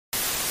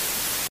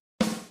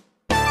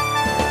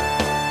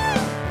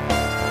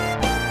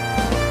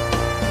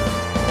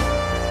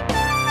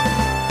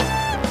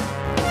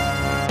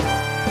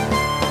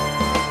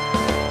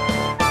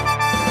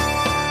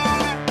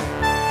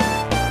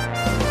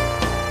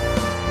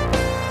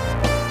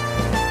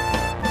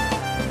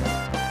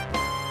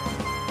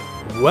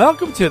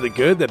Welcome to The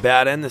Good, The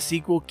Bad, and the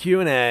Sequel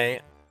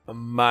Q&A.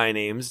 My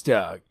name's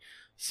Doug.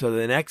 So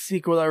the next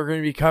sequel that we're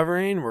going to be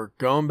covering, we're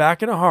going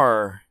back into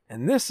horror.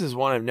 And this is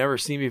one I've never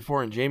seen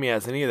before, and Jamie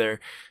hasn't either.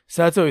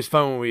 So that's always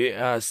fun when we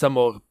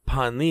stumble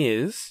upon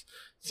these.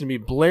 It's going to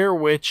be Blair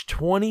Witch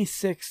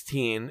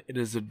 2016. It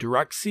is a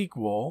direct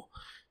sequel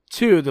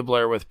to the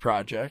Blair Witch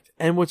Project.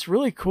 And what's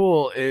really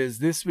cool is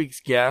this week's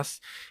guest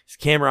is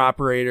camera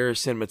operator,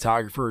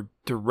 cinematographer,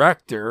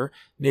 director,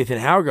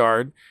 Nathan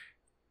Haugaard.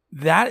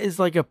 That is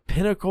like a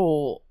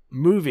pinnacle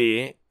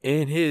movie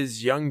in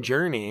his young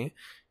journey.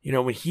 You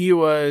know, when he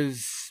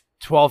was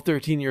 12,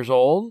 13 years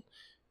old,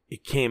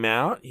 it came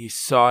out. He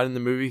saw it in the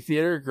movie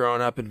theater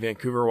growing up in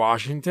Vancouver,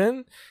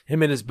 Washington,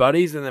 him and his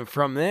buddies. And then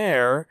from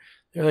there,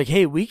 they're like,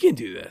 hey, we can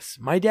do this.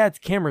 My dad's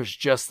camera's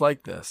just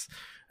like this.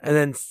 And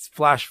then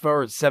flash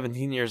forward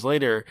 17 years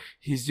later,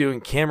 he's doing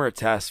camera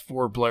tests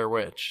for Blair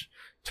Witch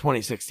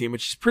 2016,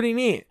 which is pretty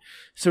neat.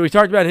 So we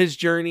talked about his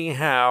journey,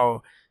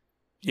 how,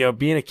 you know,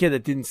 being a kid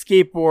that didn't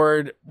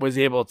skateboard, was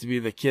able to be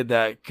the kid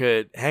that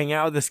could hang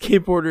out with the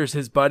skateboarders,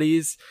 his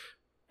buddies,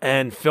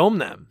 and film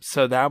them.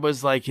 So that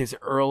was like his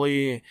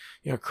early,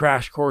 you know,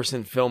 crash course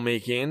in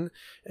filmmaking.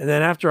 And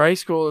then after high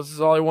school, this is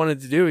all he wanted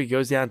to do. He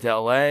goes down to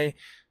LA.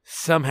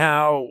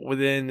 Somehow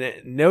within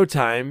no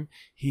time,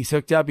 he's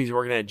hooked up. He's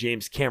working at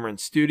James Cameron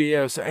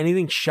Studio. So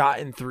anything shot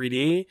in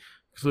 3D,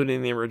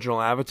 including the original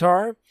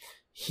Avatar,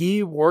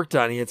 he worked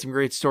on. He had some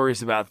great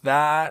stories about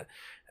that.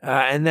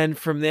 And then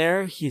from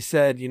there, he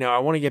said, you know, I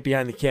want to get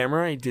behind the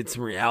camera. He did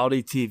some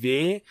reality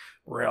TV,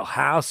 Real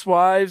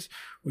Housewives.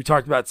 We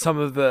talked about some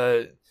of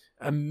the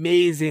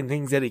amazing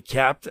things that he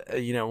kept.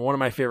 You know, one of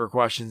my favorite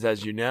questions,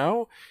 as you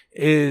know,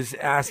 is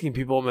asking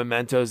people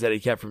mementos that he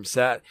kept from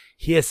set.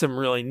 He has some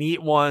really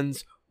neat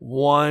ones.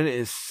 One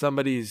is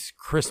somebody's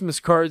Christmas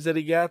cards that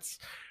he gets,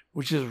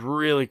 which is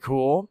really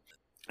cool.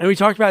 And we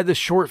talked about the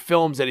short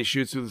films that he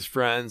shoots with his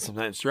friends,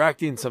 sometimes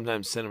directing,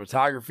 sometimes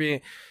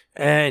cinematography.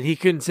 And he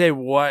couldn't say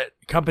what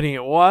company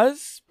it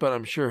was, but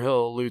I'm sure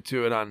he'll allude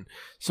to it on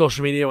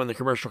social media when the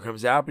commercial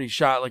comes out. But he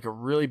shot like a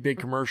really big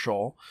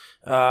commercial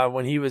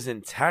when he was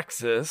in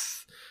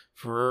Texas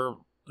for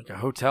like a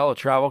hotel, a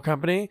travel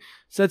company.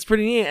 So that's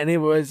pretty neat. And it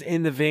was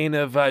in the vein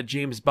of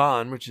James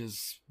Bond, which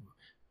is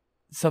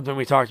something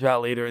we talked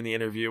about later in the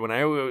interview. When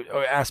I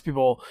ask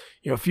people,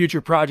 you know, future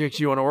projects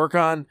you want to work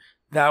on,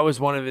 that was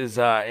one of his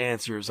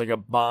answers, like a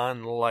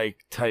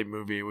Bond-like type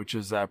movie, which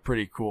is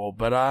pretty cool.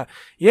 But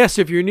yes,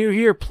 if you're new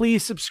here,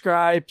 please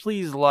subscribe,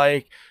 please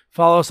like,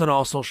 follow us on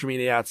all social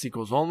media at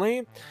Sequels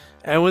Only.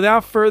 And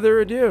without further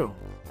ado,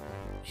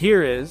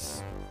 here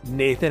is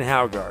Nathan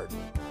Haugaard.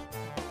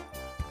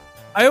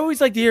 I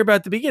always like to hear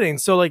about the beginning.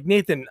 So like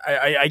Nathan,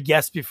 I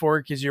guessed before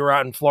because you were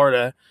out in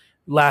Florida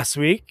last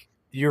week.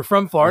 You're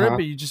from Florida,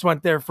 but you just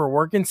went there for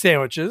work and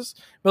sandwiches.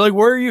 But like,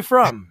 where are you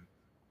from?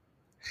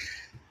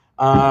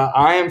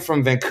 I am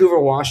from Vancouver,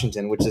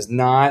 Washington, which is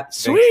not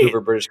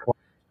Vancouver, British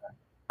Columbia.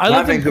 I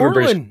lived in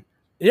Portland.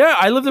 Yeah,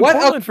 I lived in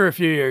Portland for a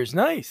few years.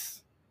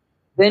 Nice.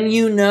 Then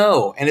you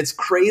know, and it's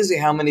crazy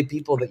how many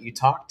people that you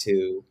talk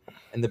to,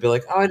 and they'll be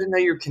like, "Oh, I didn't know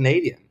you're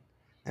Canadian,"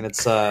 and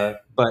it's but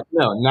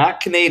no, not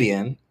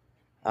Canadian,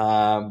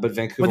 but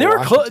Vancouver.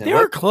 But they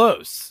were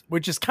close,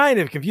 which is kind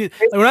of confusing.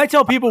 Like when I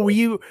tell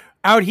people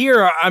out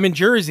here, I'm in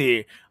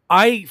Jersey.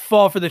 I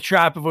fall for the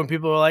trap of when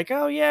people are like,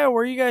 oh, yeah,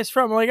 where are you guys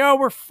from? I'm like, oh,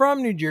 we're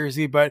from New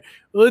Jersey, but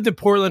we lived in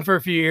Portland for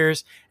a few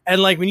years.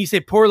 And like when you say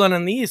Portland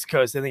on the East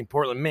Coast, I think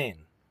Portland, Maine,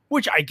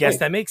 which I guess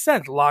that makes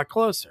sense. A lot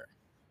closer.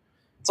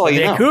 That's all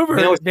you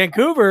know.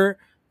 Vancouver,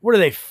 what are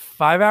they,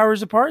 5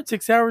 hours apart,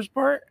 6 hours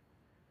apart?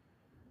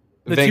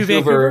 The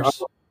Vancouver,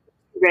 two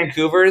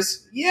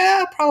Vancouver's,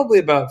 yeah, probably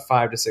about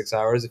 5 to 6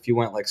 hours if you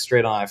went like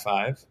straight on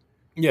I-5.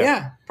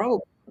 Yeah, probably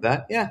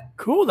that, yeah.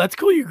 Cool, that's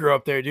cool you grew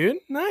up there, dude.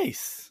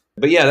 Nice.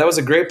 But yeah, that was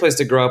a great place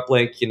to grow up,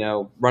 like, you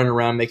know, running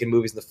around making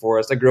movies in the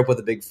forest. I grew up with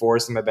a big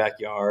forest in my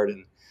backyard.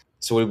 And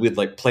so we'd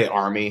like play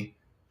Army,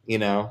 you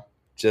know,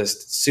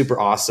 just super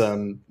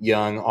awesome,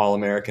 young,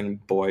 all-American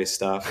boy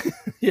stuff.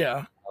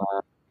 Yeah.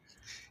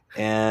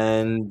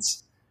 And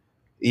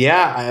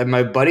yeah,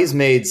 my buddies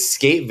made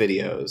skate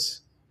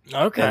videos.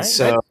 Okay. And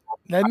so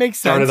that makes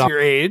sense. Your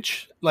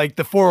age, like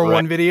the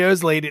 401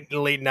 videos, late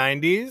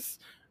 90s,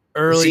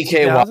 early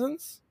CKY.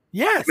 2000s.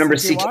 Yes. Remember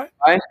CKY?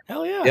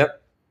 Hell yeah. Yep.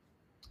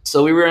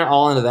 So we were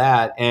all into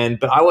that,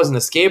 but I wasn't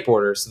a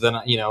skateboarder. So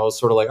then, you know, I was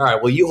sort of like, all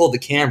right, well, you hold the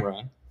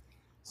camera.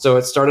 So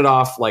it started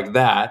off like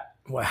that.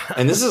 Wow.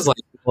 And this is like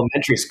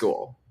elementary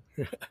school.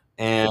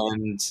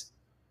 And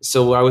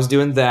so I was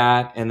doing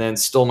that and then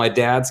stole my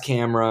dad's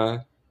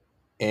camera.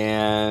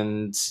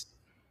 And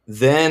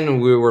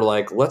then we were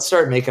like, let's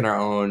start making our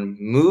own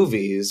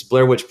movies.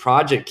 Blair Witch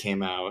Project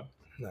came out.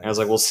 Nice. And I was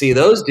like, well, see,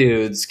 those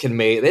dudes they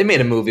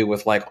made a movie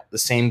with like the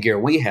same gear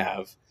we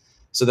have.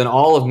 So then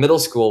all of middle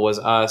school was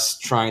us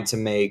trying to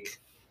make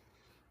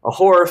a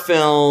horror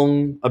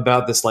film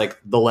about this, like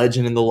the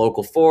legend in the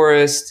local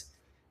forest.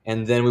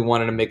 And then we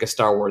wanted to make a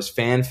Star Wars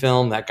fan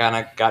film that kind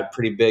of got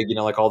pretty big, you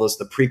know, like all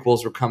the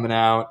prequels were coming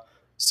out.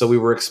 So we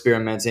were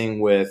experimenting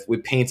we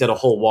painted a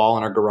whole wall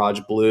in our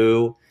garage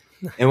blue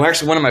And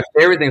actually, one of my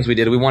favorite things we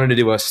did, we wanted to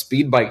do a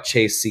speed bike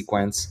chase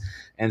sequence.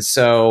 And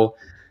so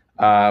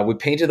we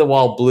painted the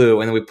wall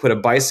blue, and then we put a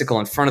bicycle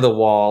in front of the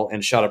wall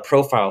and shot a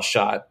profile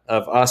shot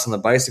of us on the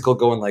bicycle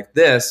going like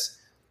this.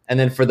 And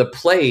then for the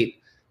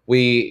plate,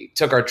 we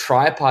took our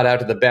tripod out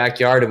to the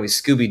backyard and we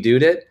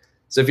Scooby-Dooed it.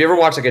 So if you ever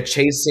watch like a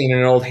chase scene in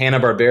an old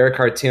Hanna-Barbera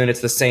cartoon, it's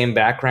the same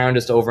background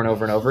just over and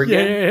over and over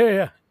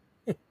again.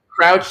 Yeah.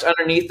 Crouched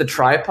underneath the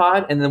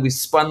tripod, and then we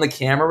spun the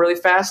camera really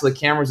fast, so the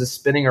camera's just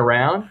spinning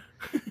around.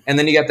 And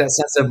then you got that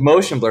sense of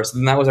motion blur. So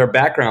then that was our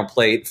background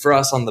plate for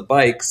us on the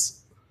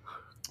bikes.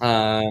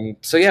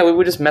 So yeah, we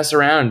would just mess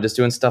around just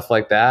doing stuff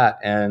like that.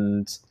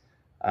 And,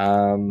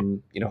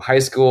 high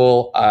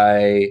school,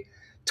 I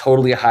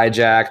totally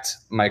hijacked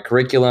my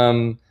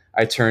curriculum.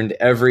 I turned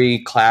every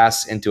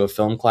class into a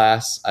film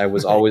class. I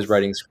was always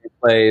writing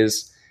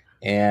screenplays.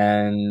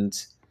 And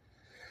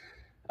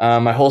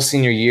my whole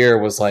senior year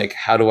was like,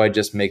 how do I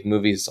just make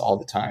movies all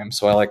the time?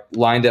 So I like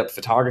lined up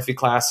photography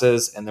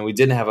classes, and then we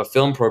didn't have a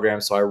film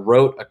program. So I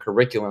wrote a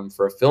curriculum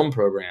for a film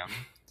program.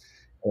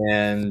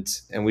 And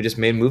we just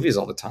made movies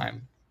all the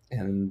time,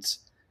 and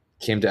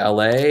came to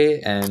LA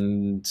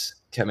and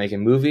kept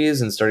making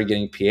movies and started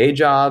getting PA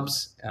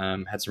jobs.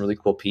 Had some really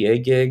cool PA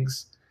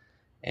gigs,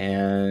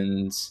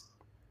 and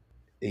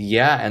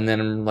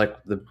then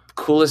like the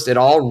coolest, it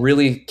all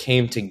really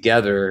came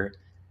together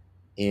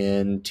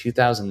in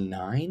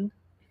 2009.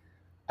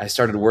 I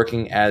started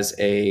working as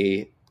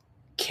a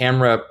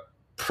camera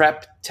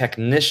prep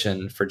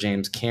technician for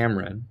James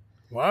Cameron.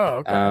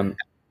 Wow. Okay.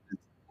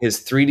 His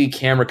 3D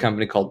camera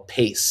company called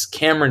Pace,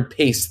 Cameron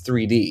Pace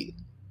 3D.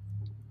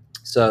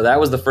 So that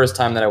was the first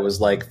time that I was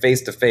like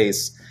face to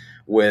face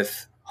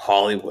with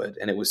Hollywood,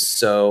 and it was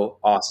so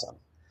awesome.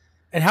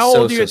 And how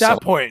old are you at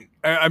that point?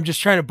 I'm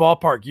just trying to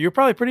ballpark. You're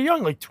probably pretty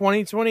young, like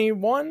 20,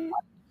 21?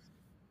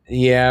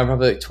 Yeah,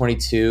 probably like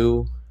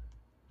 22,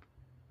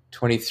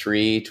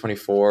 23,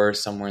 24,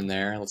 somewhere in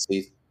there. Let's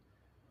see.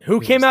 Who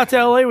came out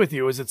to LA with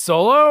you? Was it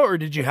solo, or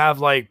did you have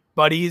like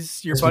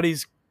buddies, your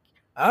buddies?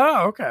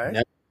 Oh, okay.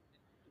 No,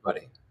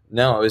 buddy.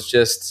 No, it was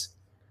just,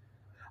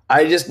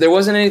 there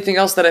wasn't anything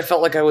else that I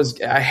felt like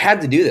I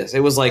had to do this. It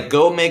was like,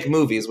 go make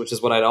movies, which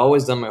is what I'd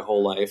always done my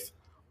whole life,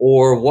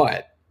 or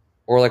what?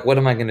 Or like, what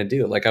am I going to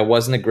do? Like, I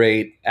wasn't a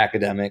great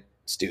academic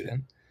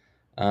student.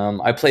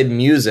 I played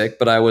music,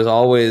 but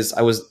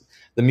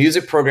the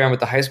music program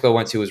at the high school I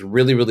went to was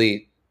really,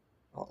 really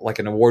like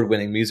an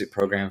award-winning music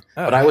program.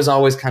 Oh. But I was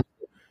always kind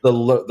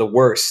of the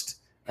worst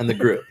in the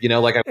group,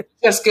 like I was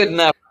just good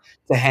enough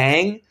to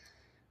hang,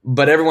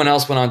 but everyone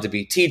else went on to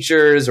be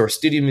teachers or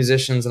studio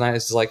musicians. And I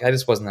just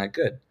wasn't that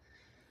good.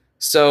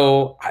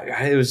 So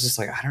I was just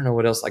like, I don't know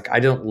what else. Like,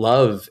 I don't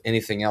love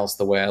anything else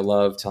the way I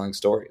love telling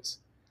stories.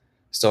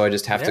 So I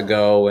just have to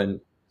go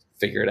and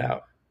figure it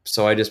out.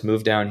 So I just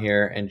moved down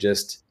here and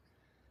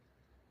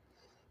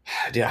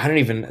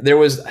there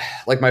was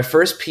like my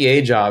first PA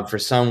job for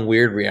some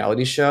weird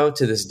reality show.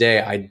 To this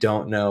day, I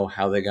don't know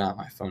how they got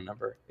my phone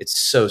number. It's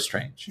so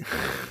strange.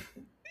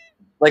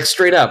 Like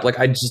straight up, like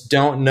I just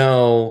don't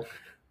know.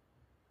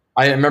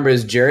 I remember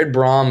Jared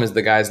Brom is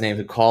the guy's name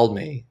who called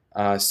me.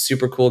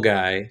 Super cool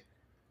guy.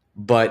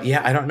 But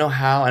yeah, I don't know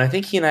how. And I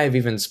think he and I have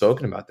even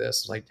spoken about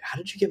this. Like, how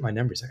did you get my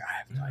number? He's like, I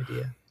have no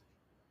idea.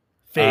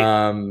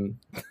 Fake.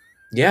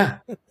 Yeah.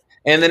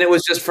 And then it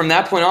was just from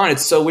that point on,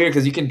 it's so weird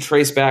because you can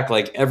trace back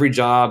like every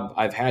job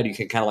I've had, you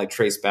can kind of like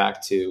trace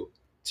back to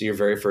your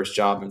very first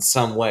job in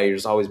some way. You're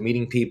just always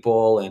meeting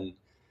people and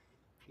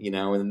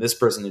then this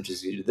person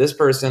introduces you to this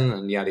person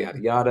and yada, yada,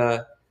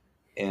 yada.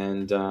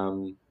 And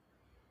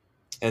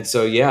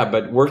so, yeah,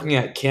 but working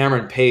at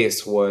Cameron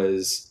Pace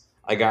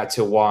I got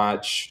to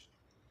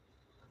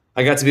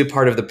be a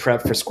part of the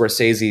prep for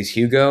Scorsese's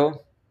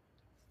Hugo.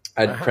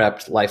 I'd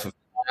prepped Life of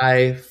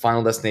Pi,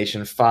 Final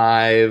Destination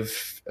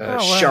 5,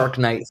 Shark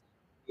Night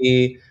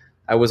 3.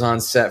 I was on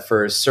set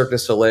for Cirque du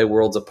Soleil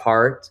Worlds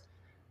Apart.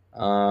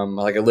 I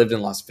lived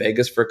in Las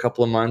Vegas for a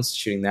couple of months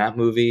shooting that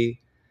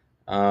movie.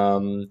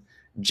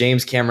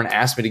 James Cameron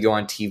asked me to go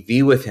on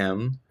TV with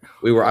him.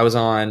 I was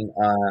on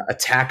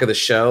Attack of the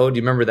Show. Do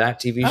you remember that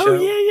TV show?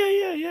 Oh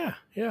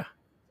yeah.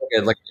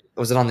 Like,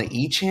 was it on the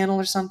E channel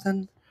or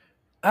something?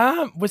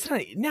 Wasn't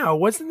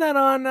that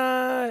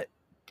on?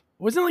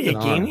 Wasn't it like a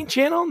gaming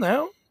channel?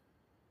 No.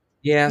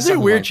 Yeah, it's a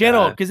weird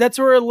channel because that's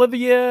where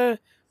Olivia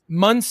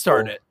Munn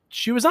started.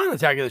 She was on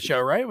Attack of the Show,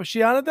 right? Was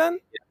she on it then?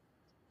 Yeah.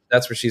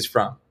 That's where she's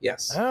from.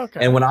 Yes. Okay.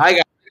 And when I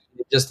got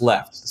it just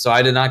left, so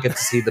I did not get to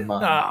see the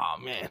Munn. Oh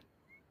man.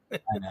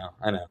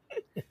 I know.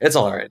 It's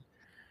all right.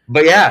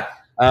 But yeah,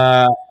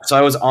 so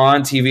I was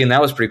on TV, and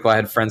that was pretty cool. I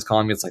had friends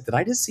calling me. It's like, did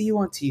I just see you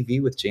on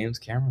TV with James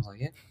Cameron? I was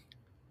like,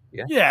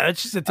 yeah. Yeah,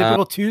 that's just a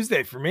typical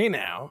Tuesday for me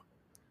now.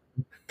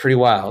 Pretty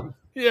wild.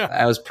 Yeah,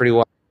 that was pretty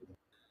wild.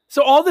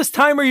 So all this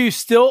time, are you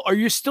still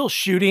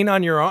shooting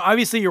on your own?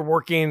 Obviously, you're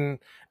working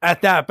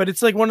at that, but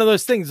it's like one of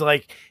those things.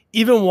 Like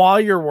even while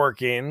you're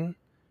working,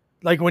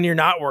 like when you're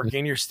not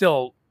working, you're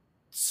still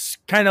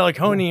kind of like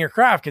honing your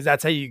craft because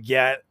that's how you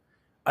get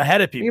ahead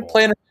of people.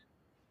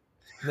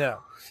 No.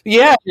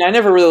 Yeah, I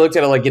never really looked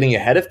at it like getting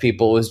ahead of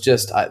people. It was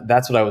just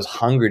that's what I was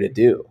hungry to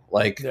do.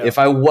 Like Yeah. if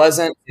I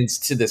wasn't, it's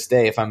to this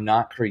day, if I'm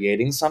not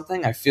creating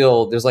something, I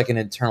feel there's like an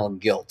internal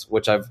guilt,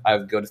 which I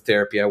go to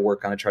therapy, I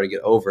work on, I try to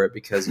get over it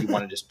because you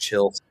want to just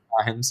chill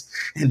sometimes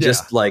and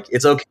just like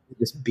it's okay to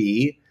just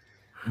be.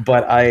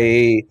 But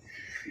I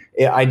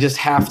just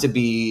have to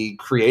be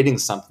creating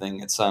something.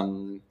 It's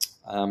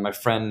my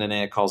friend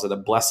Nene calls it a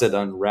blessed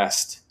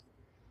unrest,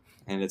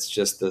 and it's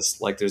just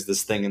this like there's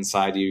this thing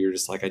inside you. You're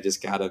just like I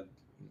just gotta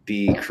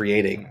be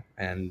creating,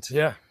 and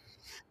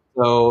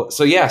so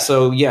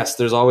yes,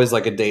 there's always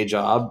like a day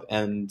job,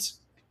 and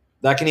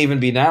that can even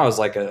be now as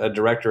like a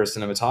director or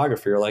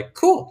cinematographer. You're like,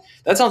 cool,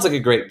 that sounds like a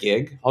great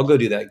gig. I'll go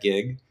do that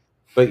gig,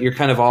 but you're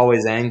kind of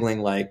always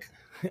angling like,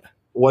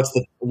 what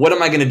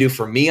am I going to do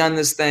for me on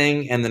this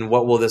thing, and then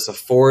what will this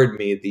afford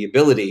me the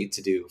ability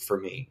to do for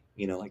me?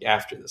 Like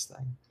after this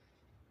thing.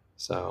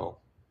 So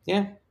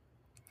yeah.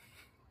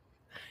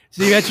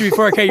 So you mentioned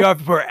before I cut you off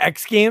before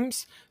X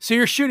Games. So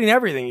you're shooting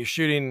everything. You're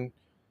shooting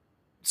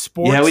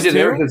sports. Yeah, we did too?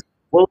 everything.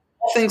 Well,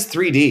 all things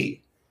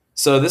 3D.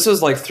 So this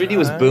was like 3D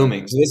was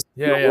booming. So this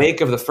in the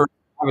wake of the first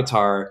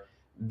Avatar.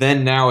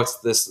 Then now it's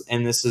this,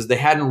 and this is they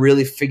hadn't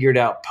really figured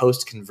out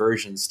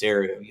post-conversion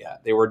stereo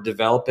yet. They were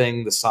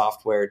developing the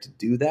software to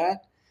do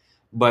that,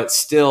 but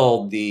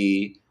still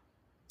the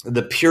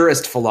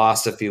purest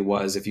philosophy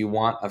was if you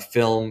want a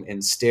film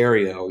in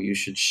stereo, you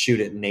should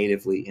shoot it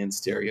natively in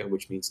stereo,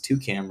 which means 2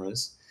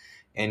 cameras.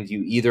 And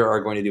you either are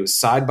going to do a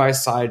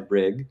side-by-side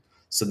rig,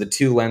 so the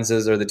 2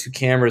 lenses or the 2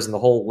 cameras and the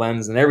whole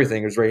lens and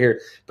everything is right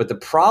here. But the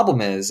problem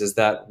is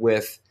that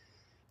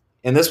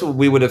and this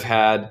we would have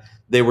had,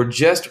 they were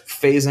just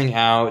phasing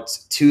out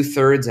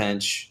 2/3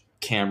 inch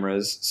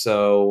cameras.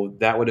 So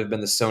that would have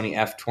been the Sony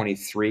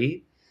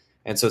F23.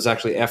 And so it's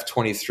actually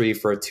F23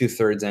 for a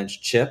 2/3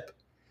 inch chip.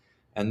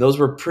 And those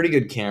were pretty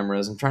good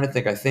cameras. I'm trying to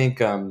think. I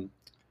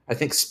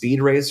think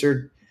Speed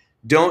Racer,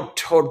 don't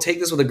take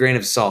this with a grain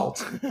of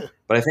salt,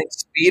 but I think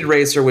Speed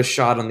Racer was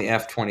shot on the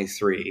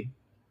F23.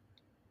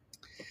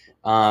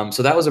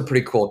 So that was a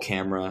pretty cool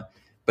camera.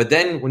 But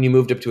then when you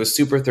moved up to a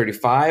Super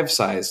 35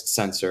 sized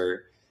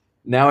sensor,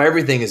 now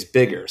everything is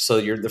bigger. So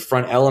the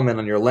front element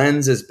on your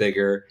lens is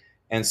bigger.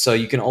 And so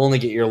you can only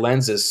get your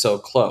lenses so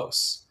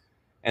close.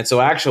 And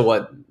so actually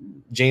what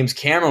James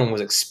Cameron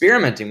was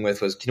experimenting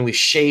with was, can we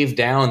shave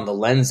down the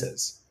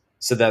lenses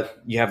so that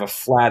you have a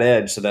flat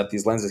edge so that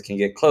these lenses can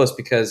get close?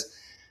 Because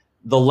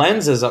the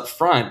lenses up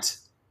front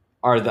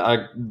are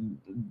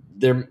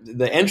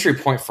the entry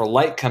point for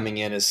light coming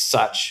in is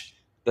such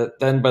that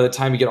then by the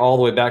time you get all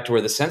the way back to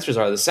where the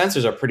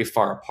sensors are pretty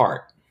far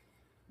apart.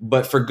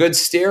 But for good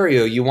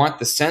stereo, you want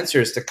the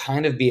sensors to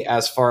kind of be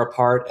as far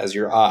apart as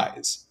your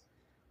eyes.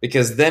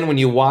 Because then when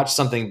you watch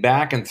something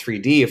back in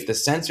 3D, if the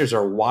sensors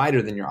are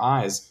wider than your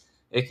eyes,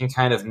 it can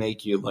kind of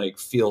make you like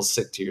feel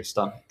sick to your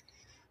stomach.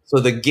 So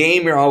the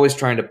game you're always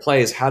trying to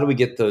play is how do we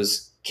get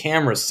those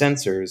camera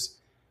sensors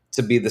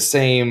to be the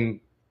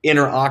same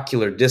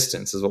interocular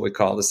distance, is what we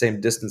call it, the same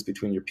distance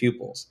between your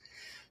pupils.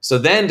 So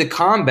then to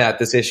combat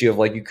this issue of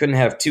like you couldn't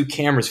have 2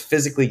 cameras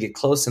physically get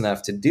close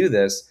enough to do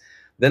this,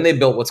 then they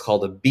built what's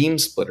called a beam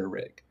splitter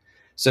rig.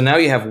 So now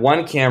you have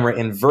one camera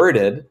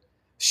inverted,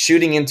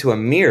 shooting into a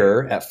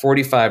mirror at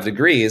 45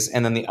 degrees,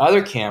 and then the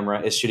other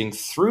camera is shooting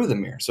through the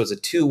mirror. So it's a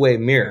 2-way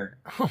mirror.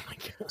 Oh my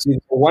God. So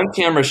one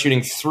camera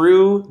shooting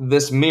through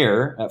this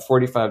mirror at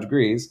 45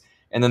 degrees,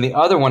 and then the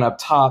other one up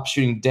top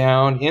shooting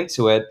down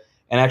into it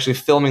and actually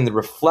filming the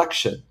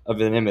reflection of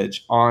an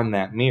image on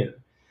that mirror.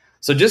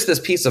 So just this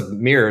piece of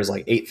mirror is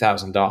like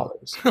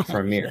 $8,000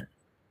 for a mirror.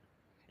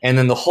 And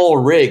then the whole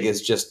rig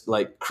is just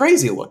like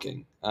crazy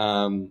looking.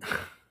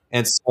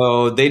 And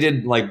so they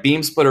did like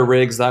beam splitter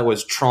rigs. That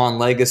was Tron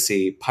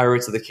Legacy,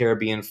 Pirates of the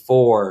Caribbean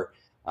 4,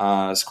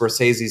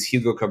 Scorsese's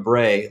Hugo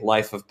Cabret,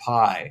 Life of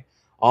Pi.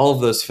 All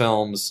of those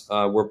films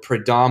were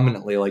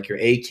predominantly like your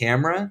A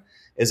camera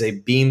is a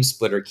beam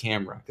splitter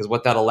camera. Because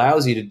what that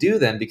allows you to do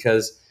then,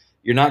 because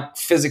you're not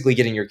physically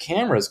getting your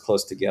cameras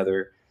close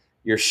together,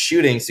 you're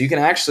shooting. So you can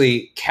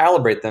actually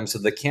calibrate them so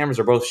the cameras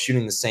are both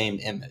shooting the same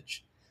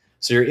image.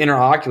 So your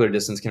interocular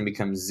distance can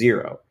become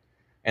 0.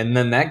 And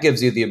then that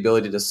gives you the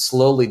ability to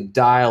slowly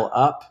dial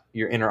up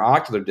your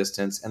interocular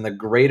distance. And the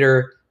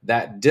greater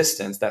that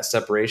distance, that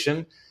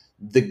separation,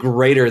 the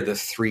greater the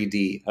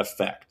 3D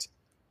effect.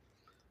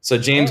 So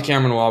James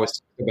Cameron will always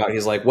talk about,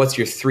 he's like, what's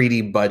your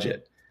 3D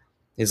budget?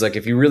 He's like,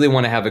 if you really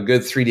want to have a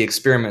good 3D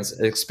experience,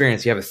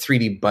 you have a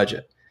 3D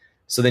budget.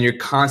 So then you're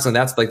constantly,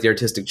 that's like the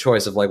artistic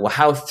choice of like, well,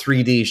 how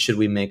 3D should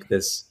we make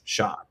this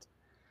shot?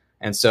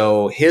 And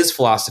so his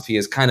philosophy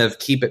is kind of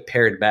keep it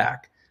pared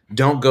back.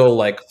 Don't go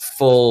like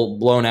full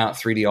blown out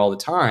 3D all the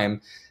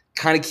time.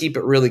 Kind of keep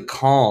it really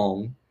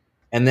calm.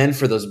 And then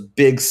for those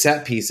big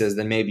set pieces,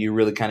 then maybe you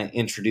really kind of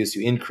increase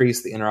the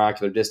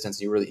interocular distance.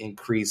 And you really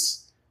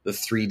increase the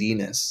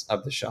 3D-ness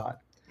of the shot.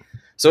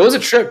 So it was a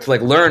trip to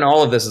like learn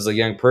all of this as a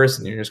young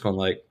person. You're just going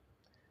like,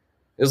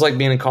 it was like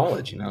being in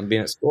college,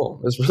 being at school.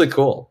 It was really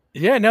cool.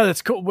 Yeah, no,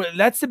 that's cool.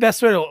 That's the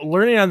best way to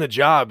learning on the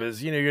job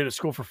is, you go to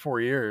school for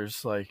 4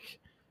 years. Like,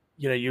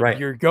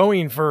 you're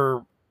going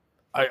for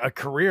a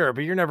career,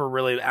 but you're never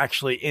really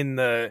actually in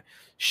the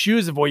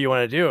shoes of what you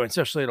want to do,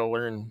 especially to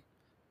learn,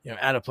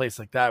 at a place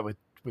like that with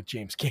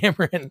James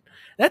Cameron.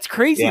 That's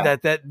crazy Yeah.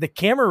 that the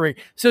camera rig.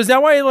 So is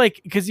that why,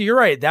 like, because you're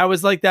right, that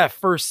was like that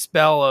first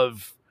spell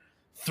of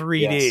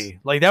 3D. Yes.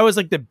 Like that was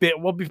like the bit,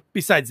 well,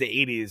 besides the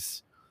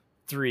 80s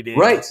 3D.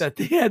 Right. That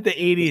they had the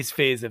 80s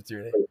phase of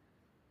 3D.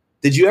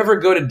 Did you ever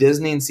go to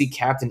Disney and see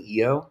Captain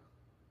EO?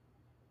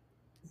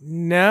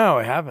 No,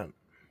 I haven't.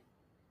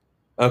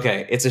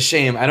 Okay, it's a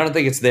shame. I don't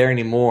think it's there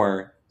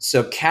anymore.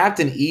 So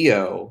Captain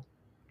EO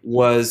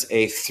was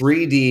a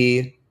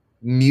 3D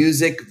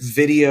music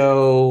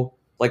video,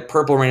 like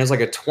Purple Rain. It was like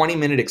a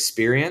 20-minute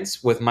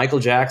experience with Michael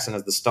Jackson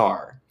as the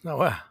star. Oh,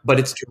 wow. But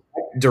it's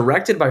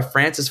directed by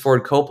Francis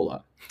Ford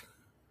Coppola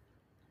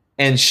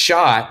and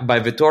shot by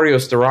Vittorio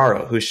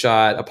Storaro, who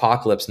shot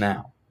Apocalypse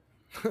Now.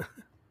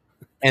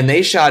 And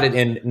they shot it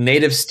in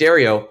native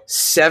stereo,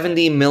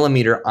 70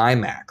 millimeter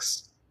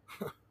IMAX.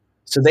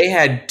 So they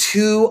had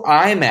 2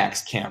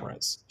 IMAX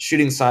cameras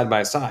shooting side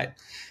by side.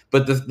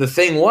 But the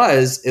thing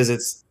is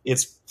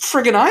it's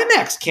friggin'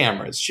 IMAX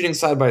cameras shooting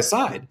side by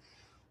side.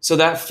 So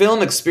that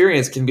film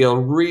experience can be a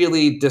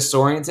really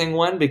disorienting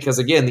one because,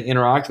 again, the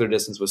interocular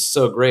distance was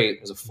so great.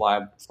 There's a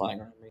fly flying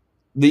around me.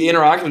 The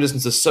interocular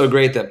distance is so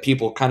great that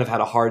people kind of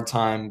had a hard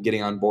time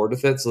getting on board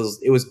with it. So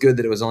it was good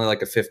that it was only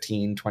like a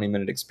 15,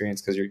 20-minute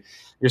experience because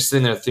you're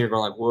sitting there in the theater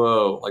going like,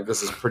 whoa, like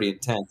this is pretty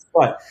intense.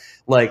 But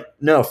like,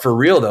 no, for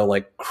real though,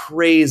 like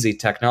crazy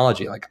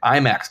technology, like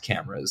IMAX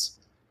cameras.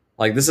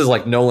 Like this is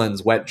like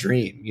Nolan's wet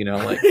dream,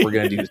 like we're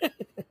going to do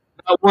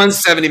not one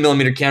 70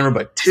 millimeter camera,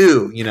 but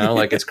 2,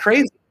 like it's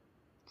crazy.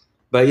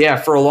 But yeah,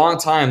 for a long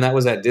time, that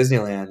was at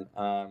Disneyland,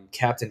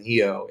 Captain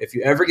EO. If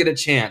you ever get a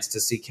chance to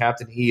see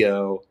Captain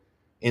EO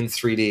in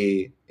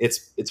 3D,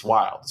 it's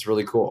wild. It's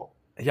really cool.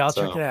 Yeah, I'll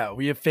check it out.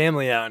 We have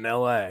family out in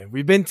LA.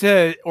 We've been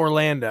to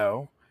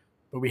Orlando,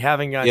 but we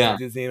haven't gone to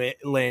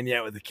Disneyland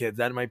yet with the kids.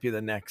 That might be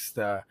the next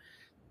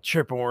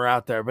trip when we're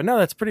out there. But no,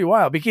 that's pretty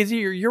wild because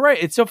you're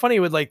right. It's so funny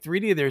with like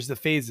 3D. There's the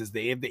phases.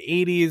 They have the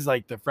 80s,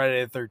 like the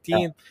Friday the 13th.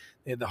 Yeah.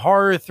 They have the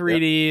horror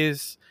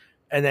 3Ds,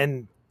 and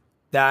then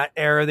that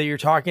era that you're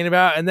talking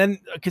about. And then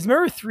because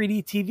remember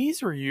 3D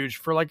TVs were huge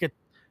for like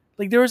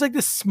there was like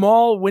this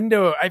small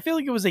window. I feel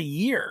like it was a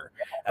year.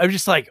 I was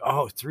just like,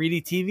 oh,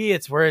 3D TV,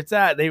 it's where it's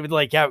at. They would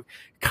like have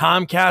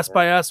Comcast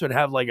by us would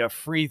have like a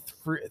free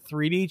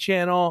 3D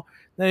channel.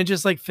 Then it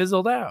just like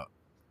fizzled out.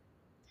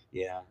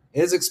 Yeah,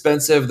 it is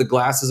expensive. The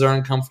glasses are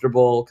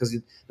uncomfortable because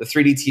the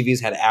 3D TVs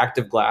had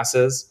active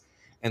glasses,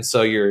 and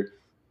so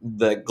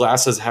the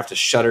glasses have to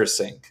shutter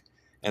sync,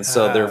 and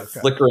so they're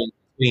flickering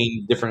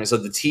between different. So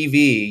the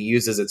TV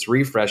uses its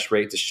refresh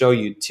rate to show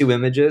you 2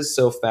 images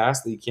so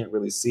fast that you can't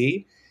really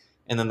see.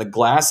 And then the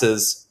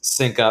glasses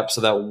sync up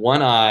so that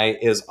one eye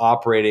is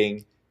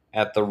operating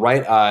at the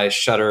right eye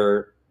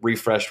shutter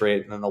refresh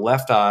rate, and then the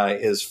left eye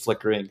is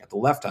flickering at the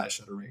left eye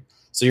shutter rate.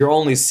 So you're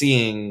only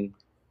seeing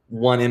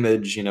one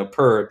image,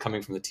 per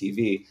coming from the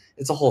TV.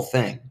 It's a whole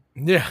thing.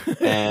 Yeah,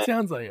 it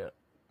sounds like it.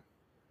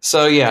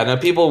 So yeah, no,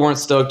 people weren't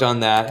stoked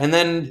on that. And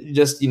then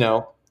just,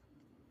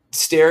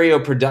 stereo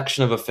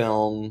production of a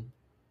film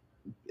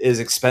is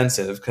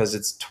expensive because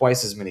it's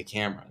twice as many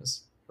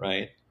cameras,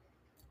 right?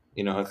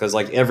 Because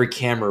like every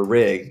camera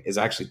rig is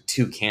actually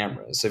 2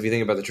 cameras. So if you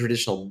think about the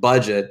traditional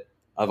budget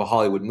of a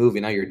Hollywood movie,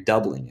 now you're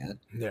doubling it.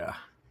 Yeah.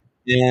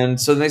 And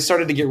so they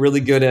started to get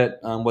really good at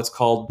what's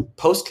called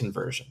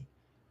post-conversion.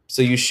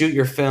 So you shoot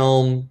your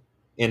film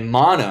in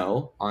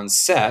mono on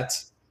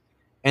set,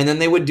 and then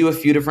they would do a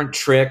few different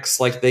tricks.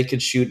 Like they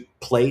could shoot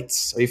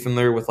plates. Are you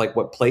familiar with like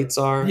what plates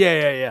are?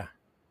 Yeah.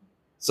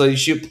 So you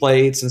shoot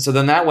plates. And so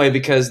then that way,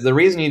 because the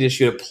reason you need to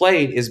shoot a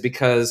plate is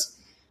because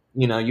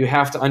you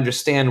have to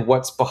understand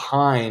what's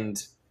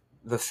behind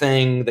the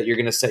thing that you're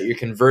going to set your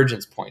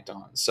convergence point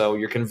on. So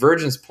your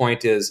convergence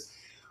point is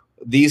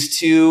these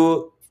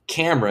 2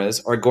 cameras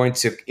are going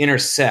to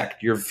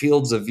intersect. Your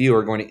fields of view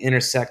are going to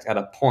intersect at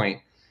a point,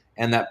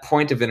 and that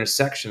point of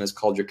intersection is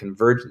called your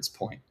convergence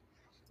point.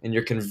 And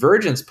your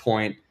convergence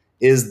point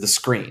is the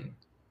screen.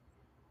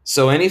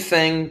 So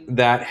anything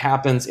that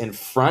happens in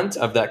front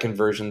of that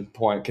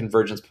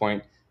convergence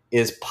point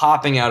is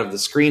popping out of the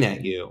screen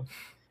at you.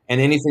 And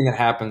anything that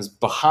happens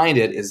behind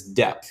it is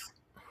depth.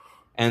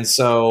 And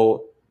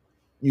so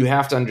you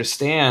have to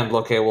understand,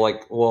 okay,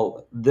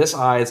 this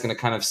eye is going to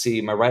kind of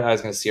see, my right eye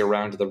is going to see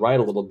around to the right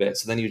a little bit.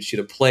 So then you'd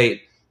shoot a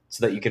plate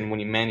so that you can, when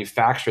you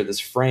manufacture this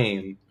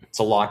frame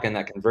to lock in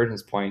that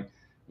convergence point,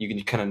 you can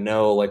kind of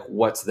know like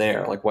what's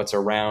there, like what's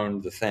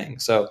around the thing.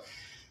 So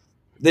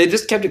they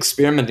just kept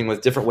experimenting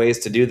with different ways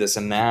to do this.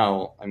 And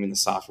now, the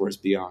software is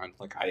beyond,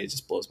 it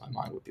just blows my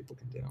mind what people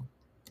can do.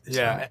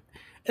 Yeah. So.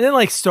 And then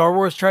like Star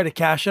Wars tried to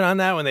cash in on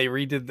that when they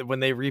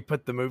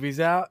re-put the movies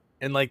out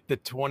in like the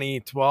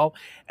 2012,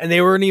 and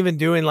they weren't even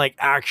doing like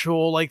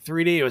actual like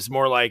 3D. It was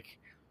more like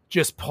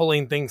just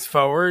pulling things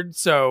forward.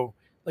 So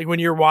like when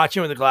you're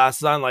watching with the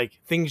glasses on, like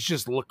things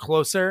just look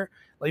closer.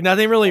 Like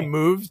nothing really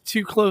moved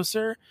too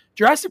closer.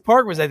 Jurassic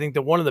Park was, I think,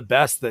 the one of the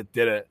best that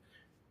did it.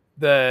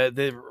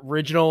 The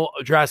original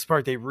Jurassic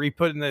Park they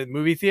re-put in the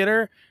movie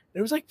theater.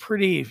 It was like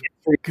pretty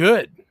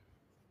good.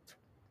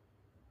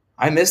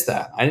 I missed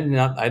that. I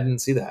didn't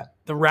see that.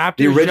 The The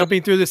raptors original.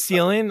 jumping through the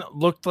ceiling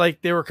looked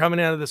like they were coming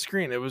out of the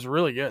screen. It was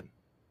really good.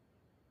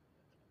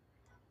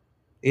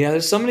 Yeah,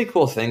 there's so many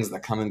cool things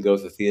that come and go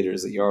to the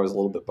theaters that you're always a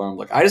little bit bummed.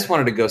 Like I just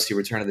wanted to go see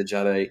Return of the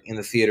Jedi in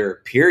the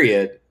theater,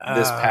 period,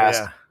 this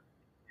past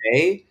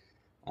day.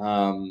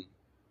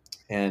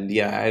 And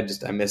yeah,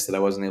 I missed it. I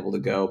wasn't able to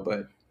go,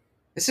 but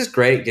it's just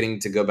great getting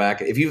to go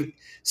back.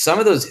 Some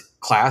of those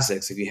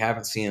classics, if you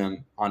haven't seen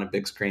them on a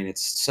big screen,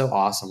 it's so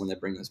awesome when they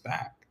bring those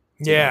back.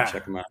 Yeah.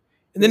 Check them out.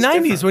 In the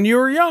 90s, when you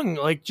were young,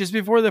 like just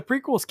before the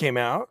prequels came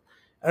out,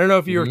 I don't know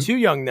if you were too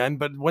young then,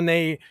 but when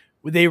they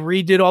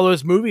redid all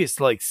those movies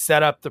to like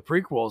set up the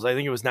prequels, I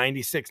think it was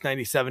 96,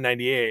 97,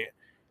 98.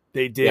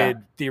 They did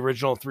the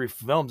original 3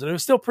 films, and it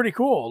was still pretty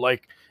cool.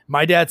 Like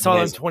my dad saw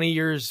them 20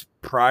 years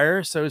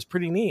prior, so it was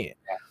pretty neat.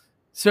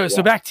 Yeah.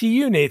 So back to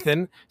you,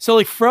 Nathan. So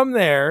like from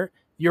there,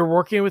 you're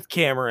working with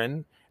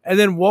Cameron, and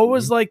then what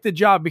was like the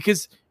job?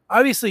 Because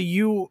obviously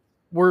you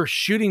were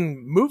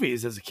shooting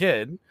movies as a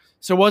kid.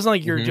 So it wasn't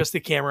like you're just a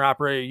camera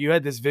operator. You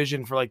had this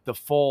vision for like the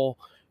full,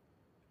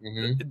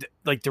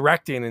 like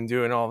directing and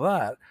doing all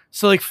that.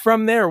 So like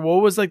from there,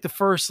 what was like the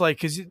first, like,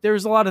 cause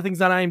there's a lot of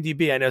things on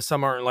IMDb. I know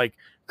some aren't like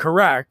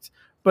correct,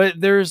 but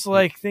there's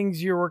like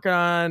things you're working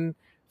on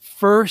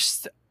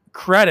first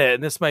credit.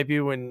 And this might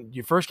be when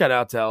you first got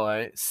out to LA,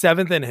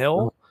 7th and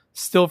Hill,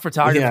 still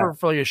photographer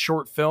for like a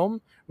short film.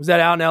 Was that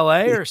out in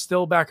LA or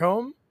still back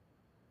home?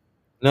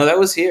 No, that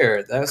was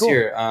here. That was cool.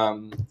 Here.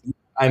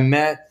 I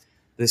met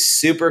this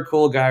super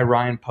cool guy,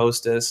 Ryan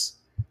Postis.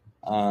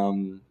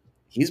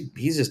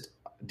 He's just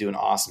doing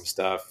awesome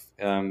stuff.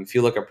 If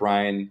you look up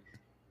Ryan,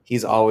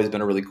 he's always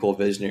been a really cool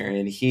visionary,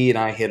 and he and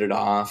I hit it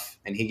off,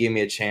 and he gave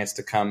me a chance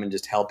to come and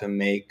just help him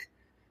make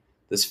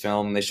this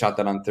film. They shot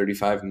that on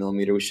 35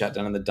 millimeter. We shot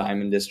down in the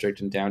Diamond District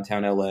in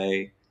downtown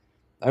LA.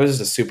 That was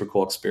just a super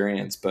cool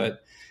experience.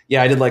 But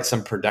yeah, I did like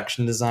some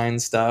production design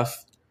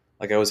stuff.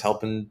 Like I was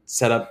helping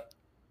set up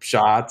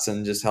shots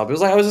and just help. It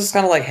was like I was just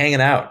kind of like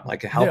hanging out,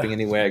 like helping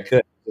any way I could.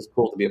 It was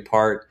cool to be a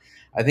part.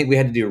 I think we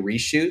had to do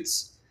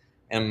reshoots,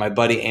 and my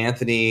buddy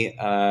Anthony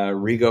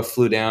Rigo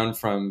flew down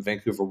from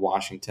Vancouver,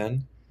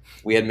 Washington.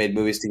 We had made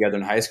movies together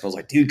in high school. I was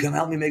like, dude, come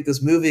help me make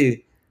this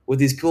movie with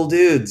these cool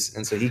dudes.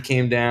 And so he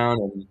came down,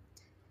 and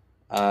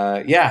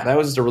that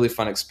was just a really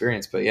fun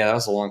experience. But yeah, that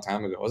was a long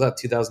time ago. Was that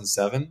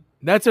 2007?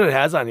 That's what it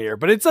has on here.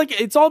 But it's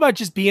like, it's all about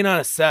just being on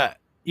a set.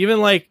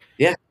 Even like,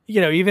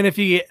 even if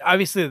you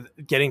obviously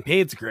getting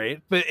paid is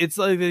great, but it's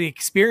like the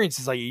experience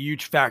is like a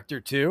huge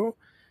factor too.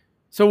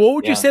 So what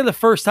would you say the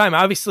first time,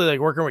 obviously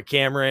like working with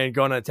Cameron,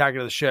 going on Attack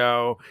of the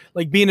Show,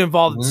 like being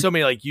involved in so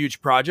many like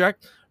huge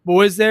projects, but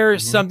was there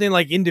something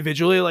like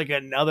individually, like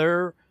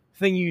another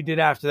thing you did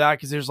after that?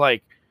 Cause there's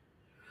like,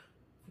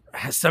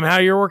 somehow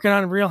you're working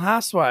on Real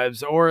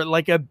Housewives or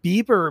like a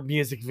Bieber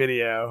music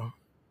video.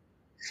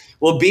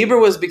 Well, Bieber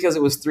was because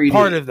it was 3D.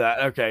 Part of that.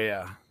 Okay.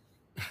 Yeah.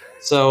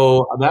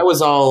 So that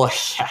was all.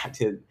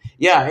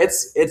 Yeah,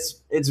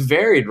 it's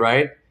varied,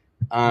 right?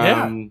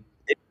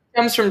 It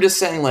comes from just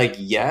saying like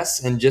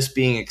yes and just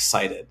being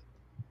excited.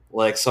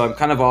 Like, so I'm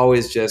kind of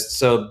always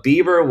so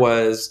Bieber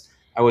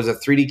I was a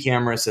 3D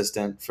camera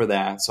assistant for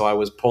that. So I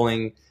was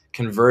pulling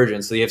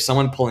convergence. So you have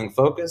someone pulling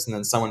focus and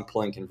then someone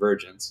pulling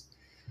convergence.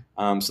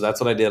 So that's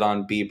what I did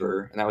on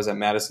Bieber, and that was at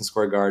Madison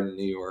Square Garden,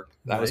 New York.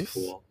 That was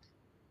cool.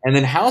 And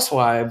then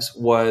Housewives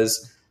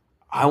was,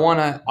 I want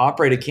to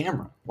operate a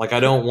camera. Like, I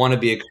don't want to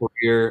be a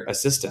career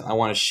assistant. I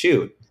want to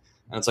shoot.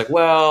 And it's like,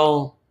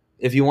 well,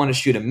 if you want to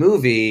shoot a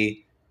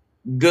movie,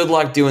 good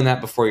luck doing that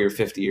before you're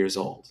 50 years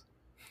old.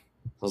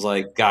 I was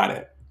like, got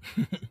it.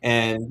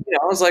 And,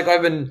 I was like,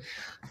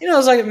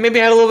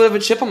 maybe I had a little bit of a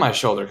chip on my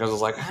shoulder because I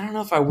was like, I don't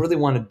know if I really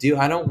want to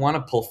I don't want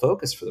to pull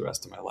focus for the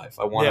rest of my life.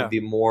 I want to be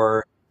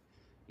more,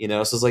 so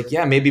it's like,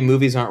 maybe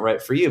movies aren't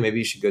right for you. Maybe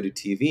you should go do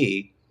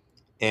TV.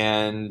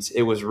 And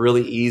it was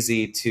really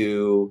easy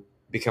to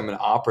become an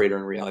operator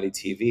in reality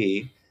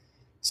TV.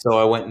 So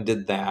I went and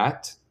did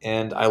that,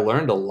 and I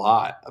learned a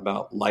lot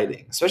about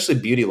lighting, especially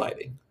beauty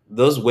lighting.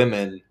 Those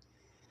women,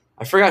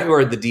 I forgot who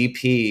are the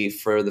DP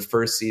for the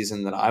first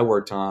season that I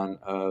worked on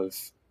of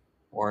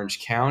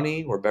Orange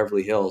County or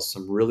Beverly Hills,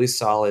 some really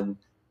solid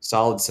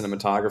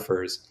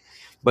cinematographers.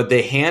 But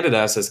they handed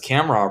us as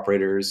camera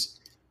operators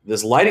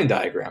this lighting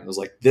diagram. It was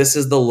like, this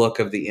is the look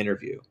of the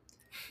interview.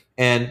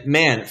 And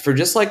man, for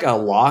just like a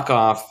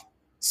lock-off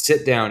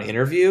sit-down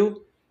interview,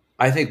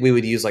 I think we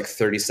would use like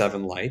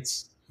 37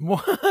 lights.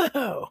 Wow.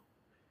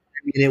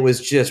 I mean, it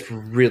was just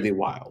really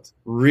wild.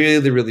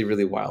 Really, really,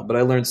 really wild. But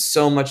I learned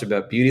so much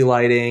about beauty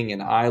lighting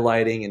and eye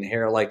lighting and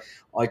hair, like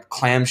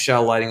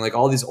clamshell lighting, like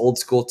all these old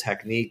school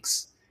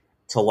techniques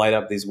to light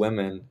up these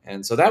women.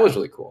 And so that was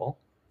really cool.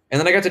 And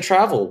then I got to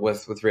travel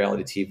with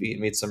reality TV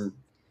and meet some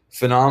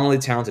phenomenally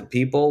talented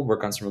people,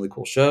 work on some really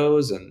cool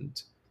shows,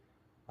 and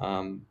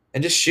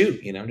just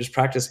shoot, just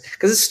practice.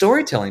 Because it's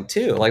storytelling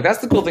too. Like, that's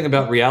the cool thing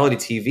about reality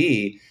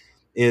TV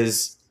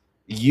is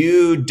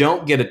you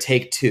don't get a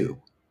take two.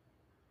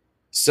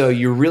 So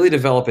you really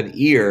develop an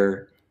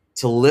ear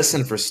to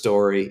listen for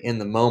story in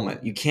the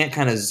moment. You can't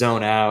kind of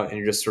zone out and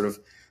you're just sort of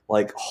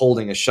like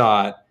holding a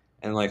shot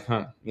and like,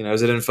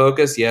 is it in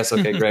focus? Yes.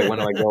 Okay, great. When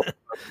do I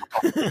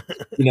go?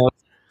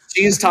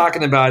 She's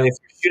talking about, if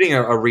you're shooting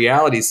a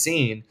reality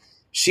scene,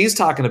 she's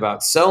talking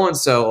about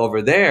so-and-so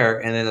over there.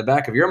 And in the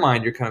back of your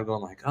mind, you're kind of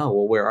going like, oh,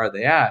 well, where are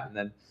they at? And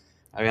then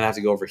I'm going to have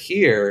to go over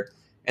here.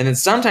 And then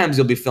sometimes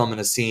you'll be filming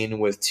a scene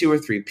with 2 or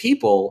 3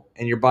 people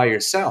and you're by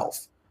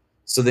yourself.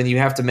 So then you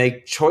have to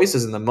make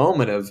choices in the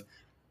moment of,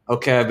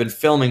 okay, I've been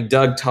filming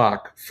Doug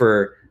talk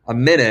for a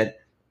minute,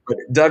 but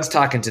Doug's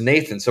talking to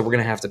Nathan. So we're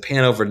going to have to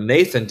pan over to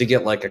Nathan to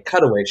get like a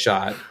cutaway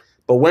shot.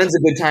 But when's a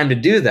good time to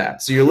do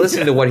that? So you're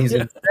listening to what he's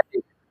been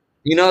saying.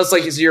 It's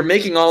like, so you're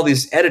making all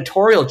these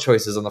editorial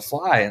choices on the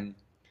fly. And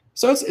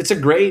so it's a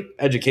great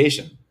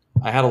education.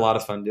 I had a lot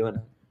of fun doing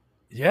it.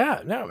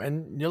 Yeah, no.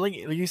 And you're like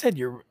you said,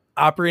 you're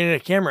operating a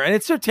camera and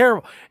it's so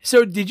terrible.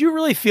 So did you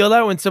really feel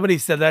that when somebody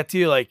said that to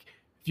you? Like,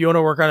 if you want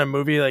to work on a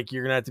movie, like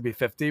you're going to have to be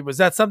 50. Was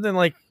that something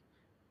like,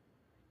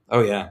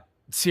 oh yeah.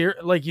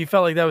 Like you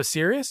felt like that was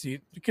serious?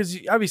 Because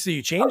obviously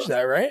you changed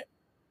that, right?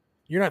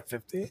 You're not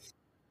 50.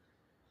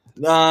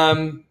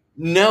 No,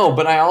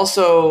 but I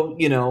also,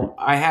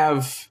 I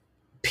have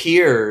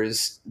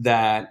peers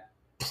that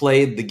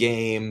played the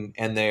game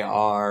and they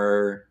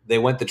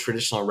went the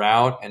traditional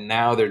route and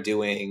now they're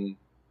doing,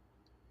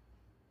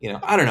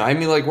 I don't know. I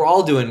mean, like we're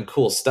all doing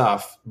cool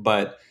stuff,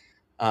 but,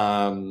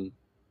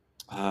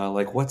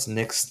 like what's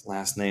Nick's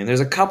last name?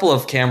 There's a couple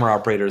of camera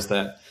operators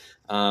that,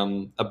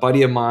 a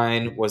buddy of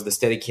mine was the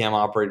Steadicam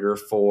operator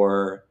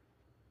for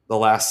the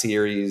last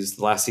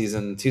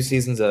season, 2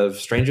 seasons of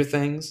Stranger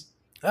Things.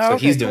 Oh, so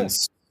okay, he's cool. doing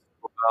so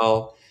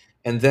well.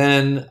 And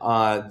then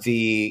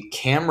the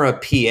camera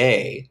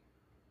PA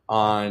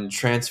on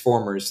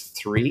Transformers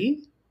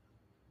 3,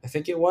 I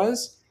think it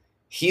was,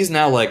 he's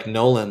now like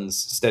Nolan's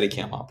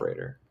Steadicam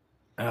operator.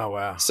 Oh,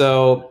 wow.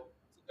 So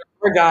there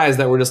were guys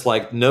that were just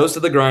like nose to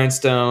the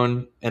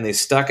grindstone and they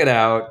stuck it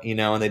out,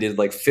 and they did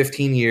like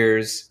 15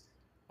 years.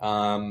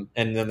 And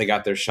then they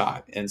got their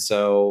shot. And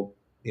so,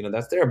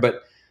 that's there.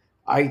 But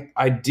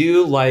I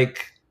do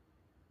like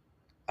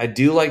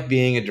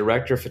being a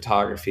director of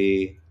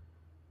photography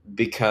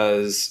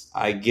because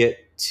I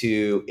get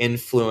to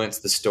influence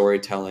the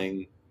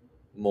storytelling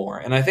more.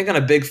 And I think on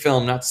a big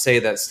film, not to say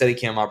that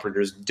Steadicam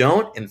operators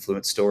don't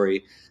influence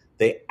story,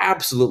 they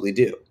absolutely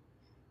do,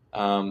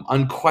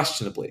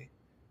 unquestionably.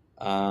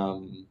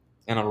 And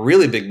on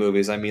really big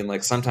movies, I mean,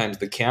 like sometimes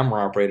the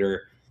camera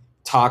operator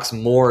talks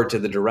more to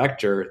the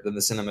director than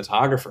the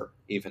cinematographer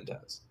even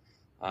does.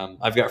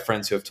 I've got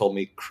friends who have told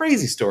me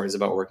crazy stories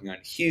about working on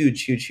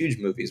huge, huge, huge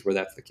movies where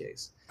that's the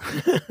case.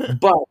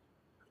 But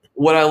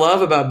what I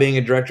love about being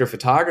a director of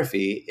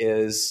photography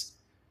is,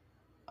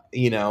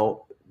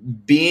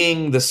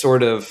 being the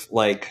sort of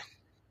like,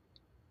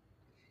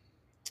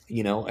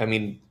 I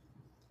mean,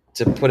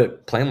 to put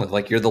it plainly,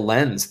 like you're the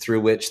lens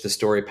through which the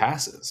story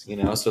passes,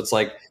 so it's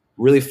like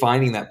really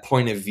finding that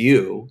point of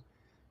view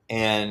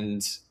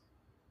and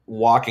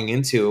walking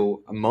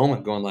into a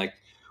moment going like,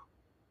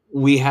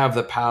 we have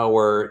the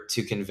power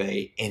to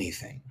convey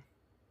anything.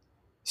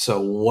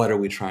 So what are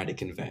we trying to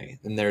convey?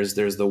 And there's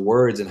the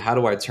words, and how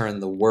do I turn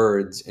the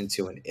words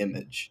into an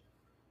image?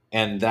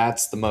 And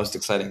that's the most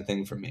exciting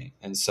thing for me.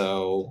 And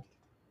so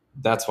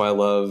that's why I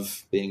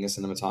love being a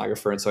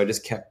cinematographer. And so I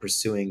just kept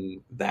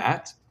pursuing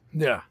that.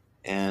 Yeah.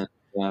 And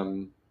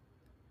and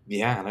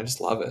I just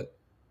love it.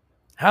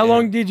 How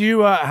long did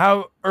you,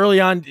 how early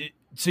on,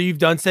 so you've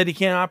done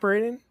Steadicam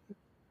operating?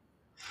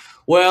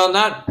 Well,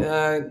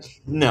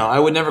 no, I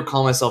would never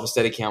call myself a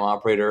Steadicam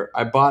operator.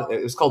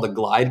 It was called a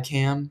glide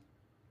cam.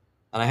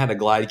 And I had a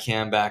glide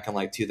cam back in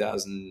like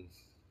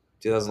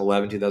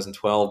 2011,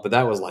 2012, but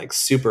that was like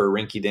super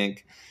rinky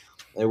dink.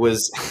 It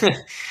was,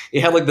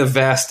 it had like the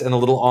vest and a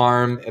little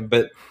arm,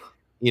 but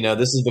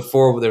this is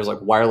before there was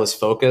like wireless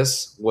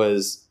focus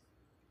was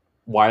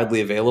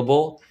widely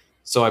available.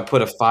 So I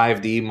put a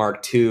 5D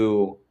Mark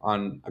II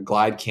on a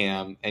glide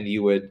cam and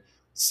you would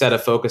set a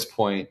focus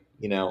point,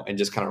 and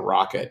just kind of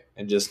rock it.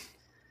 And just,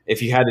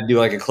 if you had to do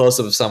like a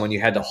close up of someone, you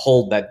had to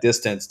hold that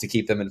distance to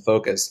keep them in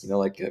focus,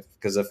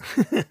 because if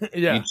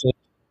you change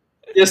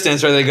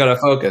distance or they go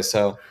to focus.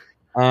 So,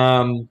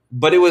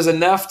 but it was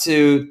enough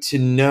to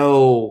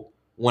know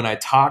when I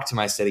talk to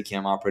my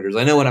Steadicam operators,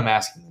 I know what I'm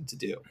asking them to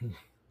do.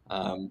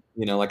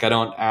 Like I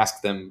don't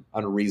ask them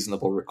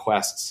unreasonable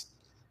requests.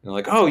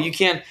 Like, oh, you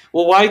can't.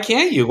 Well, why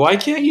can't you? Why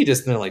can't you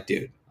just? And they're like,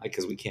 dude,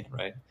 because we can't,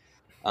 right?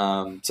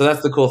 So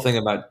that's the cool thing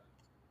about,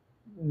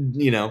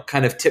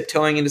 kind of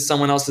tiptoeing into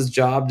someone else's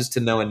job, just to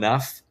know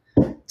enough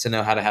to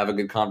know how to have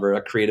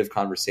a creative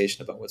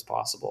conversation about what's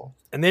possible.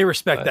 And they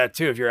respect that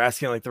too. If you're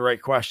asking like the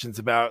right questions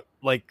about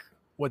like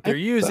what they're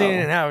using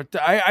and how.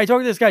 I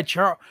talked to this guy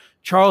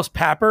Charles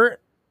Papper.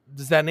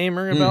 Does that name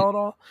ring a bell at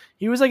all?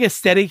 He was like a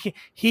steady.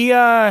 He's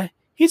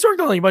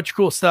worked on like a bunch of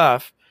cool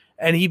stuff,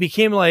 and he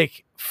became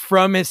like,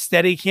 from his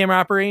Steadicam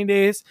operating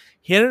days,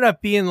 he ended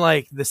up being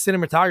like the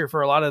cinematographer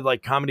for a lot of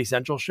like Comedy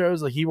Central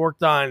shows. Like he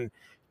worked on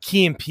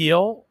Key and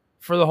Peele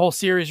for the whole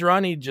series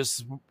run.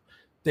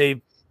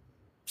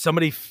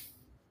 Somebody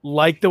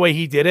liked the way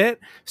he did it.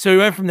 So he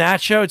went from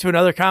that show to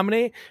another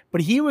comedy,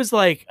 but he was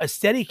like a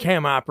steady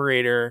cam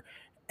operator.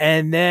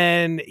 And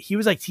then he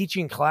was like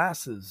teaching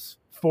classes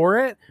for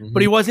it,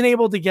 but he wasn't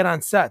able to get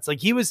on sets. Like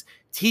he was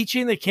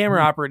teaching the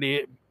camera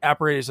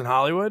operators in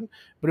Hollywood,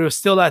 but it was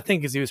still that thing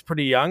because he was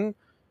pretty young.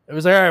 It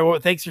was like, all right, well,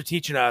 thanks for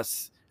teaching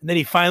us. And then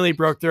he finally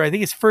broke through. I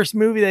think his first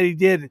movie that he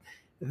did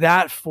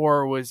that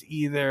for was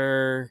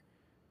either,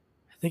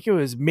 I think it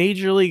was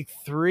Major League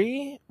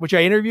 3, which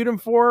I interviewed him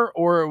for,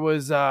 or it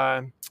was,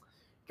 God,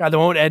 the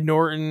one with Ed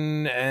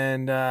Norton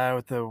and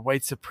with the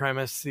white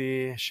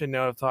supremacy. I should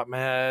know off the top of my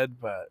head,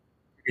 but.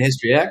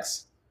 History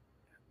X?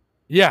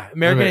 Yeah,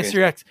 American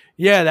History X.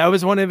 Yeah, that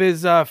was one of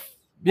his,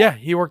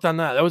 he worked on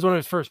that. That was one of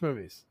his first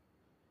movies.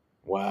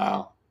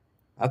 Wow.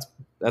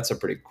 That's a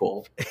pretty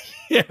cool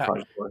project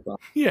to work on.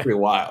 Yeah. Pretty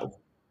wild.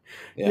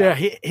 Yeah,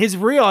 his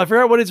reel, I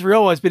forgot what his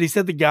reel was, but he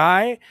said the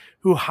guy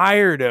who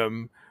hired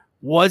him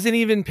wasn't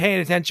even paying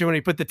attention when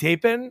he put the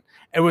tape in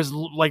and was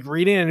like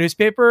reading a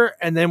newspaper.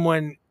 And then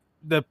when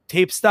the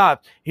tape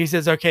stopped, he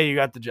says, okay, you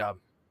got the job.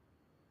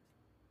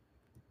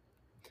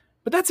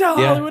 But that's how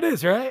Hollywood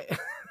is, right?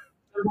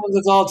 Sometimes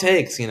it's all it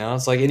takes, you know?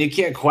 It's like, and you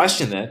can't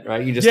question it,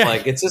 right? You just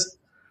like, it's just,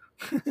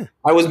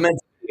 I was meant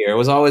to be here. It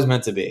was always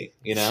meant to be,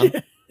 you know?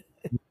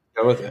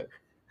 Go with it.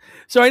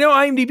 So I know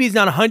IMDb is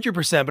not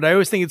 100%, but I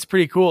always think it's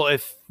pretty cool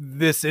if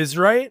this is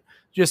right,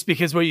 just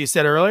because what you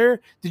said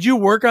earlier. Did you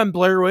work on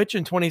Blair Witch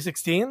in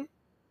 2016?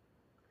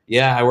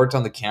 Yeah, I worked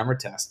on the camera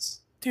tests.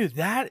 Dude,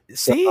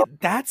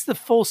 that's the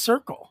full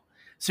circle.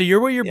 So you're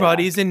with your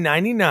buddies in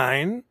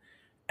 99,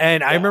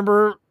 and I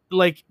remember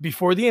like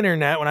before the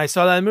internet, when I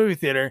saw that in the movie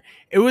theater,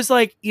 it was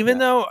like, even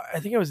though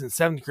I think I was in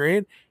 7th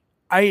grade,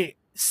 I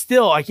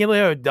can't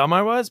believe how dumb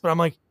I was, but I'm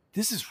like,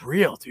 this is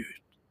real, dude.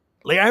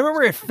 Like, I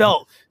remember it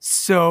felt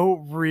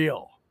so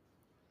real.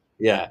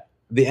 Yeah.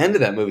 The end of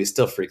that movie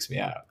still freaks me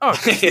out. Oh,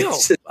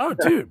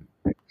 dude.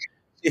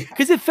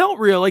 Because it felt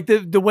real. Like,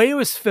 the way it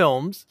was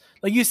filmed,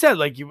 like you said,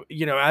 like,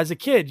 you know, as a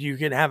kid, you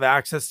can have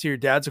access to your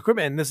dad's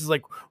equipment, and this is,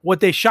 like,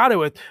 what they shot it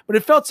with. But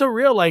it felt so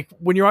real, like,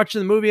 when you're watching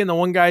the movie and the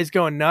one guy's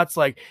going nuts,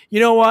 like, you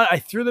know what? I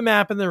threw the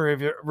map in the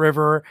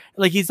river.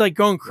 Like, he's, like,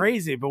 going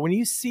crazy. But when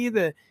you see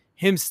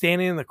him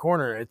standing in the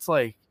corner, it's,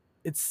 like,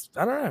 I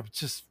don't know, it's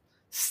just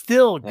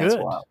still good. That's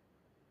wild.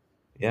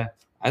 Yeah,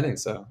 I think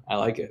so. I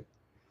like it.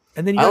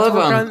 And then you got to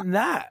work on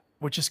that,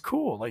 which is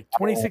cool. Like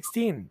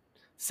 2016,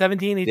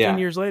 17, 18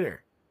 years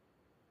later.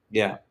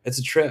 Yeah, it's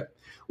a trip.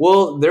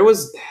 Well,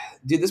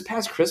 this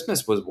past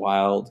Christmas was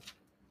wild.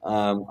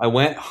 I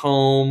went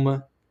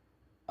home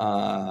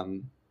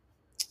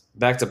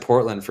back to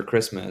Portland for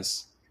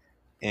Christmas,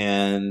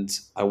 and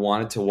I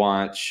wanted to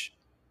watch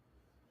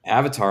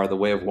Avatar: The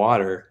Way of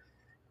Water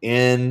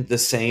in the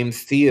same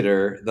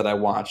theater that I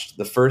watched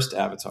the first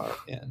Avatar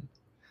in.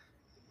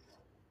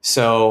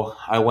 So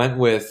I went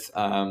with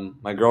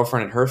my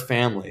girlfriend and her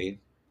family,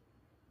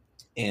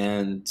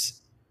 and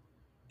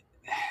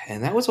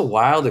that was a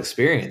wild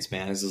experience,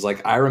 man. This is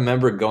like, I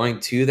remember going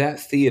to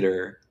that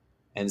theater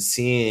and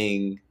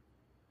seeing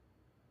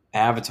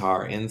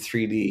Avatar in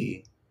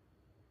 3D,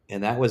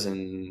 and that was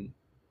in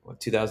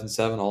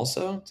 2007,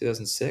 also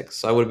 2006.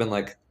 So I would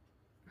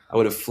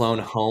have flown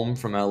home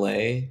from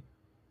LA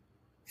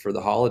for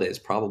the holidays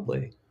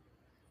probably,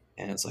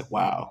 and it's like,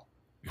 wow,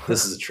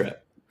 this is a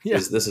trip.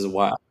 This is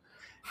wild.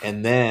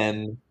 And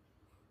then,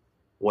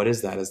 what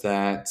is that? Is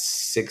that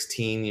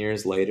 16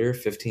 years later,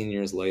 15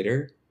 years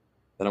later,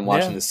 that I'm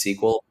watching the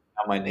sequel?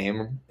 Now my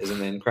name is in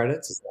the end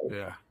credits. It's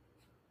like,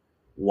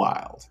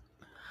 wild.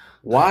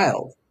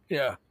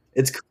 Yeah,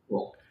 it's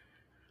cool.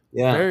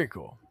 Yeah, very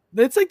cool.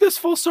 It's like this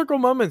full circle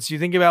moments. You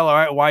think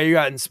about why you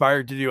got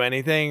inspired to do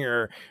anything,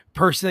 or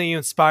person that you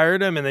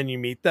inspired them, and then you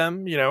meet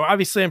them. You know,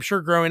 obviously, I'm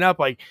sure growing up,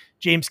 like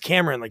James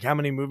Cameron, like how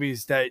many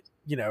movies that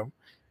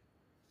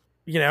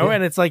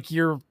and it's like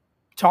you're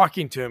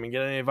talking to him and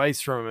getting advice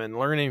from him and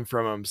learning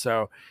from him.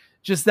 So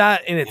just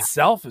that in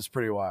itself is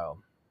pretty wild.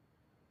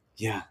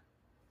 Yeah.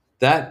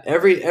 That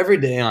every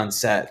day on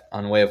set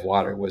on Way of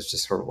Water was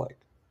just sort of like,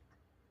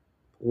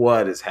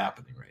 what is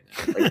happening right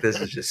now? Like, this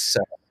is just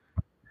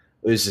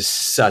it was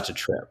just such a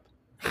trip.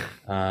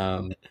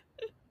 Yeah,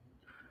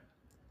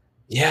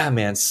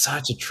 man,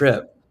 such a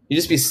trip. You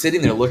just be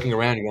sitting there looking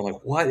around and going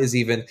like, what is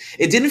even,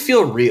 it didn't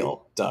feel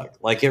real, Doug.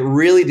 Like, it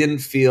really didn't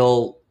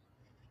feel,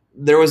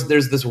 there's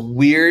this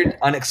weird,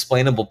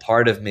 unexplainable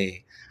part of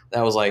me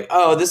that was like,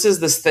 oh, this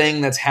is this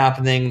thing that's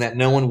happening that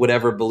no one would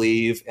ever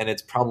believe, and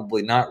it's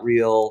probably not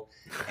real,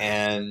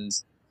 and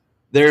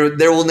there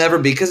will never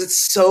be, because it's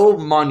so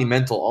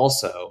monumental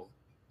also,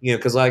 you know,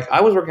 because like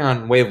I was working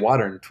on Way of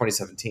Water in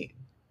 2017.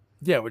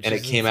 Yeah, and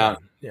it came out.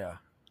 Yeah,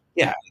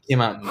 it came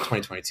out in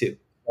 2022.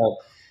 So,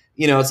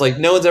 you know, it's like,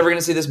 no one's ever going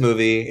to see this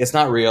movie. It's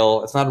not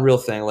real. It's not a real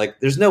thing. Like,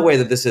 there's no way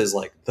that this is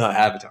like the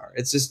Avatar.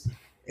 It's just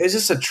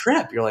a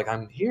trip. You're like,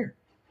 I'm here.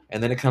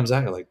 And then it comes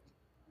out. You're like,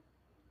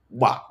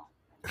 wow.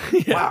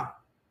 Wow.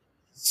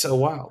 So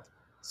wild.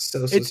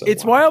 So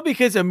it's wild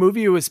because a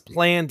movie was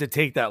planned to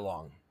take that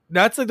long.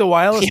 That's like the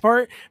wildest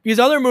part, because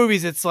other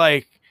movies, it's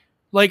like,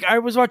 Like I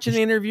was watching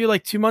the interview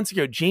like 2 months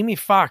ago. Jamie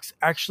Foxx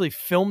actually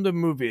filmed a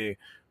movie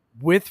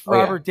with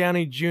Robert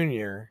Downey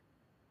Jr.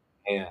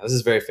 Yeah, this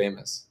is very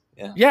famous.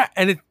 Yeah. Yeah,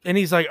 and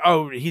he's like,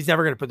 oh, he's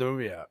never gonna put the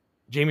movie out.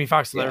 Jamie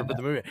Foxx will never put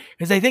the movie out.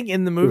 Because I think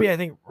in the movie, I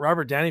think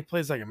Robert Downey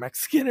plays like a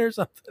Mexican or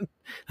something.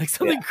 Like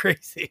something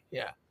crazy.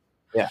 Yeah.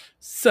 Yeah.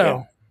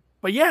 So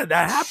but yeah,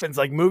 that happens.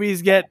 Like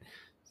movies get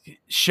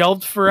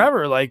shelved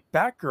forever, like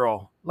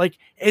Batgirl. Like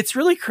it's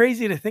really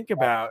crazy to think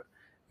about.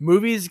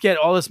 Movies get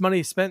all this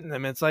money spent in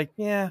them. It's like,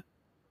 yeah,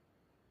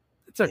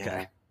 it's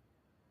okay.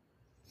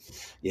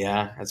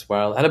 Yeah, that's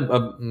wild. I had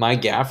my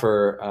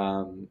gaffer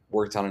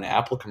worked on an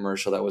Apple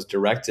commercial that was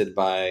directed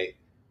by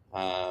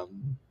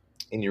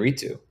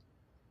Inarritu.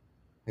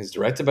 It's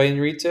directed by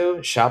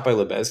Inarritu, shot by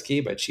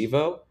Lebesky, by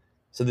Chivo.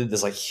 So they did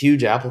this like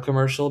huge Apple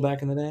commercial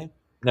back in the day.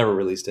 Never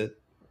released it.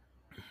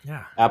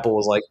 Yeah. Apple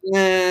was like,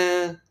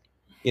 nah.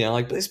 You know,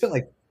 like they spent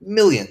like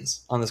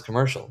millions on this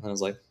commercial. And I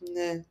was like,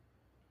 nah.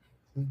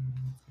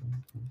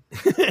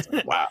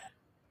 Wow.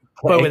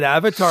 But with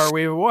Avatar,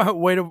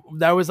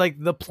 that was like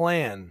the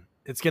plan.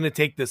 It's going to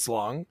take this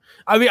long.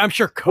 I mean, I'm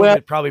sure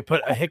COVID probably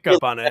put a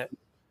hiccup on it.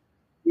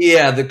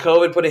 Yeah, the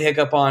COVID put a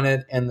hiccup on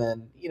it. And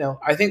then, you know,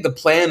 I think the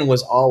plan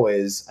was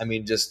always, I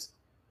mean, just,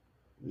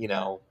 you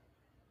know,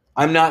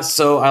 I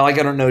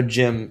don't know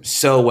Jim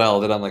so well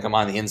that I'm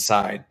on the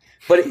inside.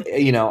 But,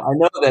 you know, I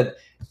know that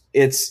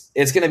it's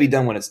going to be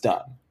done when it's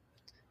done,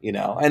 you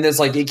know. And it's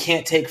like, it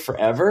can't take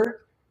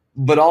forever,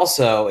 but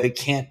also it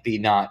can't be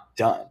not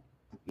done,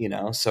 you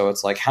know. So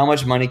it's like, how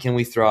much money can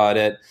we throw at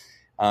it?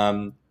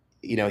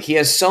 You know, he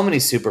has so many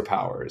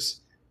superpowers.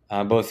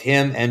 Both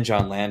him and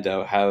John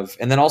Lando have,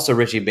 and then also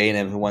Richie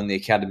Bainham, who won the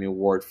Academy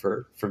Award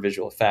for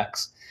visual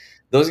effects.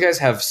 Those guys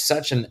have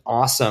such an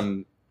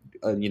awesome,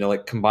 you know,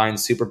 like combined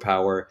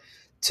superpower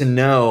to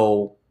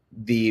know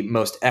the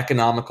most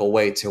economical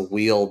way to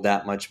wield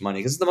that much money,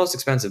 because it's the most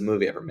expensive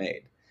movie ever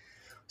made.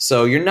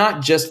 So you're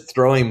not just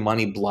throwing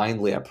money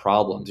blindly at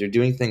problems. You're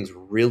doing things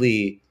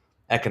really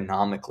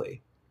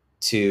economically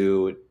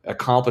to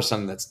accomplish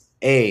something that's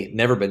A,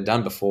 never been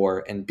done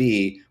before, and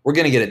B, we're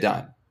going to get it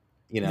done.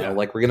 You know,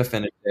 like we're going to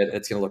finish it.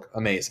 It's going to look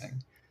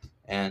amazing.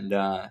 And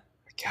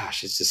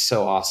gosh, it's just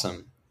so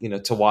awesome, you know,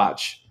 to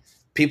watch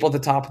people at the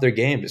top of their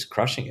game just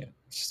crushing it.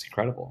 It's just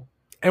incredible.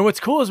 And what's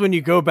cool is when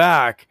you go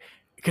back,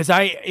 because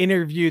I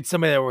interviewed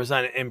somebody that was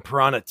in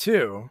Piranha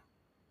 2,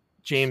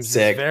 James'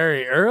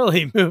 very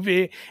early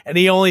movie, and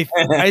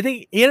I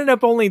think he ended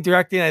up only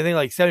directing, I think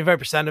like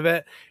 75% of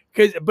it.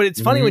 But it's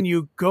funny when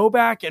you go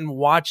back and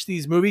watch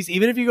these movies,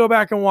 even if you go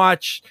back and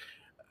watch,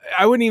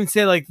 I wouldn't even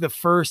say like the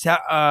first,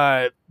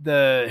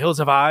 the Hills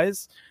Have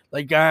Eyes,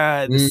 like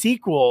the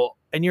sequel,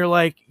 and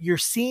you're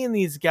seeing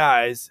these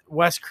guys,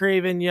 Wes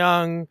Craven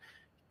young,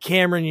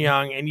 Cameron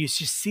young, and you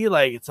just see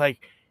like, it's like,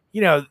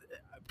 you know,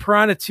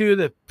 Piranha 2,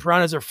 the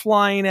piranhas are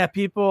flying at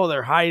people,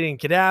 they're hiding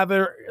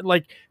cadaver,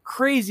 like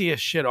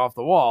craziest shit off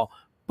the wall.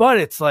 But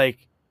it's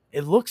like,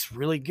 it looks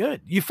really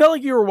good. You felt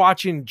like you were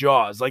watching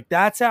Jaws. Like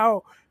that's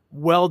how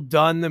well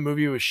done the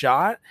movie was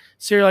shot.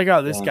 So you're like,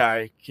 oh, this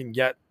guy can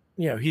get,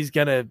 you know, he's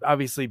gonna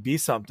obviously be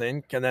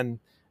something. And then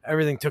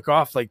everything took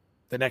off like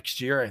the next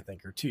year, I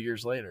think, or 2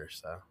 years later.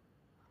 So,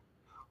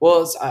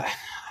 well, I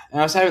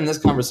was having this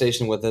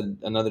conversation with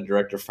another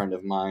director friend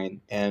of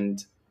mine,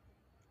 and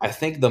I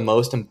think the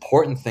most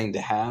important thing to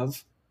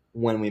have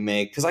when we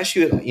make, because I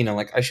shoot, you know,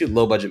 like I shoot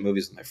low budget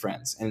movies with my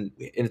friends, and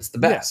it's the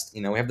best.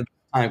 You know, we have the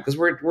best time because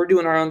we're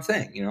doing our own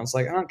thing. You know, it's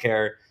like I don't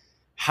care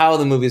how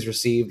the movie's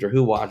received or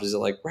who watches it.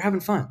 Like we're having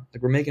fun.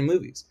 Like we're making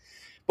movies.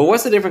 But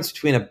what's the difference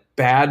between a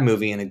bad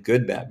movie and a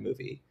good bad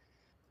movie?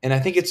 And I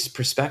think it's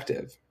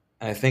perspective.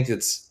 And I think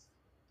it's,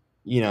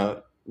 you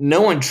know,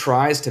 no one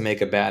tries to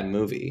make a bad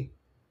movie.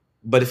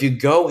 But if you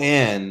go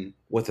in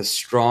with a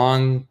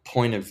strong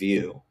point of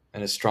view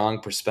and a strong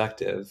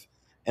perspective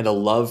and a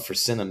love for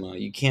cinema,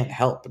 you can't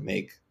help but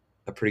make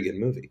a pretty good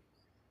movie.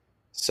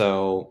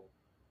 So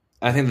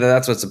I think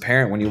that's what's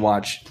apparent when you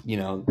watch, you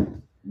know,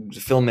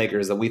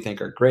 filmmakers that we think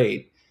are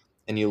great.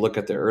 And you look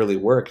at their early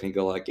work and you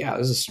go like, yeah,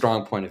 there's a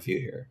strong point of view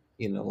here.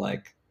 You know,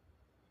 like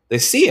they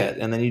see it,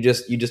 and then you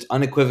just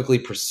unequivocally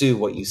pursue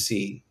what you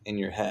see in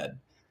your head.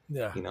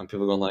 Yeah. You know,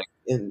 people going like,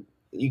 and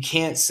you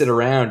can't sit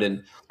around,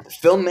 and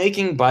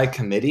filmmaking by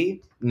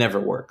committee never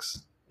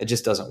works. It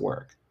just doesn't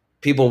work.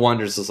 People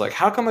wonder, it's like,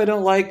 how come I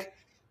don't like,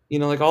 you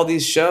know, like all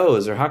these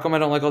shows, or how come I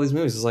don't like all these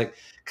movies? It's like,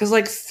 because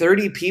like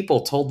 30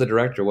 people told the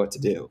director what to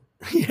do.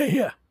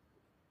 Yeah.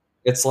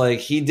 It's like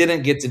he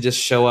didn't get to just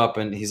show up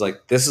and he's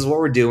like, this is what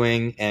we're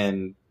doing,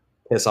 and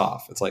piss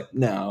off. It's like,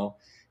 no.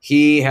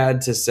 He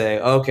had to say,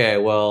 okay,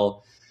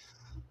 well,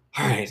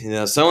 all right, you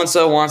know,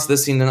 so-and-so wants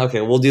this scene.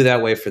 Okay, we'll do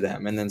that way for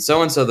them. And then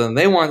so-and-so, then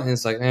they want, and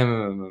it's like,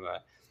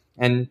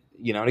 and,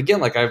 you know, and again,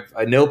 like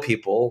I know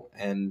people,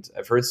 and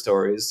I've heard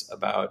stories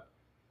about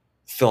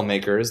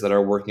filmmakers that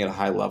are working at a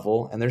high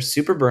level, and they're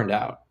super burned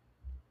out.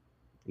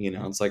 You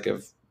know, it's like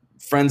if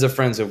friends of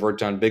friends have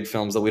worked on big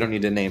films that we don't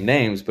need to name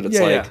names, but it's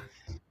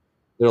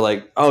they're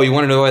like, oh, you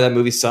want to know why that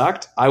movie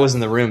sucked? I was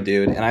in the room,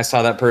 dude, and I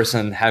saw that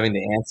person having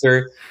to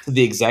answer to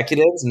the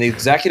executives, and the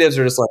executives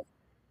are just like,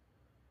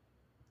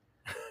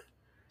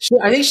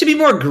 I think it should be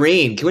more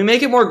green. Can we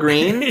make it more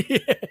green? Yeah.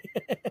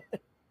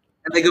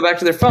 And they go back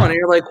to their phone, and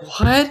you're like,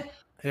 what?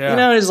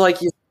 Yeah. It's like,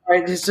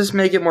 just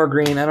make it more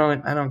green. I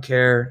don't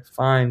care.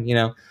 Fine,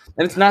 and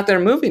it's not their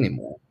movie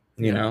anymore,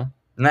 and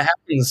that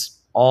happens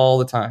all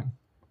the time.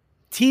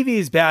 TV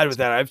is bad with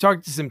that. I've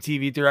talked to some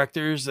TV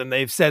directors, and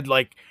they've said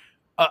like,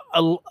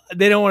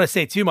 they don't want to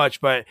say too much,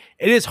 but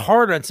it is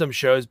hard on some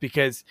shows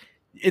because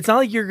it's not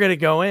like you're going to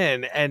go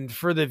in and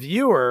for the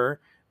viewer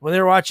when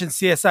they're watching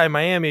CSI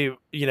Miami,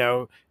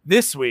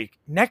 this week,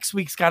 next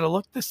week's got to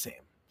look the same.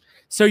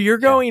 So you're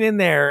going in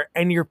there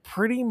and you're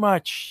pretty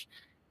much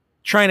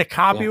trying to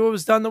copy what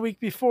was done the week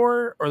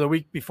before or the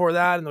week before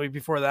that and the week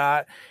before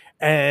that.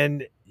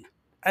 And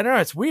I don't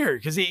know, it's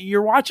weird because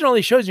you're watching all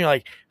these shows and you're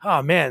like,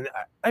 oh man,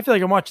 I feel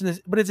like I'm watching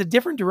this, but it's a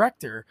different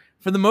director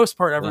for the most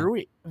part every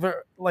week.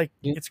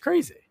 It's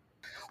crazy.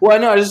 Well, I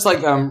know, I just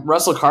like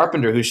Russell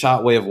Carpenter, who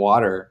shot Way of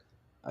Water.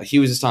 He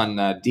was just on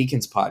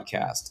Deacon's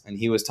podcast, and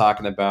he was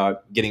talking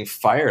about getting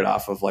fired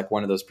off of like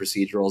one of those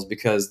procedurals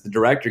because the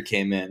director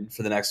came in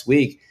for the next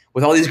week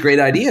with all these great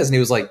ideas, and he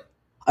was like,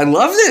 I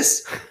love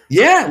this.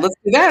 Yeah, let's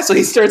do that. So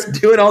he starts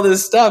doing all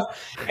this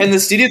stuff, and the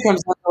studio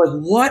comes out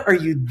like, what are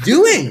you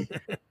doing?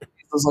 I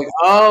was like,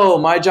 oh,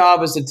 my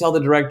job is to tell the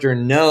director,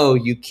 no,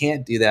 you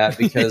can't do that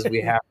because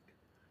we have.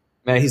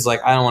 Man, he's like,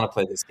 I don't want to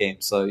play this game,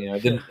 so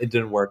it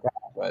didn't work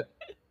out. But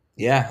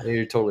yeah,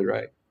 you're totally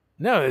right.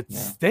 No, it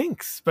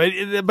stinks,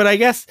 but I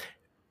guess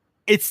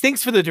it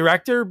stinks for the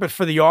director, but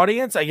for the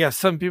audience, I guess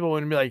some people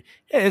would be like,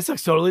 "Hey, this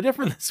looks totally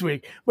different this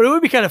week." But it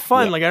would be kind of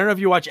fun. Yeah. Like I don't know if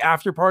you watch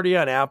After Party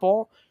on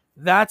Apple.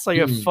 That's like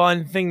a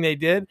fun thing they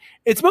did.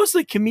 It's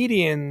mostly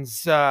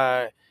comedians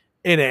in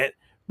it,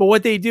 but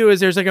what they do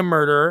is there's like a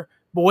murder.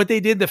 But what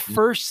they did the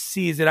first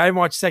season, I haven't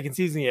watched second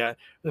season yet.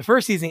 The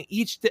first season,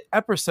 each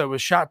episode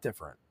was shot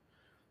different.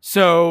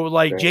 So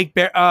like Ike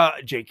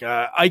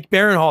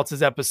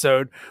Barinholtz's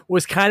episode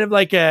was kind of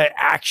like a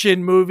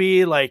action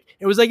movie. Like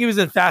it was like he was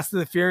in Fast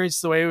and the Furious,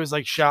 the way it was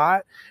like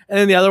shot. And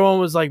then the other one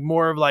was like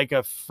more of like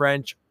a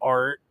French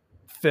art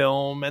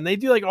film. And they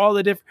do like all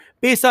the different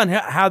based on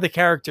how the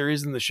character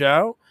is in the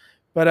show.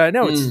 But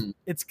no,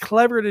 it's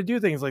clever to do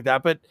things like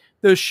that. But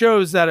those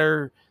shows that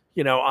are,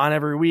 on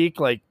every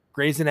week, like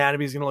Grey's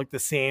Anatomy is going to look the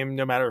same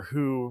no matter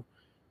who,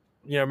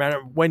 no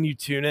matter when you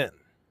tune in.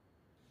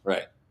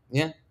 Right.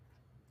 Yeah.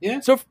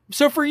 Yeah.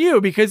 So for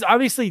you, because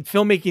obviously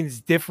filmmaking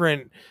is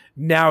different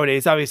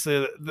nowadays.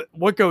 Obviously,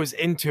 what goes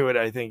into it,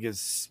 I think,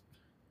 is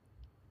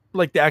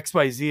like the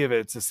XYZ of it.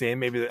 It's the same.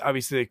 Maybe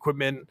obviously the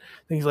equipment,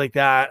 things like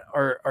that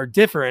are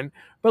different.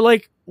 But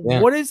like,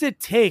 what does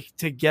it take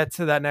to get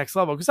to that next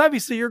level? Because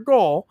obviously your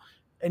goal,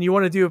 and you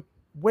want to do it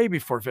way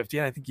before 50,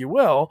 and I think you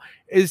will,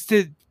 is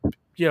to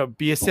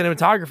be a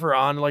cinematographer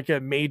on like a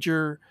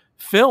major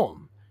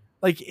film.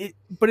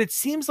 But it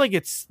seems like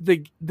it's the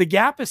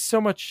gap is so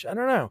much. I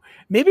don't know.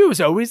 Maybe it was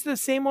always the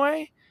same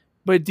way,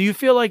 but do you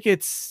feel like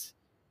it's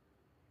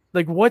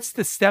like what's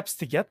the steps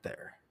to get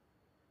there?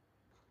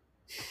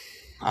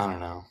 I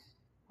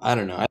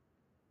don't know.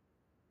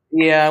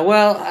 Yeah,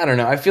 well, I don't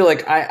know. I feel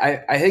like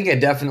I think I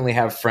definitely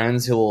have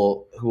friends who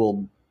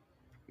will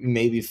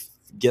maybe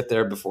get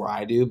there before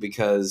I do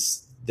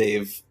because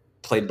they've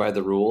played by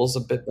the rules a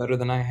bit better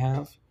than I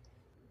have.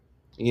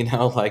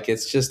 Like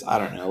it's just I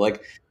don't know.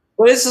 Like.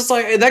 But it's just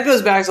like that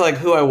goes back to like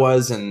who I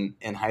was in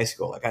high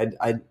school. Like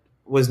I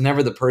was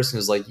never the person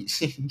who's like,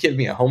 give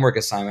me a homework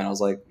assignment. I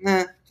was like,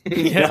 nah,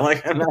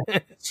 like I don't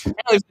feel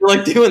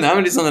like doing that. I'm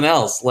gonna do something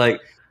else.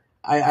 Like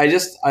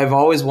I've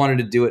always wanted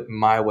to do it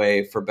my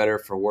way, for better,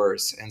 for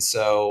worse. And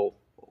so,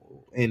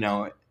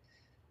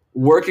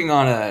 working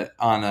on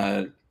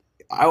a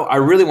I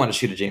really want to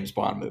shoot a James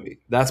Bond movie.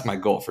 That's my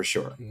goal for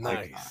sure.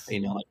 Nice.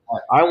 Like,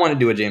 I want to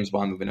do a James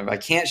Bond movie. And if I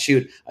can't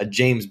shoot a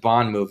James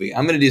Bond movie,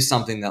 I'm going to do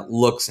something that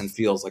looks and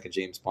feels like a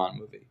James Bond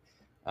movie.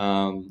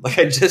 Like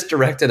I just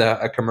directed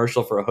a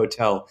commercial for a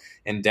hotel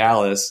in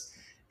Dallas,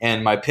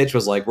 and my pitch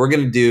was like, we're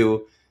going to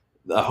do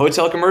a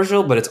hotel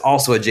commercial, but it's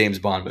also a James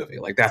Bond movie.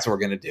 Like that's what we're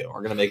going to do.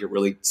 We're going to make it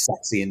really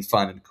sexy and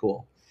fun and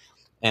cool.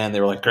 And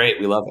they were like, great,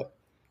 we love it.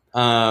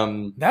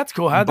 That's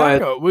cool. How'd that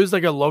go? Was it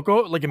like a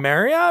local, like a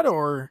Marriott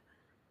or?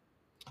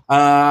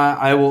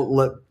 I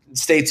will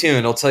stay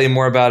tuned. I'll tell you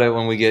more about it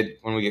when we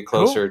get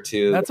closer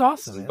to. That's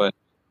awesome. Man. But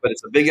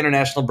it's a big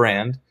international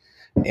brand,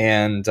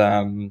 and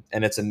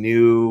it's a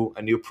new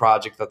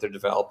project that they're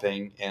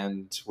developing,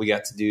 and we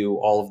got to do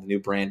all of the new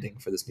branding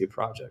for this new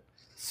project.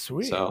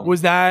 Sweet. So,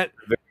 was that?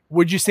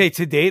 Would you say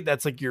to date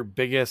that's like your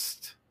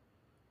biggest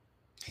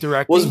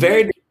directing? Was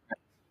very.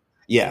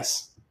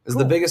 Yes, it's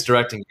the biggest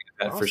directing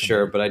I've had for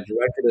sure. But I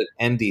directed it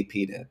and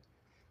DP'd it.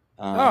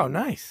 Oh,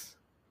 nice.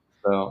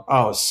 So, it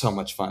was so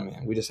much fun,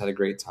 man. We just had a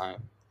great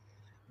time.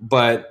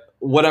 But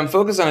what I'm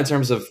focused on in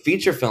terms of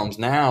feature films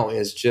now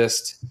is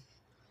just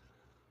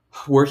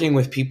working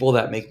with people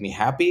that make me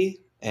happy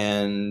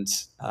and,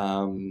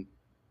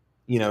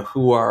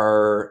 who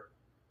are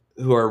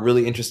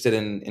really interested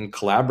in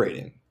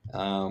collaborating.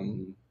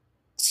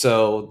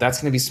 So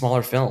that's going to be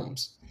smaller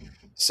films.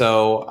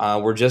 So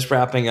we're just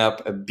wrapping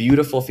up a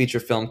beautiful feature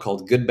film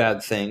called Good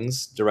Bad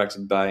Things,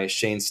 directed by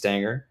Shane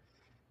Stanger.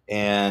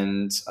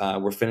 And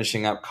we're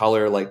finishing up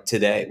color like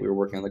today. We were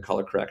working on the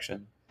color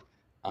correction.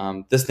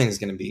 This thing is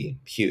going to be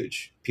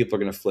huge. People are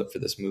going to flip for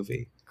this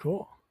movie.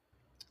 Cool.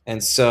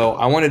 And so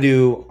I want to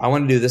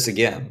do this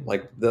again.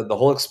 Like the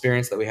whole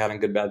experience that we had in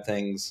Good Bad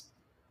Things,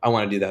 I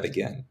want to do that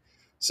again.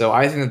 So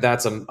I think that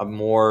that's a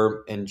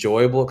more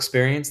enjoyable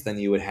experience than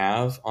you would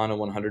have on a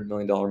 $100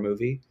 million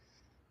movie.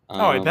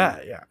 I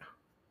bet. Yeah.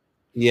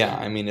 Yeah.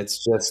 I mean,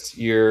 it's just,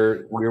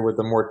 you're with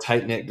a more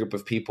tight knit group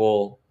of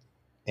people,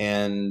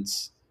 and,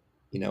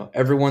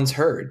 everyone's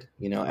heard,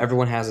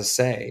 everyone has a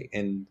say,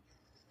 and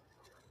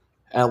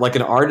at like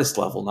an artist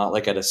level, not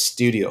like at a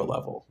studio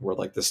level where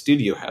like the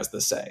studio has the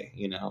say,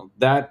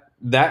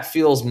 that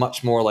feels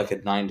much more like a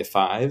 9 to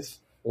 5.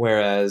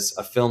 Whereas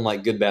a film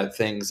like Good Bad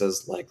Things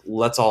is like,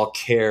 let's all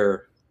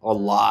care a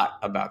lot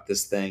about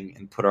this thing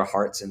and put our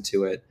hearts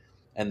into it.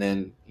 And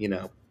then,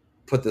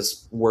 put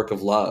this work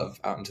of love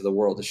out into the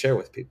world to share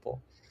with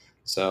people.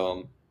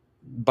 So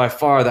by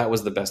far, that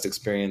was the best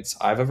experience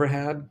I've ever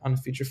had on a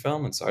feature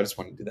film. And so I just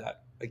want to do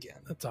that again.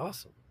 That's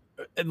awesome.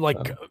 And like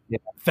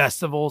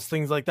festivals,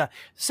 things like that.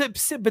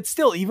 But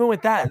still, even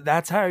with that,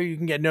 that's how you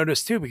can get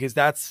noticed too, because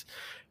that's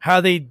how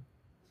I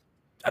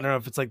don't know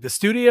if it's like the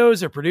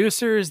studios or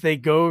producers, they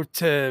go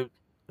to,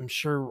 I'm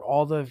sure,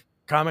 all the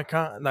not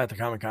the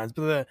Comic Cons,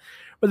 but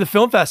the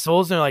film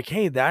festivals, and they're like,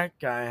 hey, that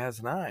guy has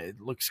an eye. It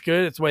looks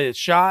good. It's the way it's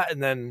shot.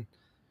 And then,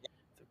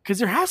 because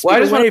there has to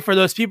be a way for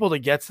those people to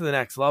get to the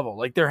next level.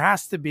 Like there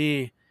has to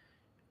be,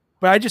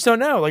 but I just don't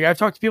know. Like I've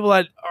talked to people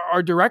that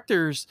are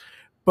directors,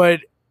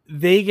 but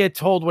they get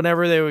told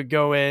whenever they would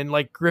go in,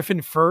 like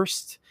Griffin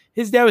First.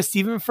 His dad was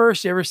Stephen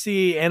First. You ever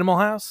see Animal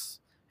House?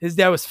 His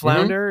dad was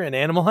Flounder in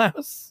Animal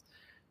House.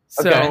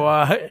 So,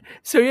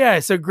 okay.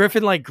 So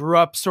Griffin like grew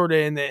up sort of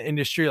in the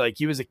industry. Like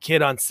he was a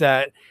kid on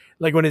set,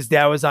 like when his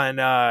dad was on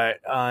not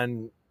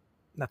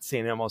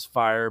St. Elmo's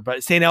Fire,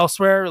 but St.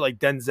 Elsewhere, like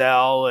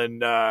Denzel.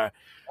 And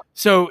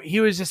so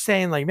he was just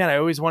saying like, man, I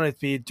always wanted to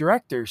be a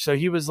director. So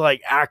he was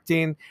like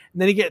acting, and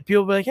then he get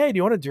people be like, hey, do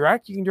you want to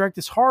direct? You can direct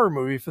this horror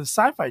movie for the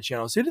Sci-Fi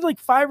Channel. So he did like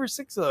 5 or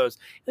 6 of those.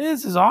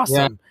 This is awesome.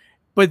 Yeah.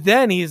 But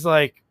then he's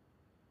like,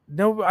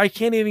 no, I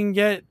can't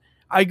even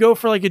I go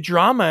for like a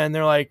drama, and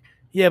they're like,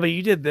 yeah, but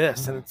you did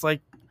this. And it's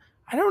like,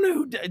 I don't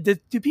know.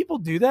 Do people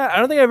do that? I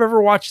don't think I've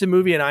ever watched a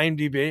movie in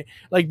IMDb.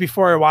 Like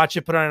before I watch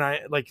it, put on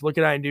like look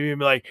at IMDb and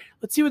be like,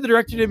 let's see what the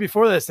director did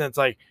before this. And it's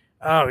like,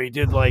 oh, he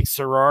did like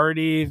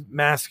Sorority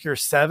Massacre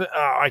 7.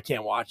 Oh, I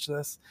can't watch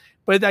this.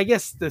 But I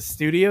guess the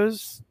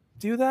studios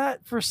do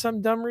that for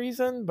some dumb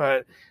reason.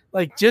 But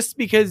like, just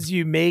because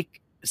you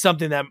make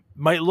something that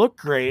might look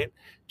great,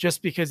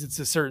 just because it's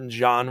a certain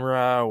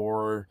genre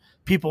or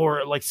people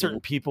are like certain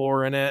people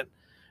are in it.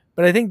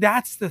 But I think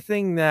that's the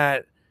thing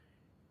that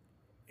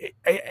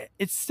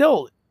it's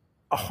still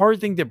a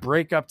hard thing to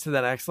break up to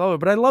the next level.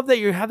 But I love that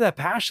you have that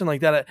passion like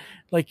that.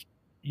 Like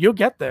you'll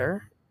get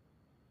there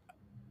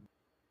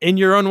in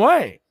your own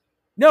way.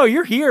 No,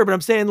 you're here, but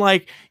I'm saying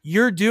like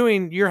you're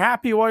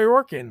happy while you're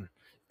working.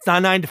 It's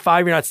not 9 to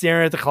 5. You're not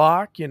staring at the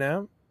clock,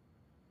 Yeah,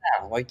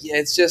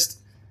 it's just,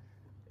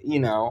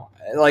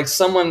 like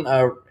someone,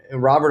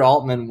 Robert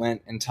Altman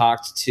went and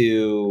talked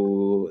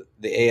to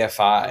the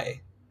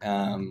AFI,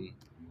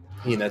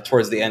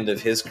 towards the end of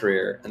his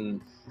career,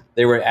 and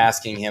they were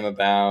asking him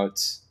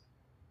about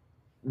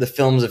the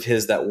films of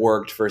his that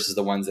worked versus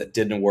the ones that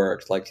didn't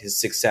work, like his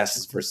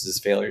successes versus his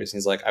failures. And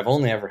he's like, I've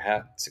only ever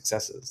had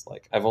successes.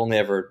 Like I've only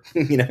ever,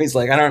 he's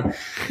like, I don't,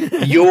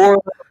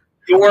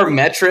 your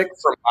metric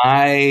for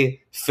my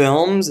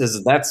films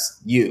is that's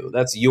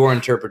your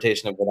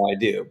interpretation of what I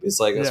do.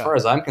 It's like, as far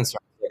as I'm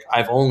concerned, like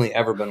I've only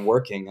ever been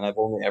working, and I've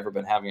only ever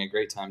been having a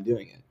great time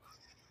doing it.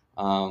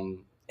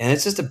 And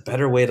it's just a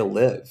better way to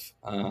live,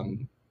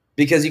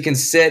 because you can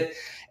sit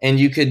and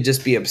you could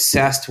just be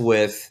obsessed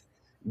with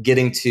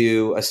getting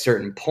to a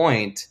certain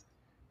point.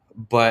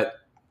 But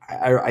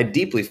I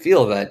deeply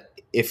feel that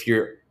if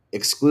you're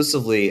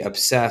exclusively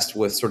obsessed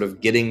with sort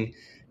of getting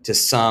to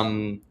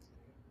some,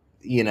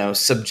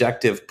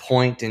 subjective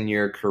point in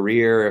your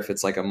career, if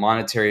it's like a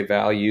monetary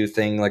value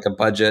thing, like a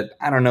budget,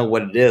 I don't know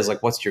what it is.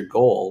 Like, what's your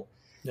goal?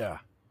 Yeah.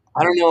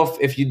 I don't know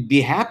if you'd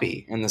be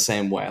happy in the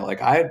same way. Like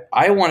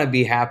I want to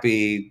be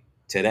happy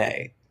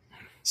today.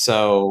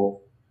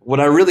 So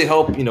what I really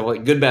hope,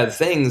 like Good Bad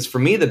Things, for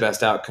me, the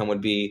best outcome would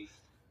be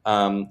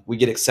we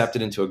get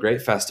accepted into a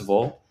great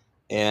festival,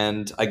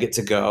 and I get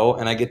to go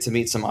and I get to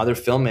meet some other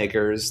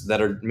filmmakers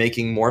that are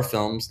making more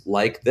films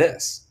like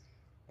this.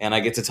 And I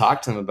get to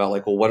talk to them about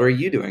like, well, what are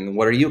you doing? And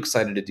what are you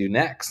excited to do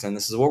next? And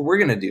this is what we're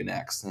going to do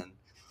next.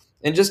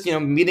 And just,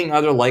 meeting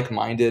other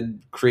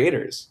like-minded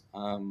creators.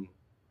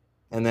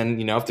 And then,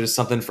 if there's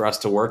something for us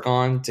to work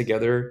on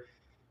together,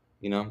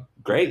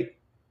 great.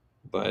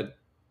 But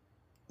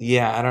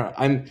yeah,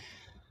 I don't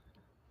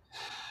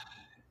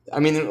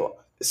know.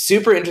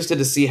 Super interested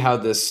to see how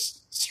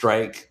this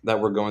strike that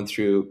we're going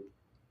through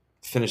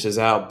finishes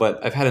out.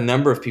 But I've had a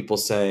number of people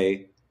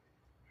say,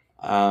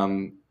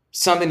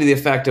 something to the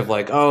effect of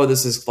like, oh,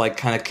 this is like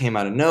kind of came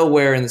out of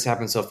nowhere and this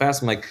happened so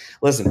fast. I'm like,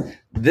 listen,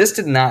 this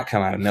did not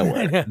come out of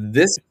nowhere.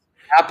 This is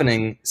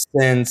happening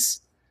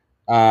since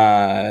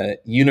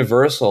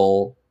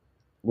Universal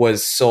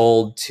was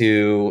sold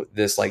to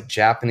this like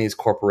Japanese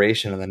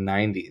corporation in the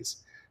 90s.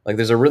 Like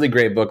there's a really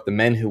great book, The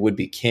Men Who Would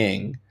Be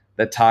King,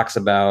 that talks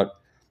about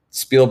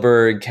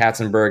Spielberg,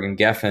 Katzenberg, and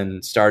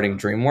Geffen starting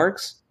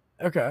DreamWorks.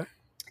 Okay.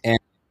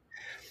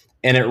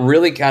 And it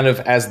really kind of,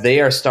 as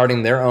they are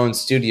starting their own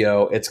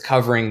studio, it's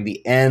covering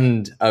the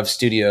end of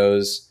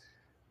studios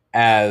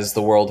as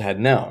the world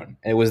had known.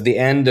 It was the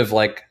end of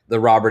like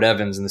the Robert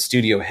Evans and the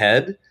studio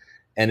head.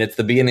 And it's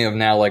the beginning of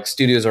now, like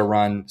studios are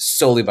run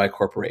solely by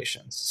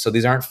corporations. So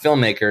these aren't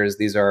filmmakers.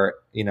 These are,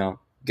 you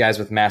know, guys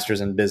with masters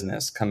in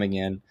business coming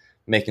in,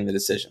 making the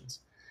decisions.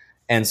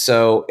 And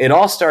so it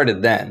all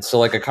started then. So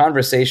like a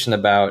conversation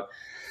about,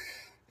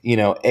 you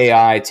know,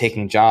 AI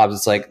taking jobs.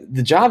 It's like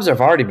the jobs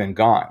have already been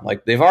gone.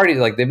 Like they've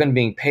been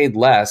being paid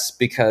less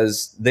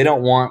because they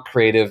don't want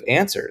creative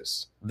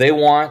answers. They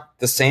want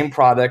the same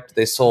product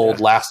they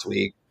sold last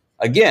week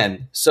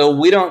again. So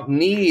we don't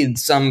need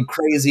some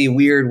crazy,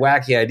 weird,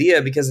 wacky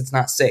idea because it's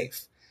not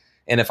safe.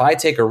 And if I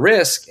take a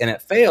risk and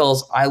it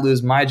fails, I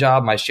lose my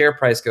job, my share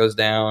price goes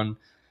down,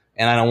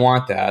 and I don't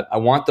want that. I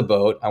want the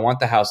boat. I want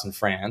the house in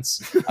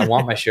France. I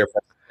want my share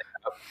price.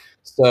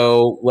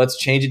 So let's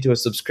change it to a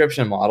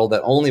subscription model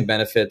that only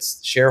benefits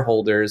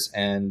shareholders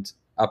and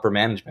upper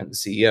management, the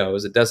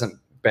CEOs. It doesn't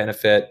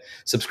benefit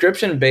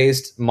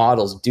subscription-based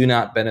models do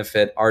not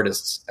benefit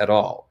artists at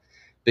all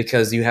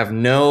because you have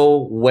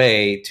no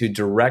way to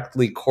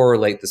directly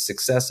correlate the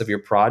success of your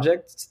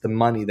project to the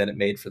money that it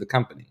made for the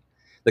company.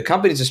 The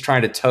company's just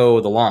trying to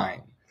toe the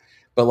line.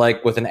 But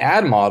like with an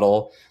ad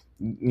model,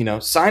 you know,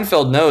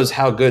 Seinfeld knows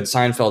how good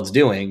Seinfeld's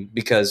doing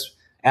because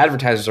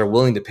advertisers are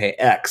willing to pay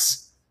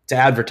X to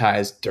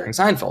advertise during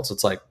Seinfeld. So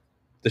it's like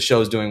the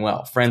show's doing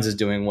well, Friends is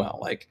doing well,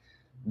 like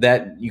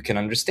that. You can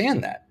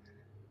understand that.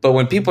 But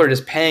when people are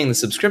just paying the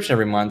subscription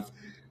every month,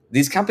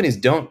 these companies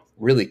don't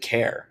really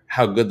care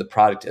how good the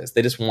product is.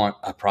 They just want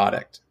a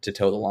product to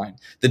toe the line.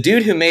 The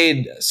dude who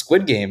made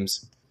Squid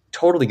Games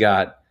totally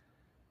got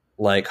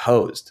like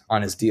hosed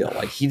on his deal.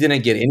 Like he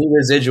didn't get any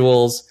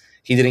residuals.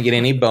 He didn't get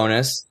any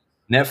bonus.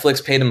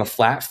 Netflix paid him a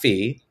flat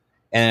fee.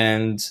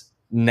 And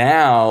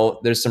now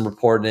there's some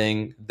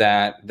reporting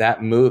that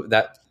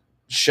that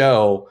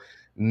show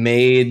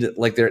made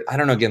like I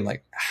don't know, again,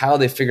 like how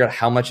they figure out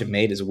how much it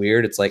made is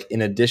weird. It's like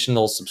in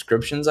additional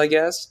subscriptions, I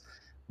guess,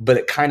 but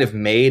it kind of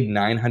made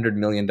 $900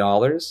 million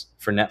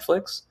for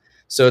Netflix.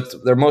 So it's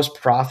their most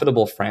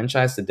profitable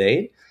franchise to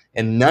date.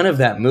 And none of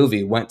that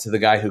movie went to the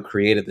guy who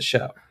created the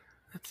show.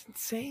 That's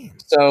insane.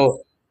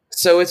 So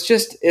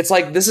it's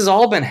like this has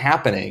all been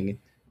happening.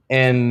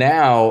 And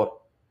now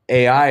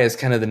AI is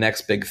kind of the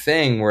next big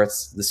thing where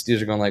it's the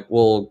studios are going like,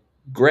 well,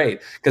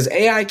 great. Because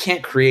AI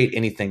can't create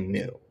anything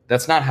new.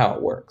 That's not how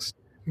it works.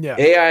 Yeah.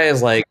 AI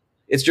is like,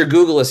 it's your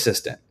Google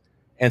Assistant.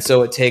 And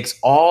so it takes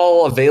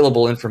all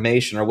available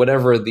information or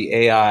whatever the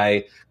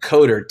AI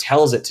coder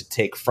tells it to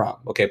take from.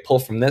 Okay, pull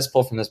from this,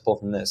 pull from this, pull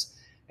from this.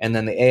 And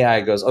then the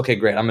AI goes, okay,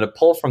 great. I'm going to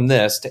pull from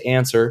this to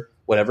answer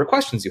whatever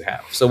questions you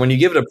have. So when you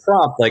give it a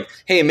prompt like,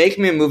 hey, make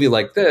me a movie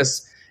like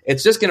this,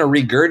 it's just going to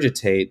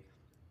regurgitate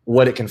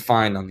what it can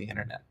find on the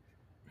internet.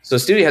 So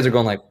studio heads are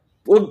going like,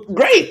 well,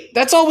 great.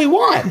 That's all we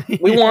want.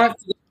 We want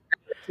to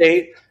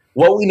regurgitate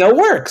what we know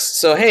works.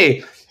 So,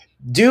 hey,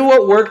 do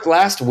what worked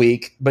last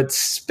week, but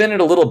spin it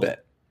a little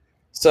bit.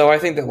 So I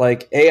think that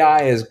like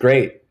AI is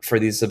great for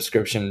these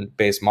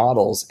subscription-based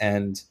models.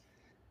 And,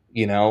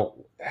 you know,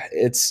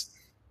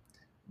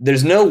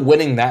 there's no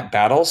winning that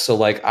battle. So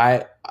like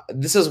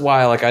this is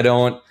why like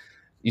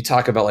you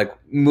talk about like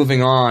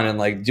moving on and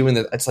like doing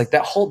that. It's like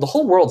the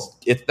whole world's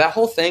that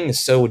whole thing is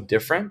so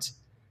different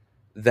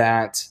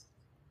that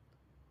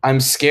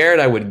I'm scared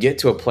I would get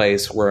to a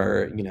place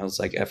where, you know, it's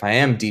like if I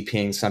am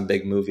DPing some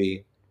big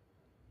movie,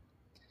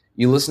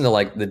 you listen to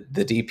like the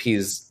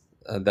DPs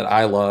that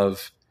I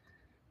love,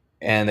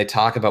 and they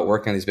talk about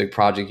working on these big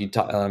projects.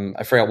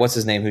 I forgot what's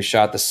his name who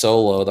shot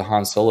the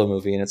Han Solo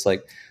movie, and it's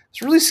like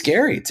it's really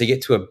scary to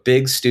get to a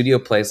big studio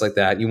place like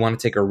that. You want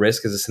to take a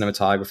risk as a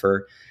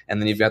cinematographer,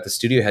 and then you've got the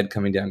studio head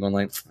coming down going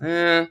like,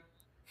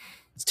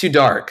 it's too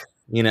dark,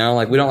 you know,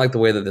 like we don't like the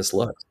way that this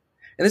looks.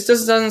 And this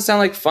doesn't sound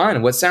like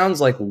fun. What sounds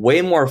like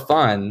way more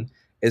fun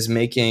is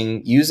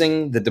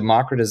using the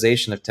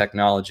democratization of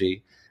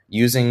technology,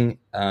 using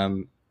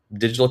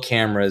digital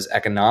cameras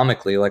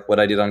economically, like what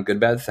I did on Good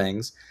Bad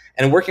Things,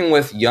 and working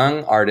with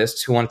young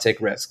artists who want to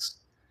take risks.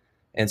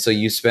 And so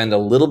you spend a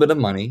little bit of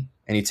money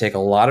and you take a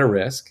lot of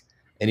risk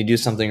and you do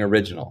something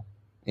original.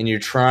 And you're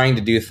trying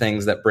to do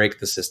things that break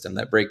the system,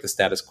 that break the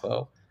status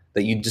quo,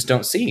 that you just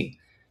don't see.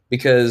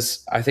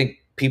 Because I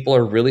think people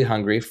are really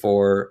hungry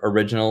for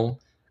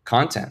original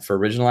content, for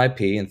original IP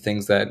and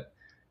things that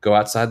go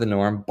outside the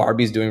norm.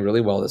 Barbie's doing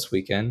really well this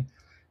weekend,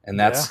 and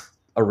that's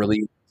a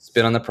really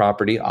spin on the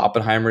property.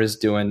 Oppenheimer is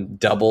doing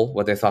double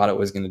what they thought it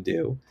was going to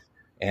do.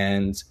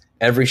 And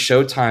every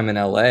Showtime in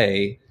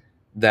LA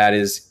that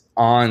is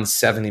on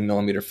 70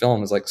 millimeter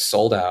film is like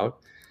sold out.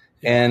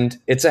 And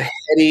it's a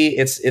heady,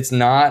 it's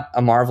not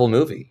a Marvel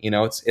movie. You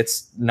know,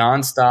 it's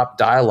nonstop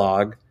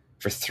dialogue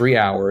for 3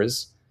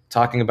 hours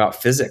talking about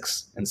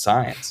physics and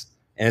science,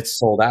 and it's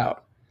sold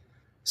out.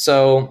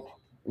 So,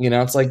 you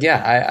know, it's like,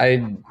 yeah,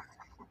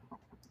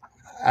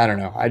 I don't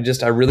know. I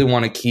really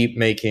want to keep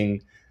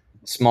making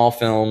small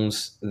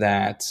films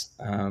that,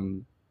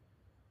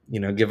 you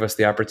know, give us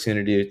the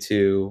opportunity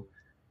to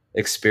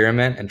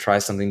experiment and try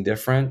something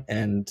different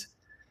and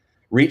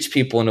reach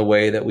people in a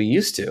way that we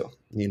used to.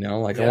 You know,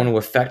 like I want to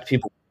affect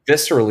people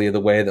viscerally the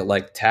way that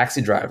like Taxi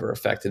Driver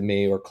affected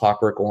me or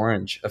Clockwork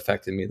Orange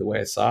affected me the way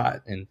I saw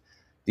it. And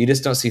you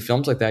just don't see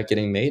films like that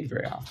getting made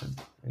very often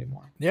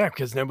anymore. Yeah,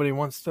 because nobody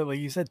wants to, like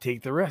you said,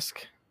 take the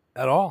risk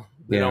at all.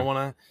 They don't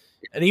want to.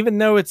 And even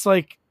though it's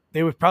like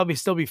they would probably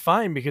still be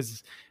fine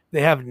because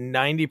they have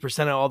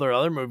 90% of all their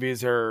other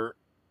movies are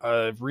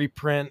a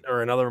reprint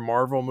or another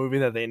Marvel movie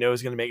that they know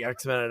is going to make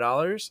X amount of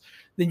dollars,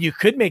 then you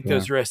could make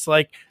those risks.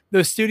 Like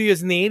those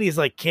studios in the 80s,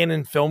 like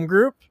Canon Film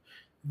Group,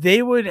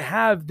 they would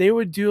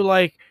do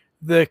like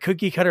the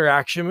cookie cutter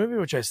action movie,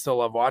 which I still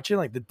love watching,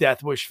 like the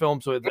Death Wish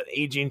films with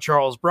aging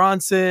Charles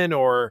Bronson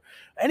or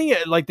any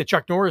like the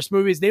Chuck Norris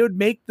movies. They would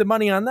make the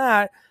money on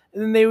that.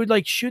 And then they would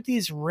like shoot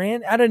these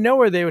out of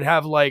nowhere. They would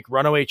have like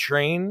Runaway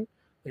Train,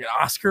 like an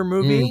Oscar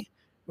movie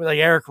with like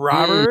Eric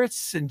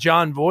Roberts and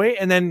John Voight.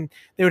 And then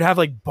they would have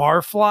like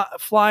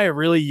Barfly, a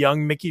really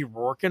young Mickey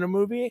Rourke in a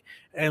movie.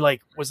 And it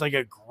like was like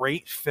a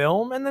great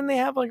film. And then they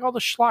have like all the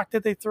schlock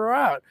that they throw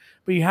out.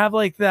 But you have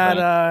like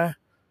that,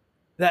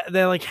 that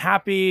like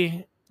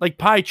happy, like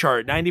pie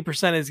chart.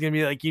 90% is going to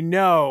be like, you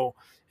know,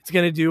 it's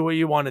going to do what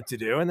you want it to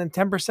do. And then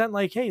 10%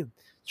 like, hey,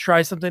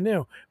 try something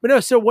new. But no,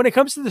 so when it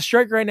comes to the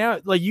strike right now,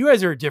 like you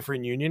guys are a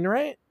different union,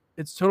 right?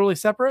 It's totally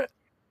separate.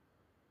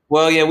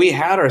 Well, yeah, we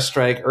had our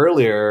strike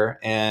earlier,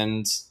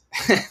 and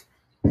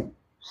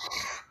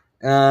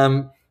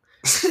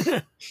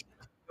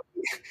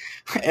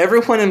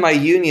everyone in my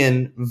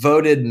union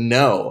voted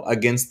no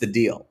against the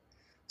deal.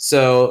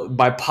 So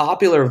by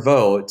popular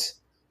vote,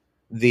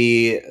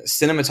 the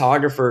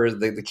cinematographers,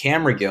 the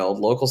camera guild,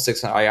 local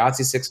 600,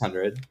 IATSE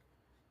 600,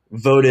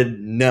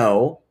 voted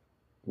no.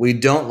 We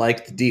don't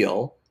like the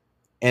deal.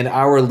 And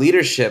our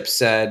leadership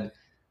said,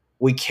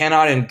 we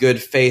cannot in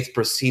good faith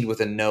proceed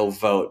with a no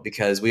vote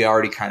because we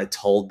already kind of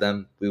told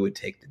them we would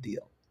take the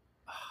deal.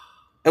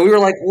 And we were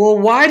like, well,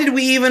 why did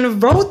we even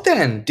vote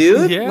then,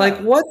 dude? Yeah. Like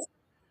what?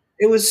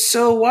 It was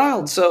so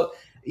wild. So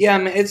yeah, I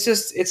mean, it's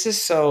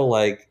just so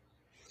like,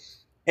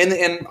 and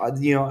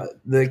you know,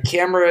 the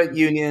camera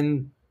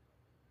union,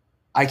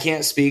 I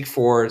can't speak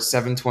for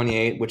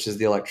 728, which is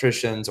the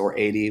electricians, or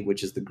 80,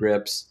 which is the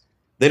grips.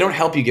 They don't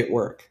help you get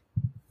work.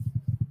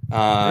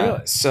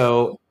 Really?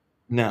 So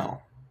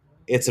no,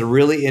 it's a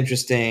really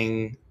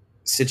interesting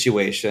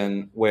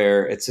situation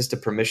where it's just a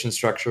permission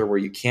structure where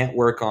you can't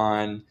work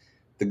on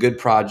the good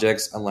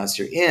projects unless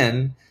you're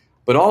in,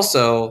 but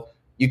also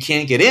you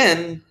can't get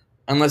in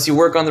unless you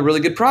work on the really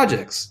good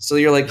projects. So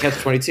you're like catch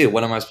 22.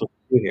 What am I supposed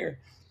to do here?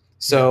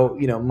 So,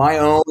 you know, my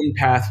own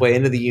pathway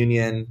into the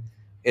union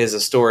is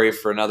a story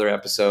for another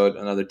episode,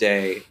 another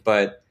day.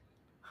 But,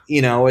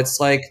 you know,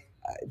 it's like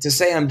to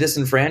say I'm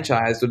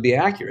disenfranchised would be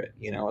accurate.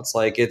 You know, it's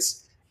like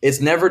it's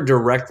never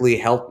directly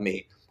helped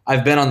me.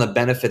 I've been on the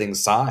benefiting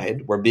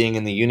side where being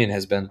in the union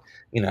has been,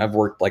 you know, I've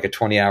worked like a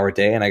 20-hour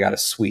day and I got a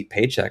sweet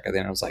paycheck. And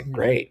then I was like,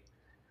 great.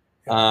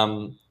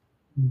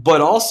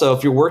 But also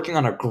if you're working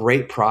on a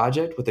great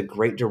project with a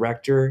great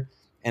director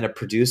and a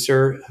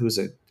producer who's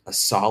a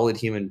solid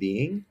human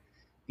being,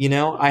 you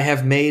know, I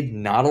have made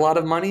not a lot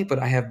of money, but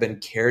I have been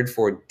cared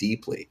for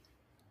deeply.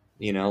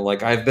 You know,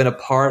 like I've been a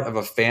part of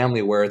a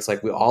family where it's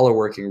like we all are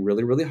working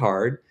really, really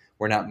hard.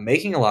 We're not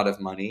making a lot of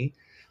money,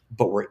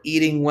 but we're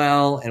eating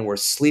well and we're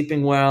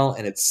sleeping well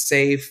and it's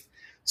safe.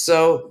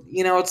 So,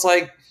 you know, it's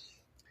like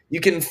you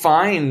can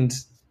find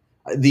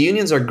the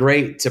unions are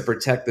great to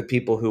protect the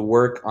people who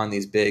work on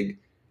these big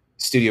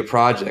studio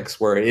projects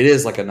where it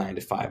is like a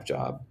 9-to-5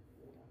 job.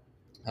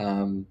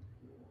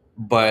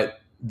 But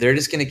they're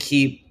just going to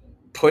keep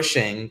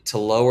pushing to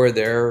lower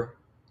their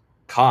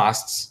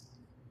costs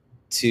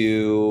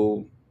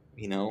to,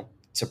 you know,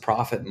 to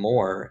profit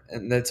more.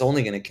 And that's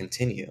only going to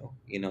continue,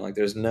 you know, like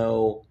there's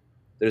no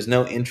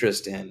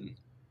interest in,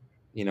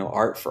 you know,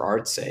 art for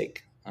art's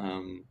sake.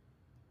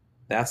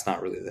 That's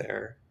not really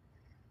there.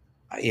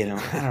 You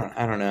know,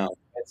 I don't know.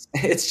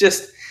 It's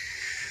just,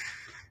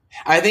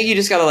 I think you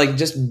just gotta like,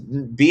 just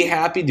be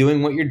happy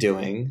doing what you're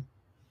doing.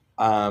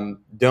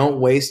 Don't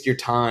waste your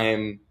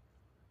time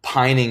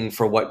pining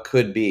for what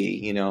could be,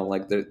 you know,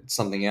 like there's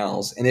something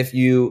else. And if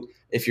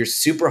you're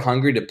super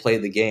hungry to play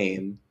the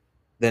game,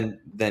 then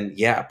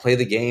yeah, play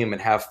the game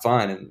and have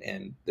fun.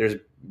 And there's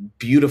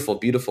beautiful,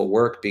 beautiful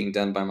work being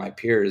done by my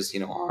peers,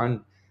 you know,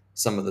 on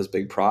some of those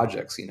big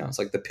projects. You know, it's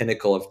like the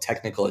pinnacle of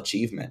technical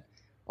achievement.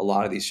 A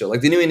lot of these shows,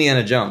 like the new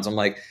Indiana Jones, I'm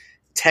like,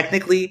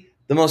 technically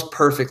the most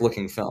perfect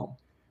looking film.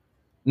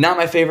 Not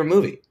my favorite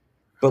movie,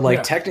 but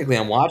like technically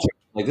I'm watching,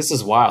 like this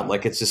is wild.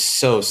 Like it's just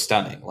so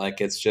stunning.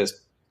 Like it's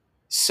just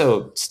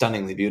so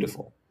stunningly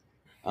beautiful.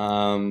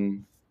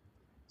 So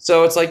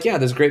So it's like, yeah,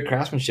 there's great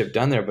craftsmanship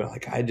done there, but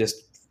like, I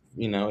just,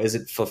 is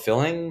it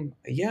fulfilling?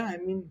 Yeah. I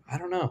mean, I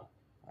don't know.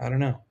 I don't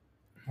know.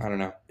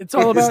 It's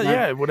all about,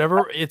 not,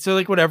 whatever. It's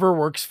like whatever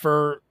works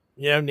for,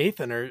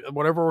 Nathan, or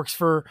whatever works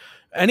for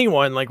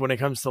anyone, like when it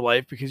comes to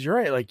life, because you're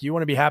right. Like you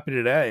want to be happy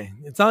today.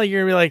 It's not like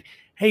you're going to be like,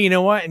 hey, you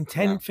know what? In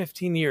 10,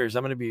 15 years,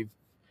 I'm going to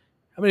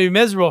be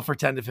miserable for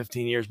 10 to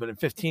 15 years, but in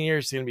 15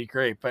 years, it's going to be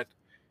great. But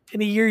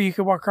in a year, you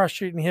could walk across the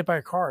street and hit by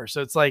a car.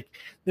 So it's like,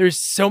 there's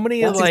so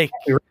many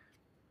exactly right.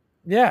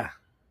 Yeah.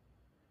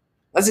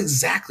 That's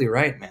exactly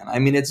right, man. I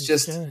mean, it's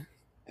just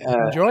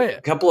enjoy it.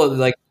 A couple of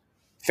like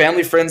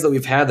family friends that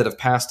we've had that have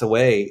passed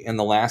away in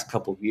the last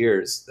couple of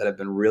years that have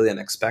been really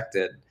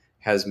unexpected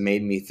has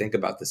made me think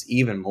about this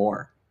even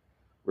more.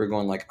 We're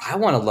going like, I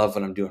want to love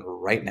what I'm doing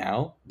right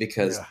now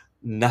because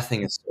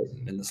nothing is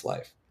certain in this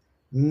life.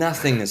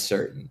 Nothing is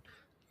certain.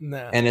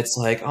 No. And it's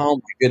like, oh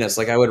my goodness,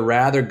 like I would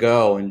rather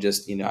go and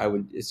just,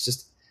 it's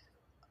just,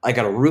 I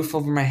got a roof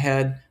over my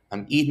head.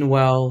 I'm eating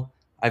well.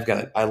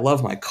 I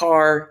love my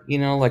car,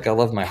 like I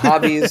love my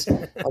hobbies.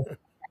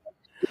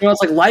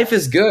 It's like life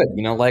is good,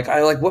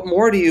 like what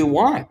more do you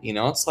want?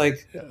 It's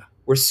like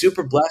we're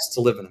super blessed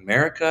to live in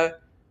America.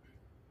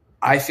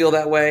 I feel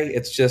that way.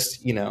 It's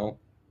just,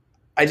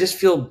 I just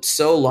feel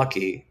so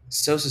lucky.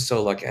 So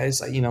lucky. I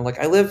just, like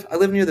I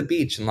live near the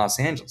beach in Los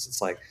Angeles.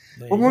 It's like,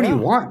 what more do you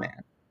want,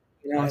 man?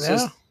 It's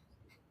just,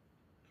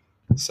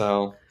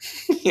 so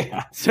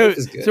yeah. So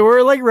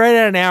we're like right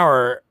at an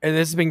hour and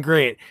this has been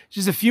great.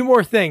 Just a few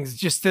more things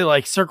just to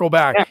like circle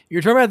back. Yeah.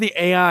 You're talking about the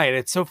AI and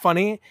it's so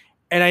funny.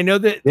 And I know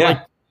that like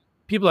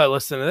people that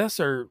listen to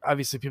this are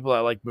obviously people that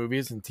like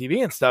movies and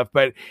TV and stuff,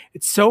 but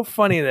it's so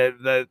funny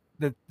that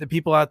the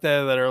people out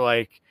there that are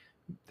like,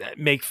 that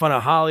make fun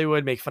of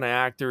Hollywood, make fun of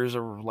actors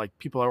or like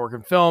people that work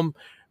in film.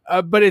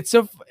 But it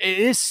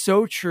is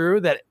so true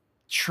that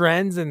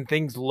trends and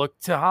things look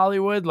to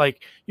Hollywood.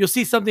 Like you'll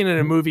see something in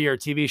a movie or a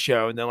TV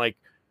show and then like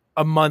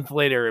a month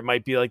later it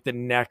might be like the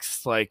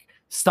next like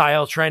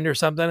style trend or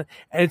something.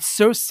 And it's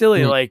so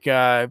silly. Like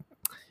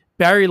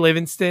Barry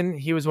Livingston,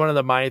 he was one of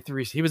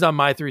he was on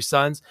My Three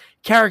Sons,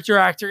 character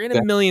actor in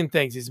a million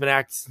things. He's been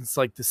acting since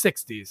like the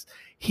 60s.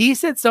 He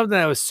said something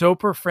that was so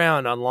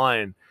profound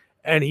online.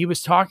 And he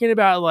was talking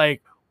about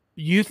like,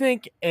 you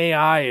think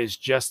AI is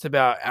just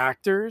about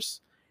actors?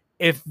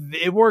 If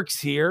it works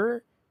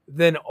here,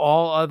 then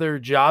all other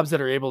jobs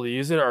that are able to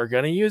use it are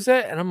going to use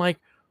it. And I'm like,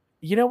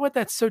 you know what?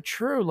 That's so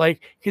true.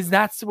 Like, because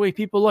that's the way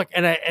people look.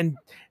 And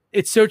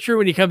it's so true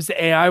when it comes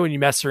to AI, when you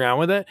mess around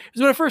with it.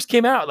 Because when it first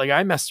came out, like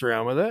I messed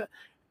around with it.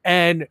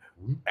 And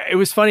it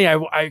was funny.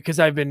 Because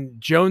I've been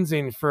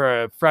jonesing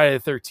for a Friday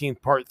the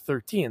 13th part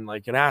 13.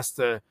 Like it has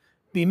to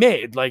be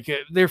made. Like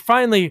they're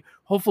finally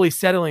hopefully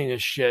settling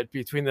this shit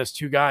between those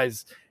two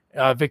guys,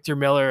 Victor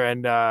Miller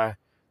and that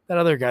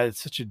other guy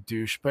that's such a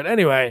douche. But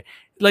anyway,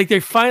 like they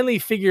finally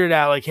figured it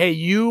out, like, hey,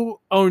 you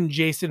own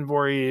Jason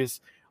Voorhees,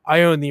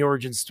 I own the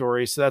origin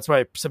story. So that's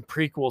why some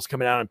prequels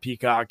coming out on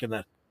Peacock and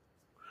then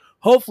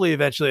hopefully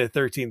eventually a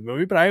 13th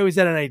movie. But I always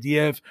had an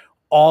idea of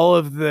all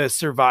of the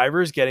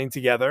survivors getting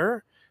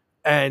together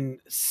and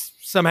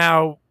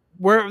somehow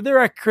where they're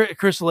at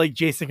Crystal Lake,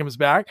 Jason comes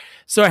back.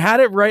 So I had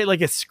it write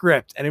like a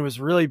script and it was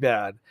really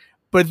bad.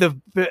 But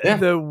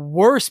the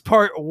worst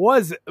part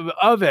was at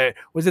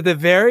the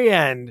very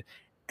end.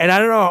 And I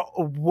don't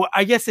know,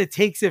 I guess it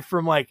takes it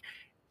from like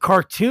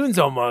cartoons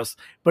almost,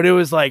 but it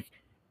was like,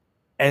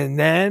 and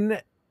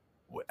then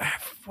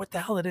what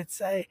the hell did it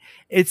say?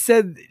 It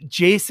said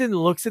Jason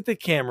looks at the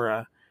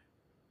camera,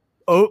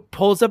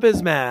 pulls up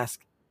his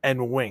mask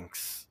and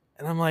winks.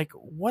 And I'm like,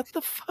 what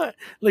the fuck?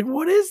 Like,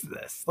 what is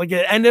this? Like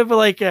an end of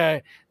like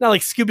not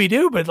like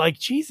Scooby-Doo, but like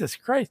Jesus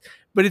Christ.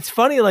 But it's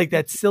funny, like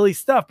that silly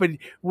stuff. But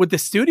what the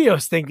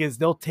studios think is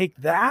they'll take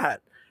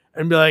that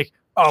and be like,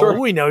 oh, sure.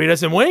 We know he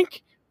doesn't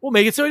wink. We'll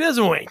make it so he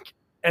doesn't wink.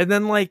 And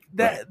then like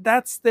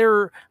that's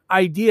their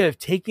idea of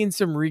taking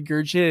some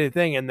regurgitated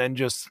thing and then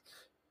just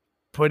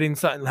putting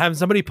something, having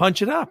somebody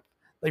punch it up.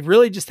 Like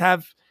really just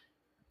have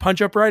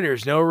punch up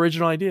writers, no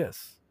original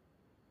ideas.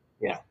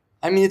 Yeah.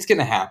 I mean, it's going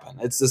to happen.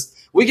 It's just,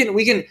 we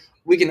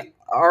can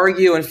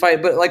argue and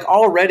fight, but like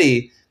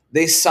already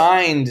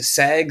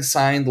SAG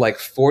signed like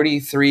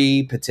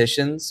 43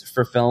 petitions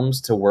for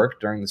films to work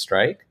during the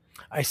strike.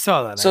 I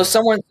saw that. So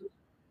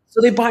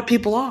they bought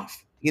people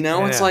off,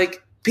 it's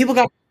like people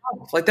got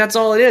off. Like, that's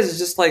all it is. It's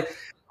just like,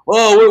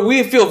 oh,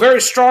 we feel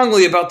very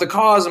strongly about the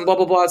cause and blah,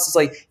 blah, blah. It's just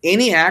like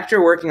any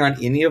actor working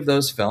on any of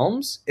those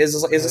films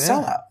is a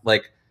sellout.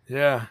 Like,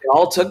 they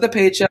all took the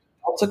paycheck,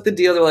 all took the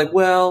deal. They're like,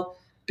 well,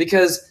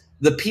 because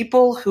the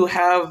people who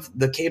have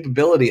the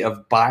capability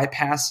of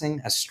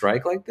bypassing a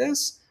strike like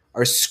this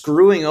are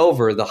screwing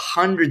over the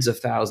hundreds of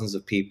thousands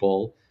of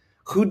people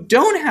who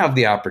don't have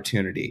the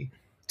opportunity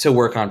to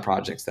work on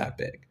projects that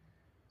big.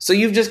 So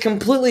you've just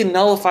completely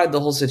nullified the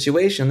whole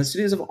situation. The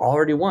studios have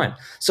already won.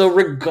 So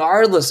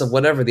regardless of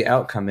whatever the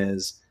outcome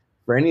is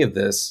for any of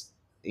this,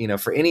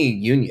 for any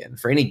union,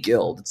 for any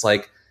guild, it's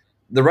like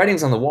the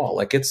writing's on the wall.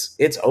 Like it's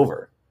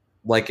over.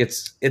 like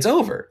it's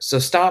over. So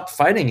stop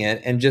fighting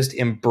it and just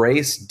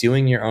embrace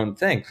doing your own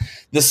thing.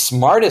 The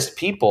smartest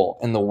people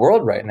in the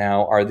world right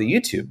now are the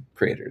YouTube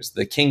creators,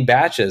 the King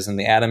Batches and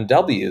the Adam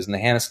W's and the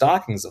Hannah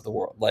Stockings of the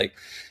world. Like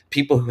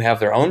people who have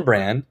their own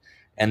brand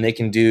and they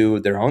can do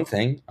their own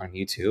thing on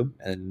YouTube,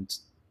 and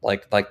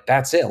like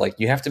that's it. Like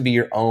you have to be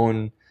your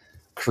own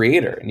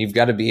creator, and you've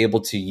got to be able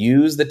to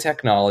use the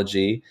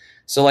technology.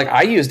 So like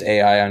I used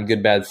AI on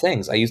Good Bad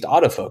Things. I used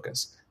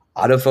autofocus.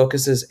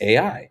 Autofocus is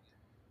AI.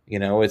 You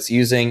know, it's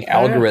using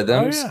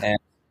algorithms and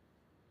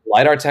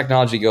LiDAR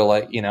technology go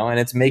like, you know, and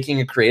it's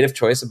making a creative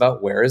choice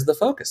about where is the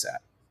focus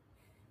at.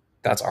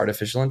 That's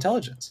artificial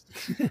intelligence.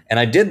 And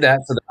I did that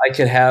so that I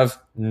could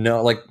have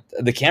like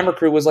the camera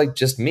crew was like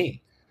just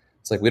me.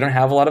 It's like, we don't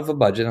have a lot of a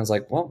budget. And I was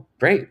like, well,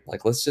 great.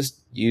 Like, let's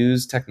just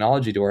use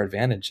technology to our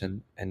advantage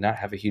and not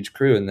have a huge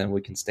crew. And then we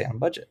can stay on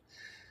budget.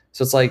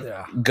 So it's like,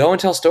 go and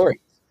tell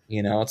stories.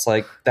 You know, it's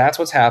like, that's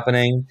what's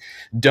happening.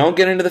 Don't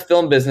get into the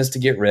film business to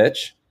get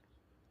rich.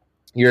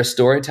 You're a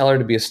storyteller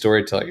to be a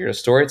storyteller. You're a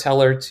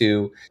storyteller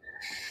to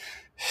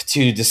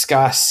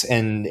discuss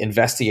and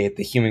investigate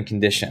the human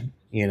condition.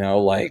 You know,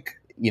 like,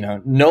 you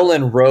know,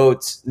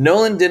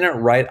 Nolan didn't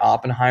write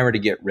Oppenheimer to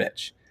get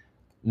rich.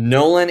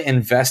 Nolan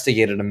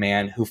investigated a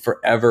man who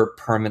forever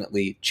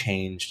permanently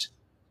changed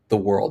the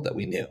world that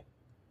we knew.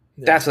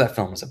 Yeah. That's what that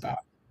film was about,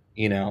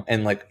 you know,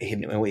 and like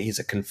he's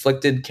a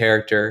conflicted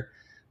character,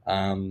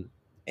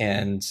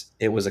 and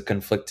it was a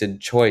conflicted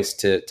choice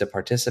to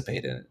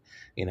participate in it.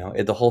 You know,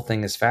 the whole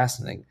thing is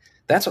fascinating.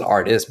 That's what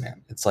art is,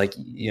 man. It's like,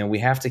 you know, we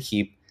have to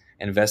keep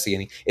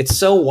investigating. It's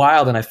so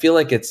wild, and I feel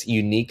like it's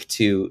unique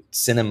to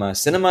cinema.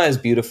 Cinema is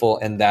beautiful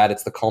in that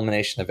it's the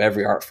culmination of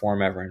every art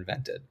form ever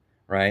invented.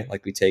 Right?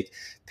 Like we take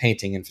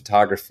painting and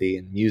photography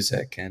and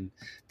music and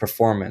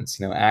performance,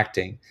 you know,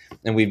 acting,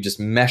 and we've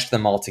just meshed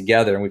them all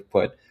together, and we've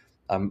put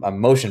a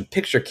motion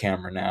picture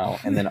camera now,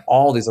 and then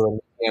all these other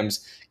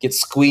mediums get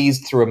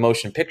squeezed through a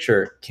motion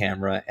picture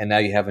camera, and now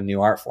you have a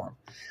new art form.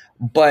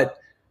 But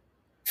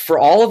for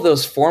all of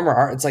those former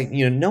art, it's like,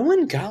 you know, no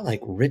one got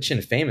like rich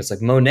and famous.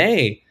 Like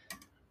Monet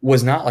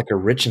was not like a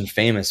rich and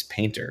famous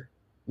painter.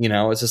 You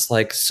know, it's just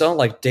like, so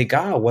like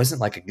Degas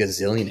wasn't like a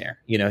gazillionaire,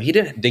 you know,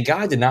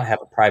 Degas did not have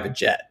a private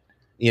jet,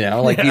 you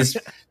know, like these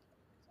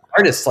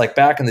artists like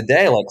back in the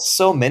day, like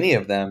so many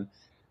of them,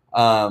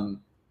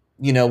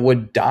 you know,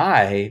 would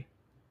die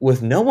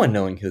with no one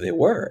knowing who they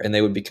were, and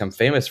they would become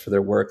famous for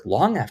their work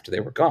long after they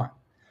were gone.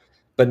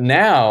 But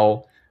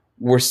now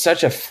we're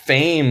such a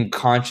fame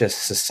conscious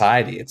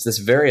society. It's this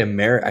very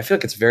American. I feel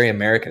like it's very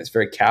American. It's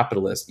very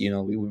capitalist. You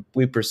know,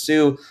 we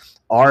pursue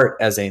art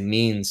as a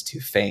means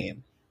to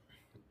fame.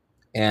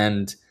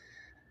 And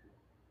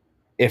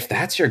if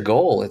that's your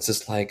goal, it's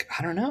just like,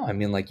 I don't know. I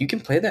mean, like you can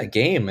play that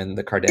game, and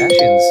the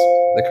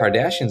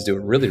Kardashians do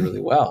it really,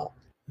 really well.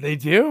 They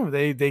do.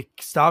 They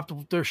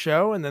stopped their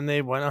show, and then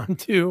they went on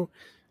to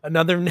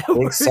another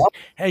network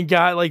and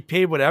got like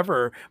paid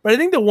whatever. But I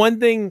think the one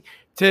thing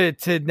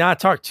to not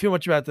talk too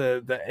much about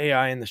the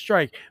AI and the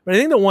strike, but I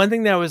think the one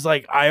thing that was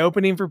like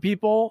eye-opening for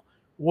people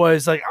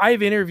was like,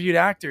 I've interviewed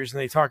actors, and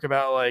they talk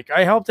about like,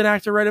 I helped an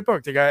actor write a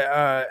book, the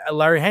guy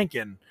Larry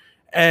Hankin.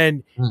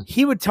 And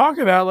he would talk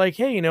about like,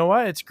 hey, you know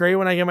what? It's great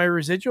when I get my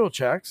residual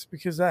checks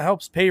because that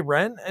helps pay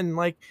rent. And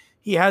like,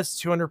 he has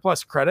 200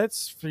 plus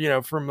credits, for, you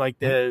know, from like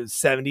the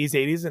 70s,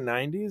 80s, and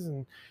 90s.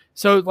 And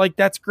so like,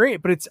 that's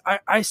great. But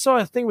I saw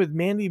a thing with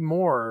Mandy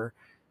Moore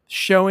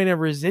showing a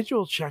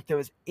residual check that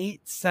was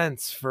 8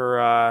 cents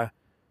for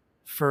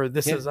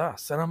This Is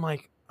Us. And I'm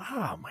like,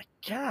 oh my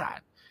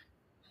God,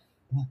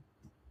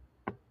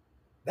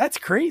 that's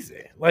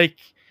crazy. Like,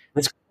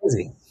 it's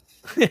crazy.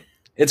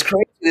 It's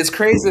crazy. It's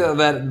crazy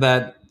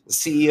that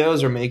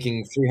CEOs are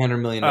making $300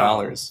 million,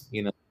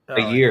 you know,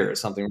 a year or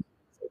something.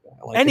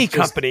 Like any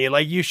company,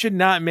 like you should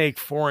not make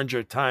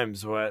 400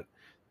 times what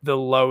the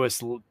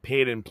lowest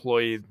paid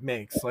employee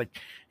makes. Like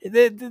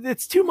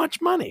it's too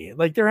much money.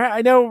 Like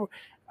I know,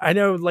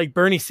 like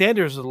Bernie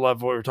Sanders would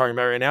love what we're talking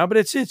about right now, but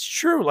it's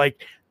true.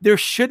 Like there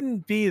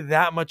shouldn't be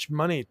that much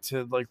money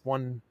to like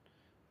one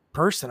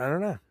person. I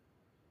don't know.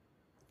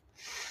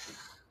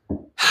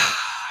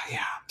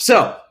 Yeah.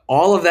 So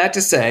all of that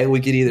to say,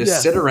 we could either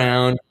sit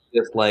around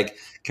just like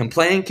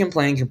complain,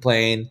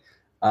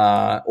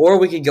 or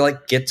we could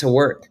like get to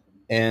work.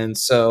 And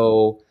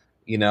so,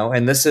 you know,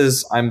 and this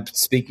is, I'm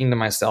speaking to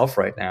myself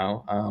right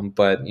now,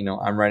 but you know,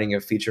 I'm writing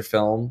a feature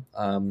film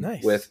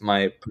with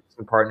my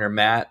partner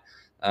Matt,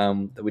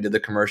 that we did the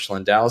commercial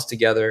in Dallas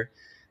together.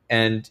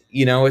 And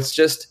you know, it's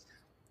just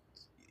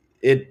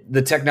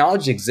the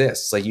technology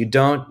exists. Like you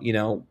don't, you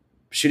know,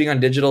 shooting on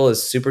digital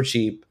is super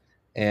cheap.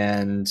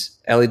 And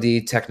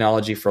LED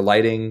technology for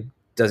lighting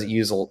doesn't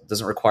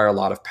require a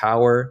lot of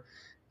power,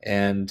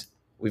 and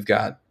we've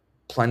got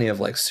plenty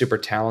of like super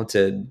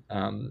talented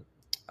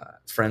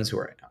friends who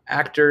are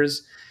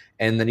actors,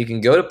 and then you can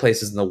go to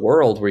places in the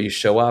world where you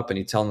show up and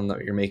you tell them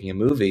that you're making a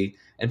movie,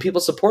 and people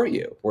support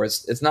you. Where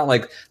it's not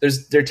like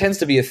there tends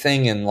to be a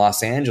thing in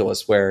Los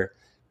Angeles where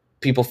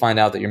people find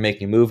out that you're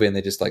making a movie and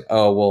they just like,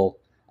 oh well,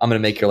 I'm going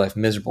to make your life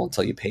miserable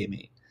until you pay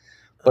me.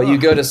 But you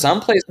go to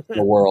some places in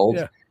the world,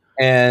 Yeah.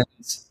 and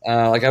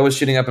like I was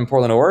shooting up in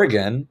Portland,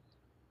 Oregon,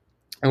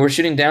 and we're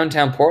shooting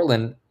downtown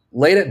Portland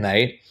late at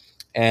night,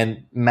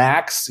 and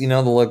Max,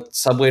 the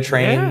subway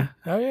train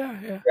Oh yeah.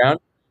 Yeah. around,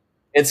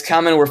 it's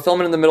coming. We're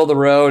filming in the middle of the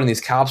road, and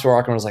these cops were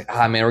walking. I was like,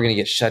 man, we're gonna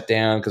get shut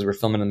down because we're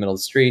filming in the middle of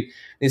the street.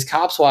 These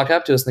cops walk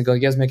up to us and they go, "You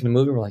guys making a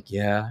movie?" We're like,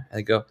 "Yeah." And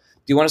they go, "Do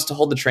you want us to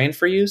hold the train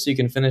for you so you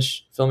can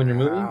finish filming your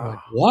movie?" We're like,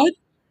 "What?"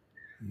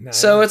 Nice.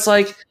 So it's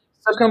like,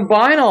 so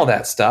combine all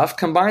that stuff,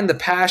 combine the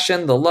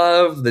passion, the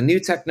love, the new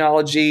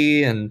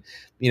technology, and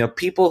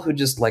people who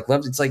just like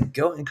love. It's like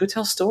go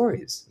tell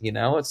stories.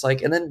 It's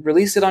like, and then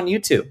release it on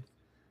YouTube.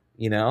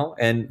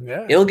 And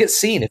it'll get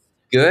seen. If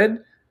it's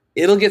good,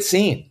 it'll get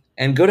seen.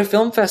 And go to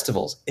film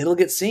festivals, it'll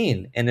get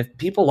seen. And if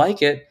people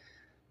like it,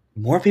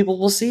 more people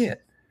will see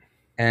it.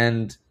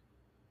 And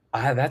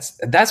that's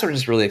what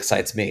just really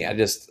excites me. I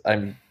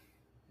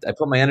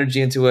put my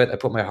energy into it. I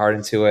put my heart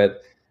into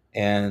it.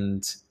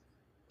 And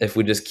if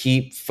we just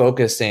keep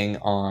focusing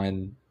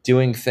on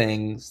doing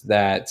things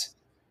that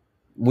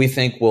we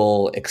think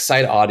will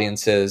excite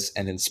audiences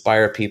and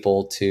inspire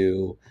people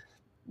to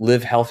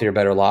live healthier,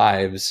 better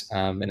lives,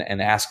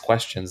 and ask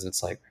questions,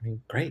 it's like,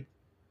 great.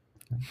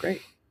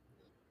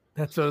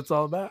 That's what it's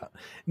all about.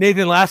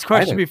 Nathan, last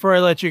question before I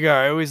let you go.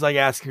 I always like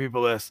asking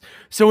people this.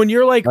 So when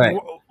you're like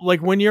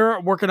when you're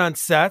working on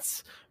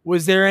sets,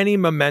 was there any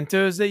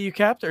mementos that you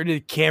kept, or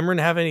did Cameron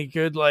have any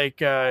good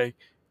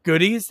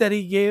goodies that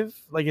he gave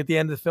at the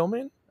end of the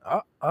filming?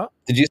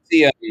 Did you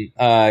see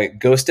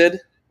Ghosted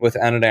with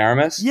Ana de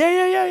Armas?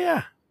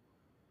 Yeah. Do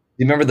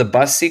you remember the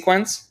bus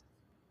sequence?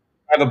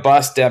 I have a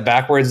bus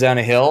backwards down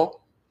a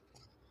hill.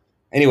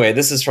 Anyway,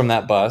 this is from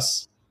that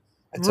bus.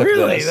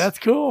 Really? That's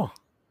cool.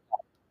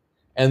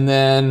 And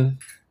then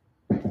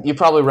you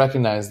probably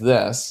recognize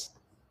this.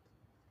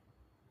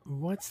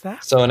 What's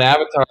that? So in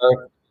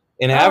Avatar,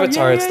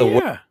 it's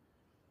the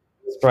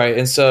right.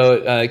 And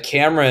so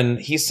Cameron,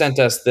 he sent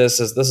us this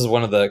is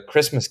one of the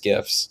Christmas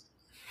gifts.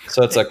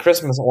 So it's a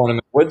Christmas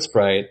ornament wood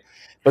sprite.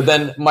 But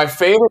then my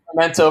favorite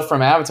memento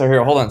from Avatar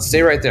here. Hold on,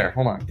 stay right there.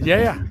 Hold on.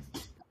 Yeah.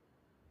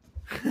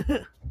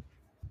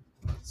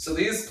 So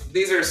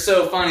these are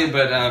so funny,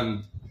 but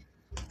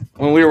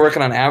when we were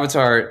working on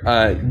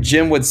Avatar,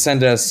 Jim would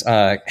send us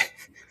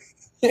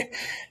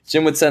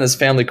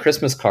family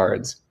Christmas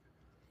cards.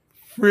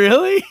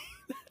 Really?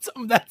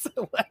 That's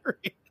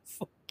hilarious.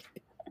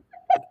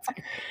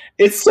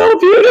 It's so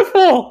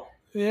beautiful.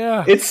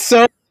 Yeah. It's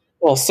so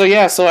beautiful. So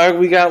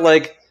we got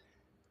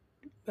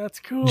that's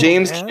cool.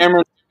 James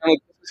Cameron family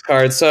Christmas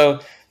cards.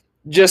 So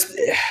just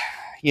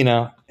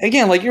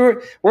again,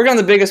 you're working on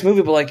the biggest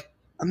movie, but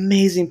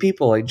amazing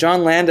people. Like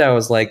John Landau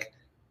is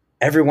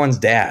everyone's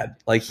dad.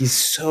 He's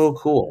so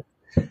cool.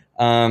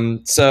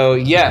 So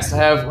yes, I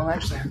have more.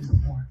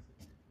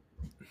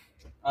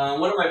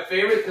 One of my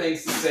favorite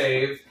things to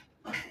save.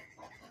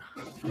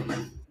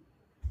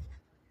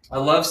 I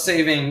love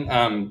saving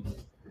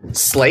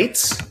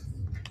slates.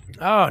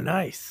 Oh,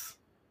 nice.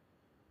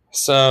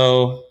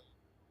 So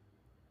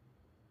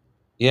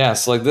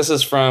this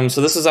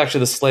is actually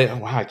the slate. Oh,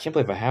 wow, I can't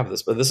believe I have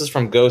this, but this is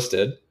from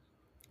Ghosted.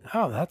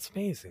 Oh, that's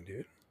amazing,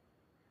 dude.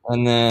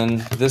 And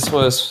then this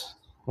was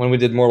when we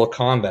did Mortal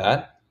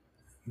Kombat.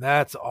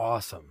 That's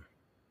awesome.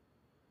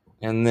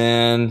 And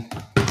then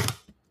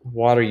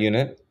Water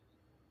Unit,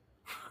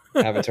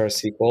 Avatar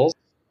sequels.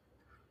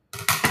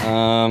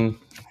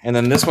 And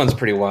then this one's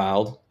pretty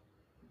wild.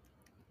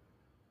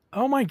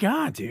 Oh my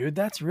God, dude.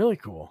 That's really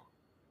cool.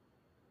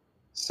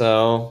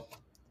 So,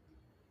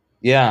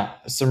 yeah,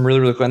 some really,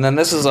 really cool. And then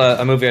this is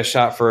a movie I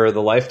shot for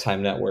the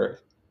Lifetime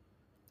Network.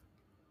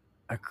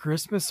 A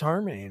Christmas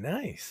Harmony.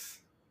 Nice.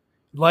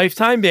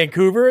 Lifetime,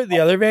 Vancouver. The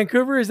other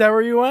Vancouver. Is that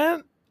where you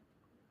went?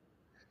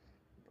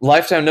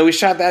 Lifetime. No, we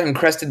shot that in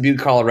Crested Butte,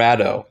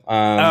 Colorado.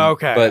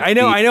 Okay. But I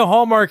know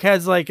Hallmark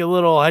has a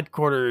little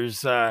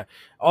headquarters.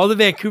 All the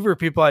Vancouver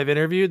people I've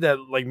interviewed that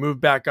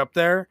moved back up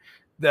there,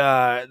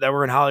 that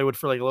were in Hollywood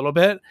for a little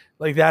bit,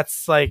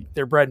 that's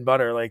their bread and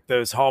butter,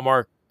 those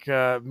Hallmark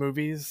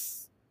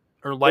movies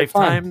or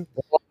Lifetime.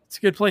 It's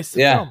a good place to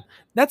film.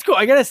 That's cool.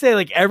 I gotta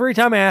say, every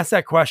time I ask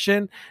that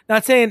question,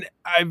 not saying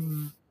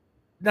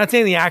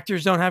the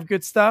actors don't have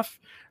good stuff.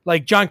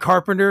 John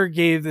Carpenter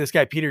gave this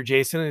guy Peter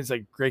Jason, he's a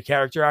great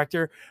character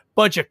actor.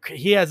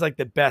 He has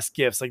the best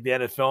gifts, the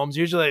end of films,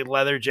 usually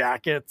leather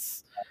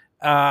jackets.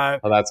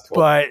 That's cool.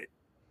 But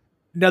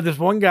now there's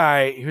one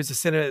guy who's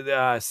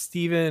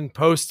Steven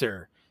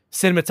Poster,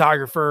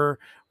 cinematographer.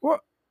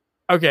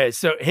 Okay,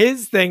 so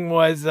his thing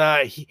was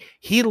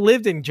he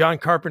lived in John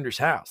Carpenter's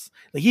house.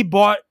 He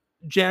bought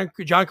John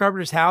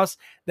Carpenter's house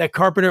that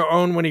Carpenter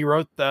owned when he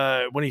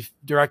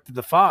directed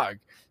The Fog.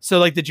 So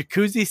the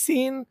jacuzzi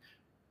scene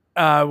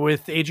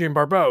with Adrienne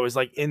Barbeau is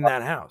in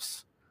that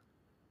house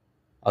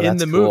in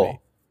the movie.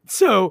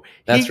 So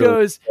he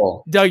goes, really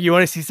cool. Doug, you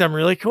want to see something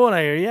really cool? And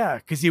I go, yeah,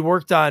 because he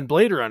worked on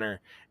Blade Runner,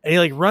 and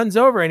he runs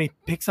over and he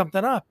picks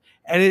something up,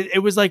 and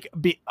it was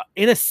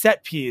in a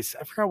set piece.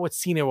 I forgot what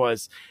scene it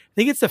was. I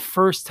think it's the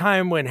first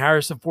time when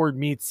Harrison Ford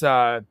meets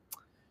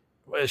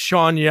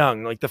Sean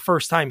Young, like the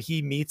first time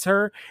he meets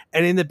her,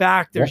 and in the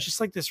back there's Yep.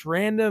 just like these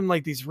random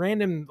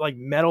like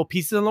metal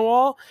pieces on the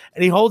wall,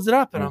 and he holds it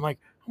up, and I'm like,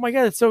 oh my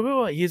god, it's so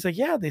cool. He's like,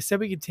 yeah, they said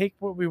we could take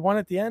what we want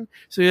at the end,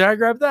 so yeah, I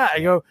grabbed that. I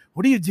go,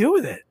 what do you do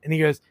with it? And he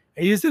goes,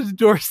 I use it as a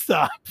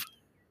doorstop.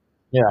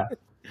 Yeah.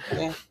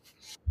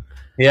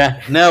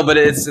 Yeah, no, but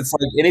it's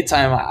like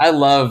anytime I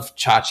love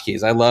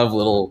tchotchkes. I love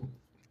little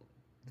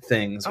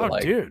things. Oh,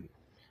 Like, dude.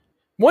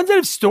 Ones that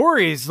have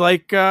stories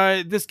like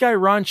this guy,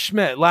 Ron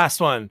Schmidt,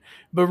 last one.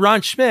 But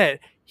Ron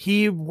Schmidt,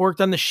 he worked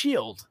on The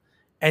Shield,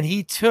 and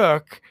he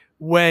took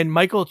when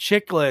Michael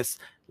Chiklis,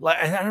 like,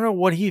 I don't know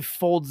what he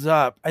folds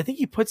up. I think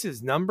he puts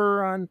his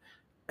number on,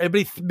 but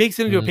he makes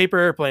it into a paper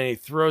airplane. And he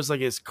throws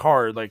like his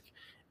card, like,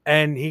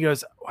 and he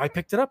goes, I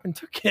picked it up and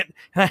took it,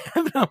 and I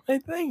have it on my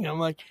thing. I'm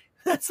like,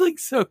 that's like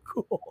so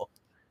cool.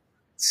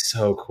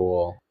 so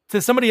cool.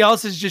 To somebody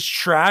else is just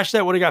trash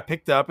that would have got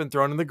picked up and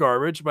thrown in the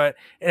garbage, but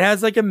it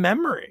has like a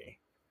memory.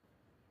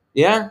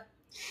 Yeah.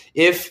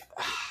 If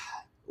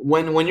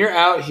when you're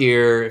out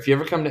here, if you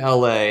ever come to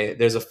LA,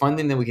 there's a fun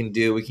thing that we can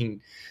do.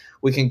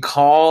 We can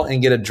call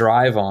and get a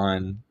drive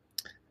on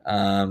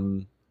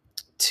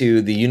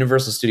to the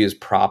Universal Studios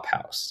prop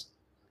house.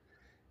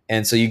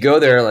 And so you go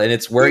there, and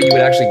it's where you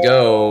would actually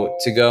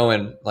go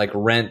and like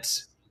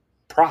rent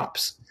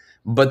props.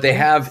 But they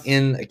have,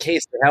 in a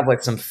case, they have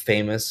like some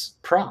famous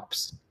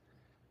props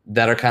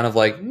that are kind of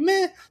like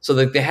meh. So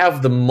like they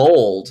have the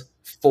mold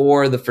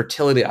for the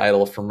fertility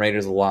idol from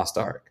Raiders of the Lost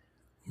Ark.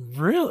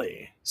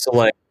 Really? So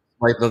like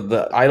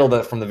the idol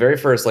that from the very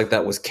first, like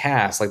that was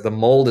cast, like the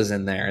mold is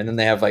in there. And then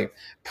they have like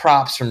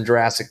props from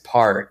Jurassic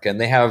Park, and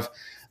they have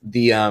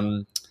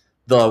the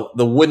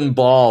wooden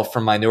ball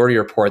from Minority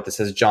Report that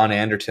says John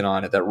Anderton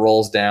on it that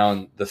rolls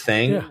down the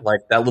thing. Yeah.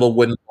 Like that little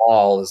wooden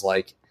ball is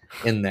like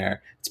in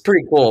there. It's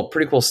pretty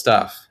cool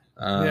stuff.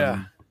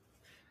 Yeah.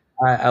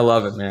 I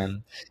love it,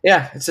 man.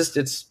 Yeah,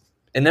 it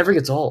never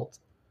gets old.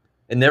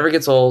 It never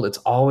gets old. It's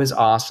always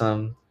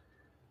awesome.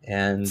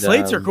 And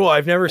slates are cool.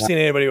 I've never seen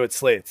anybody with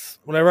slates.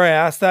 Whenever I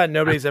ask that,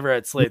 nobody's ever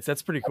had slates.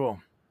 That's pretty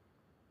cool.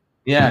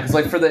 Yeah, because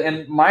like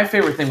and my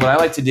favorite thing, what I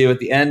like to do at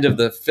the end of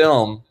the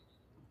film,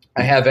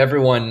 I have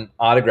everyone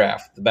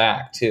autograph the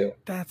back too.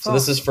 That's so awesome.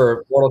 This is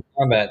for Mortal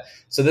Kombat.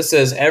 So this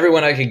is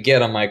everyone I could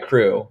get on my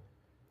crew.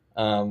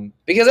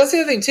 Because that's the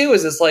other thing too,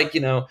 is it's like,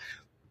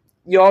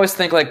 you always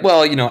think like,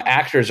 well,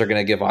 actors are going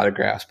to give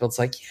autographs, but it's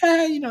like,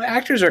 yeah,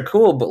 actors are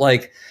cool. But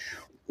like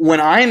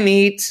when I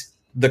meet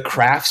the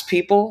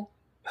craftspeople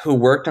who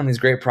worked on these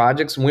great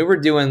projects, when we were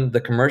doing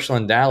the commercial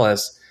in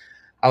Dallas,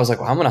 I was like,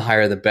 well, I'm going to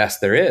hire the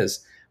best there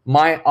is.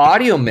 My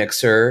audio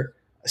mixer,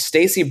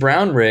 Stacy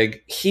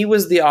Brownrigg, he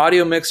was the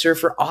audio mixer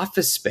for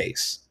Office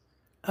Space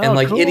and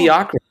like cool.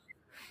 Idiocracy.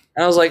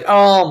 And I was like,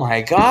 oh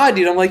my God,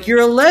 dude. I'm like, you're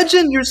a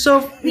legend. You're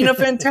so,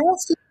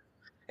 fantastic.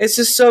 It's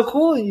just so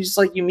cool. You just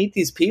like, you meet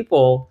these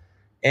people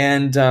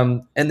and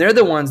they're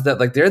the ones that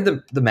like, they're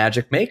the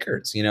magic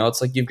makers.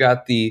 It's like, you've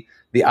got the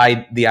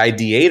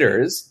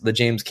ideators, the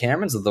James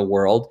Camerons of the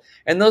world.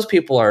 And those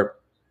people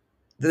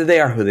they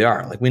are who they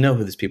are. Like, we know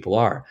who these people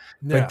are.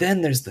 Yeah. But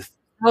then there's the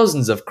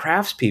thousands of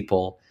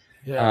craftspeople.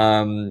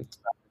 Yeah.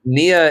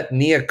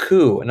 Nia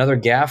Koo, another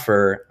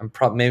gaffer. I'm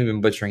maybe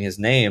been butchering his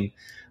name.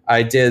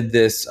 I did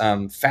this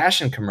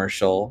fashion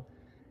commercial,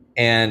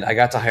 and I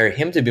got to hire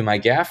him to be my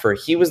gaffer.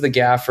 He was the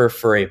gaffer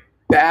for a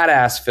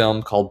badass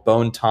film called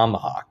Bone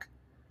Tomahawk.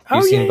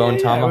 Have you seen Bone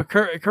Tomahawk?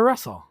 Kurt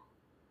Russell.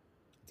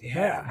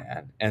 Yeah,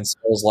 man. And so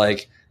it was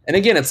like, and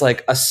again, it's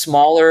like a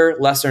smaller,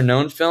 lesser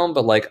known film,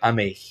 but like I'm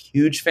a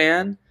huge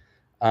fan.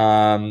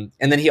 And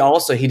then he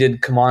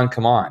did Come On,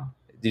 Come On.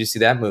 Did you see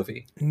that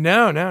movie?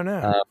 No.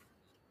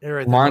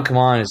 Come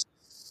On is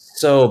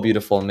so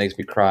beautiful and makes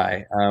me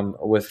cry.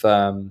 With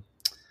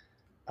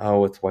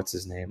what's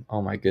his name?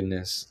 Oh my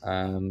goodness.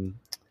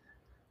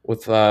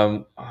 With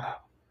Walk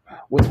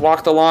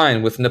the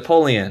Line with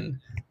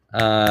Napoleon,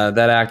 that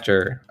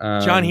actor.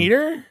 John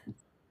Heder?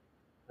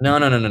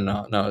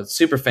 No. It's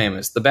super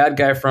famous. The bad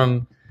guy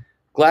from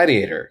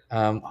Gladiator.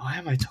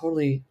 Joaquin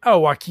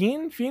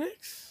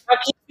Phoenix?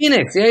 Joaquin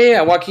Phoenix.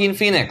 Yeah. Joaquin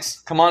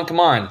Phoenix. Come on.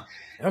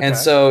 Okay. And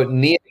so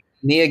Nia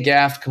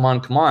gaffed Come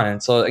On.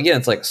 And so again,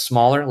 it's like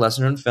smaller,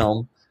 lesser known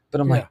film. But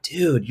I'm like,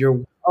 dude,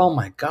 oh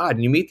my God.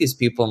 And you meet these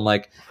people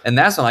and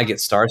that's when I get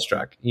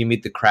starstruck. You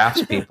meet the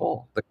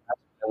craftspeople, the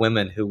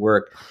women who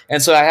work.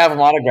 And so I have them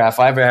autograph.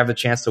 If I ever have a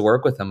chance to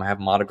work with them, I have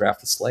them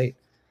autograph the slate.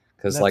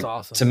 Because like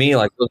awesome. To me,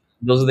 like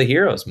those are the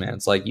heroes, man.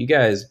 It's like you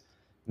guys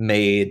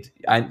made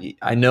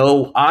I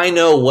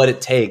know what it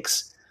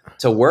takes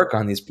to work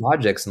on these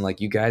projects, and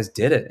like you guys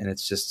did it, and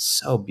it's just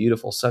so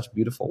beautiful, such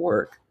beautiful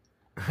work.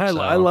 I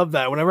love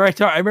that. Whenever I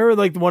remember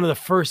like one of the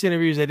first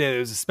interviews I did, it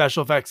was a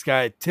special effects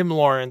guy, Tim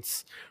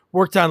Lawrence,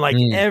 worked on like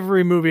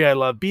every movie I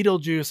love,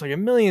 Beetlejuice, like a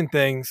million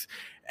things.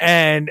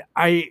 And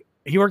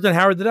he worked on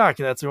Howard the Duck,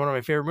 and that's one of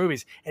my favorite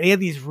movies. And he had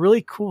these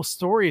really cool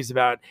stories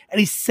about, and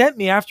he sent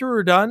me after we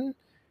were done,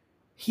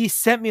 he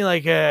sent me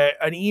like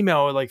an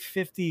email with like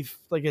 50,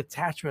 like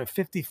attachment,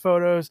 50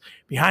 photos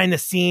behind the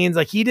scenes.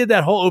 Like he did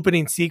that whole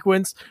opening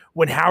sequence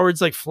when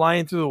Howard's like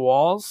flying through the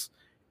walls.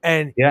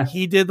 And Yeah.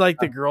 he did like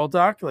the girl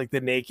duck, like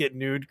the naked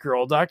nude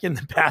girl duck in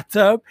the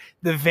bathtub,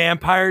 the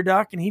vampire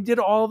duck, and he did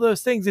all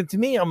those things. And to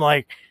me, I'm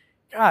like,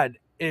 God,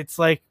 it's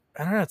like,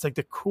 I don't know, it's like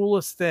the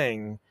coolest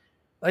thing.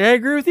 Like, I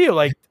agree with you.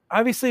 Like,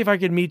 obviously, if I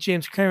could meet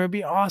James Cameron, it'd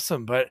be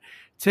awesome. But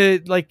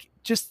to like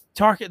just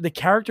talk the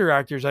character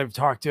actors I've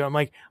talked to, I'm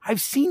like, I've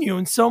seen you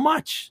in so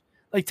much.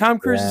 Like, Tom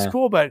Cruise is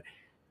cool, but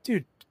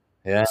dude,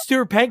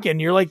 Stuart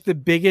Penkin, you're like the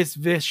biggest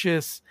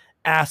vicious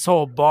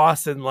asshole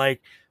boss in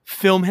like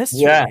film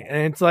history. Yeah.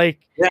 And it's like,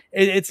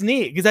 it's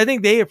neat because I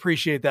think they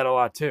appreciate that a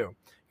lot too.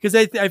 Because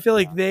I feel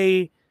like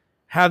they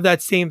have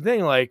that same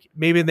thing. Like,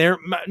 maybe they're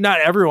not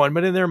everyone,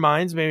 but in their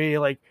minds, maybe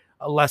like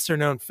a lesser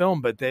known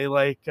film, but they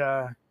like,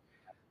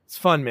 it's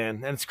fun,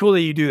 man. And it's cool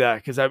that you do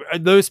that because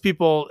those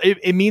people,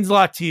 it means a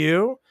lot to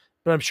you,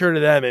 but I'm sure to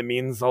them it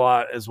means a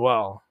lot as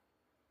well.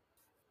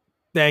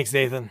 Thanks,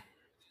 Nathan.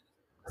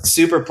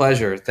 Super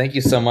pleasure. Thank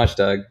you so much,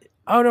 Doug.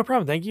 Oh, no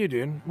problem. Thank you,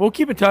 dude. We'll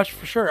keep in touch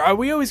for sure.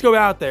 We always go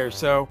out there,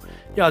 so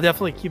yeah, I'll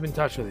definitely keep in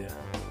touch with you.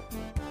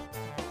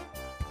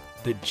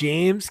 The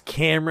James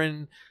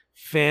Cameron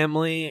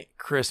family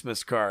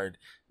Christmas card.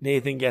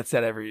 Nathan gets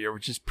that every year,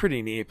 which is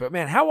pretty neat. But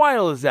man, how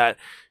wild is that?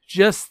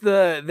 Just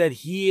that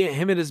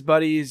him and his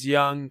buddies,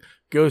 young,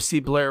 go see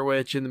Blair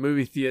Witch in the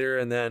movie theater,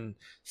 and then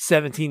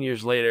 17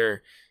 years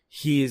later,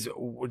 he's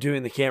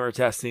doing the camera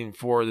testing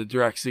for the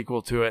direct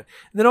sequel to it.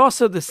 And then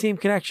also the same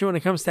connection when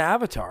it comes to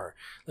Avatar.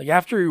 Like,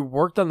 after he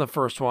worked on the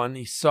first one,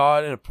 he saw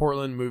it in a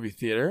Portland movie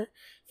theater,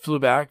 flew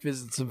back,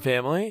 visited some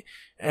family,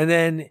 and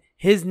then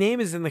his name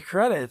is in the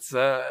credits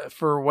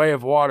for Way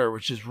of Water,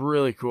 which is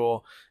really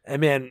cool. And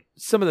man,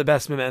 some of the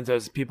best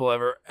mementos people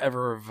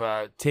ever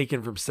have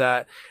taken from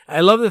set. I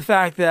love the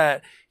fact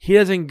that he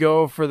doesn't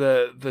go for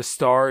the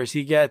stars.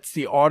 He gets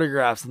the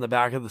autographs on the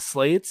back of the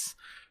slates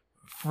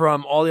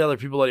from all the other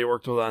people that he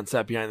worked with on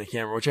set behind the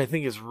camera, which I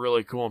think is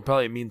really cool and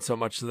probably means so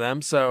much to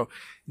them. So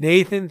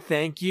Nathan,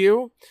 thank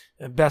you.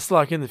 And best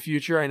luck in the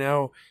future. I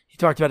know he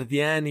talked about at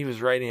the end, he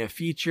was writing a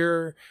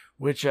feature,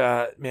 which,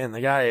 man,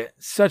 the guy,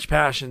 such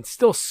passion,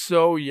 still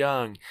so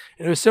young.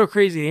 And it was so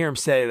crazy to hear him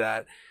say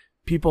that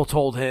people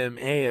told him,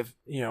 hey, if,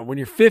 when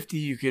you're 50,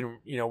 you can,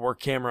 work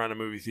camera on a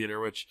movie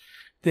theater, which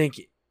I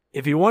think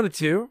if he wanted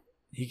to,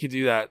 he could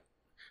do that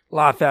a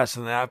lot faster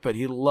than that, but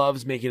he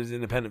loves making his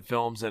independent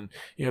films and,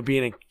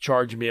 being in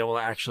charge and being able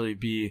to actually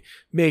be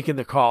making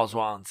the calls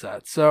while on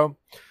set. So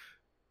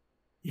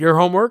your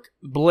homework,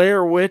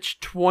 Blair Witch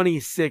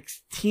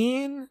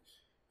 2016.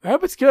 I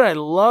hope it's good. I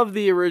love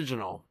the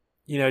original.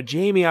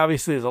 Jamie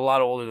obviously is a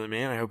lot older than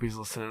me, and I hope he's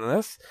listening to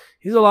this.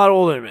 He's a lot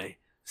older than me.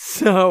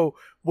 So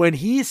when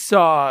he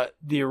saw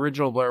the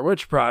original Blair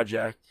Witch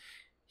Project,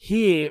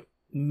 he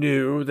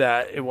knew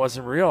that it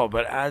wasn't real.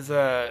 But as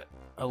a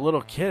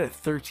little kid at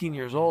 13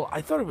 years old, I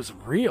thought it was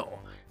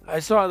real. I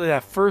saw it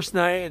that first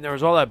night, and there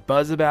was all that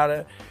buzz about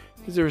it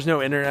because there was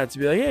no internet to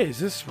be like, hey, is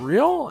this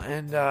real?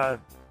 And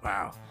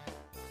wow,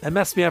 that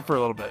messed me up for a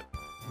little bit.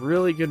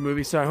 Really good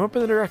movie. So I'm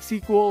hoping the direct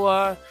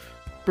sequel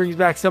brings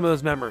back some of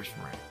those memories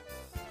for me.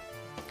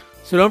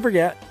 So don't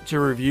forget to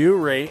review,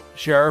 rate,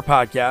 share our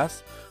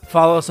podcast.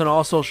 Follow us on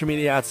all social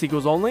media at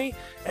Sequels Only.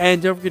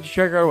 And don't forget to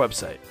check our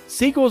website,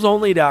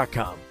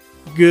 sequelsonly.com.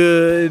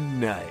 Good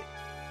night.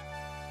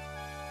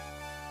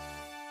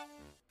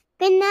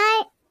 Good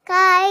night,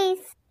 guys.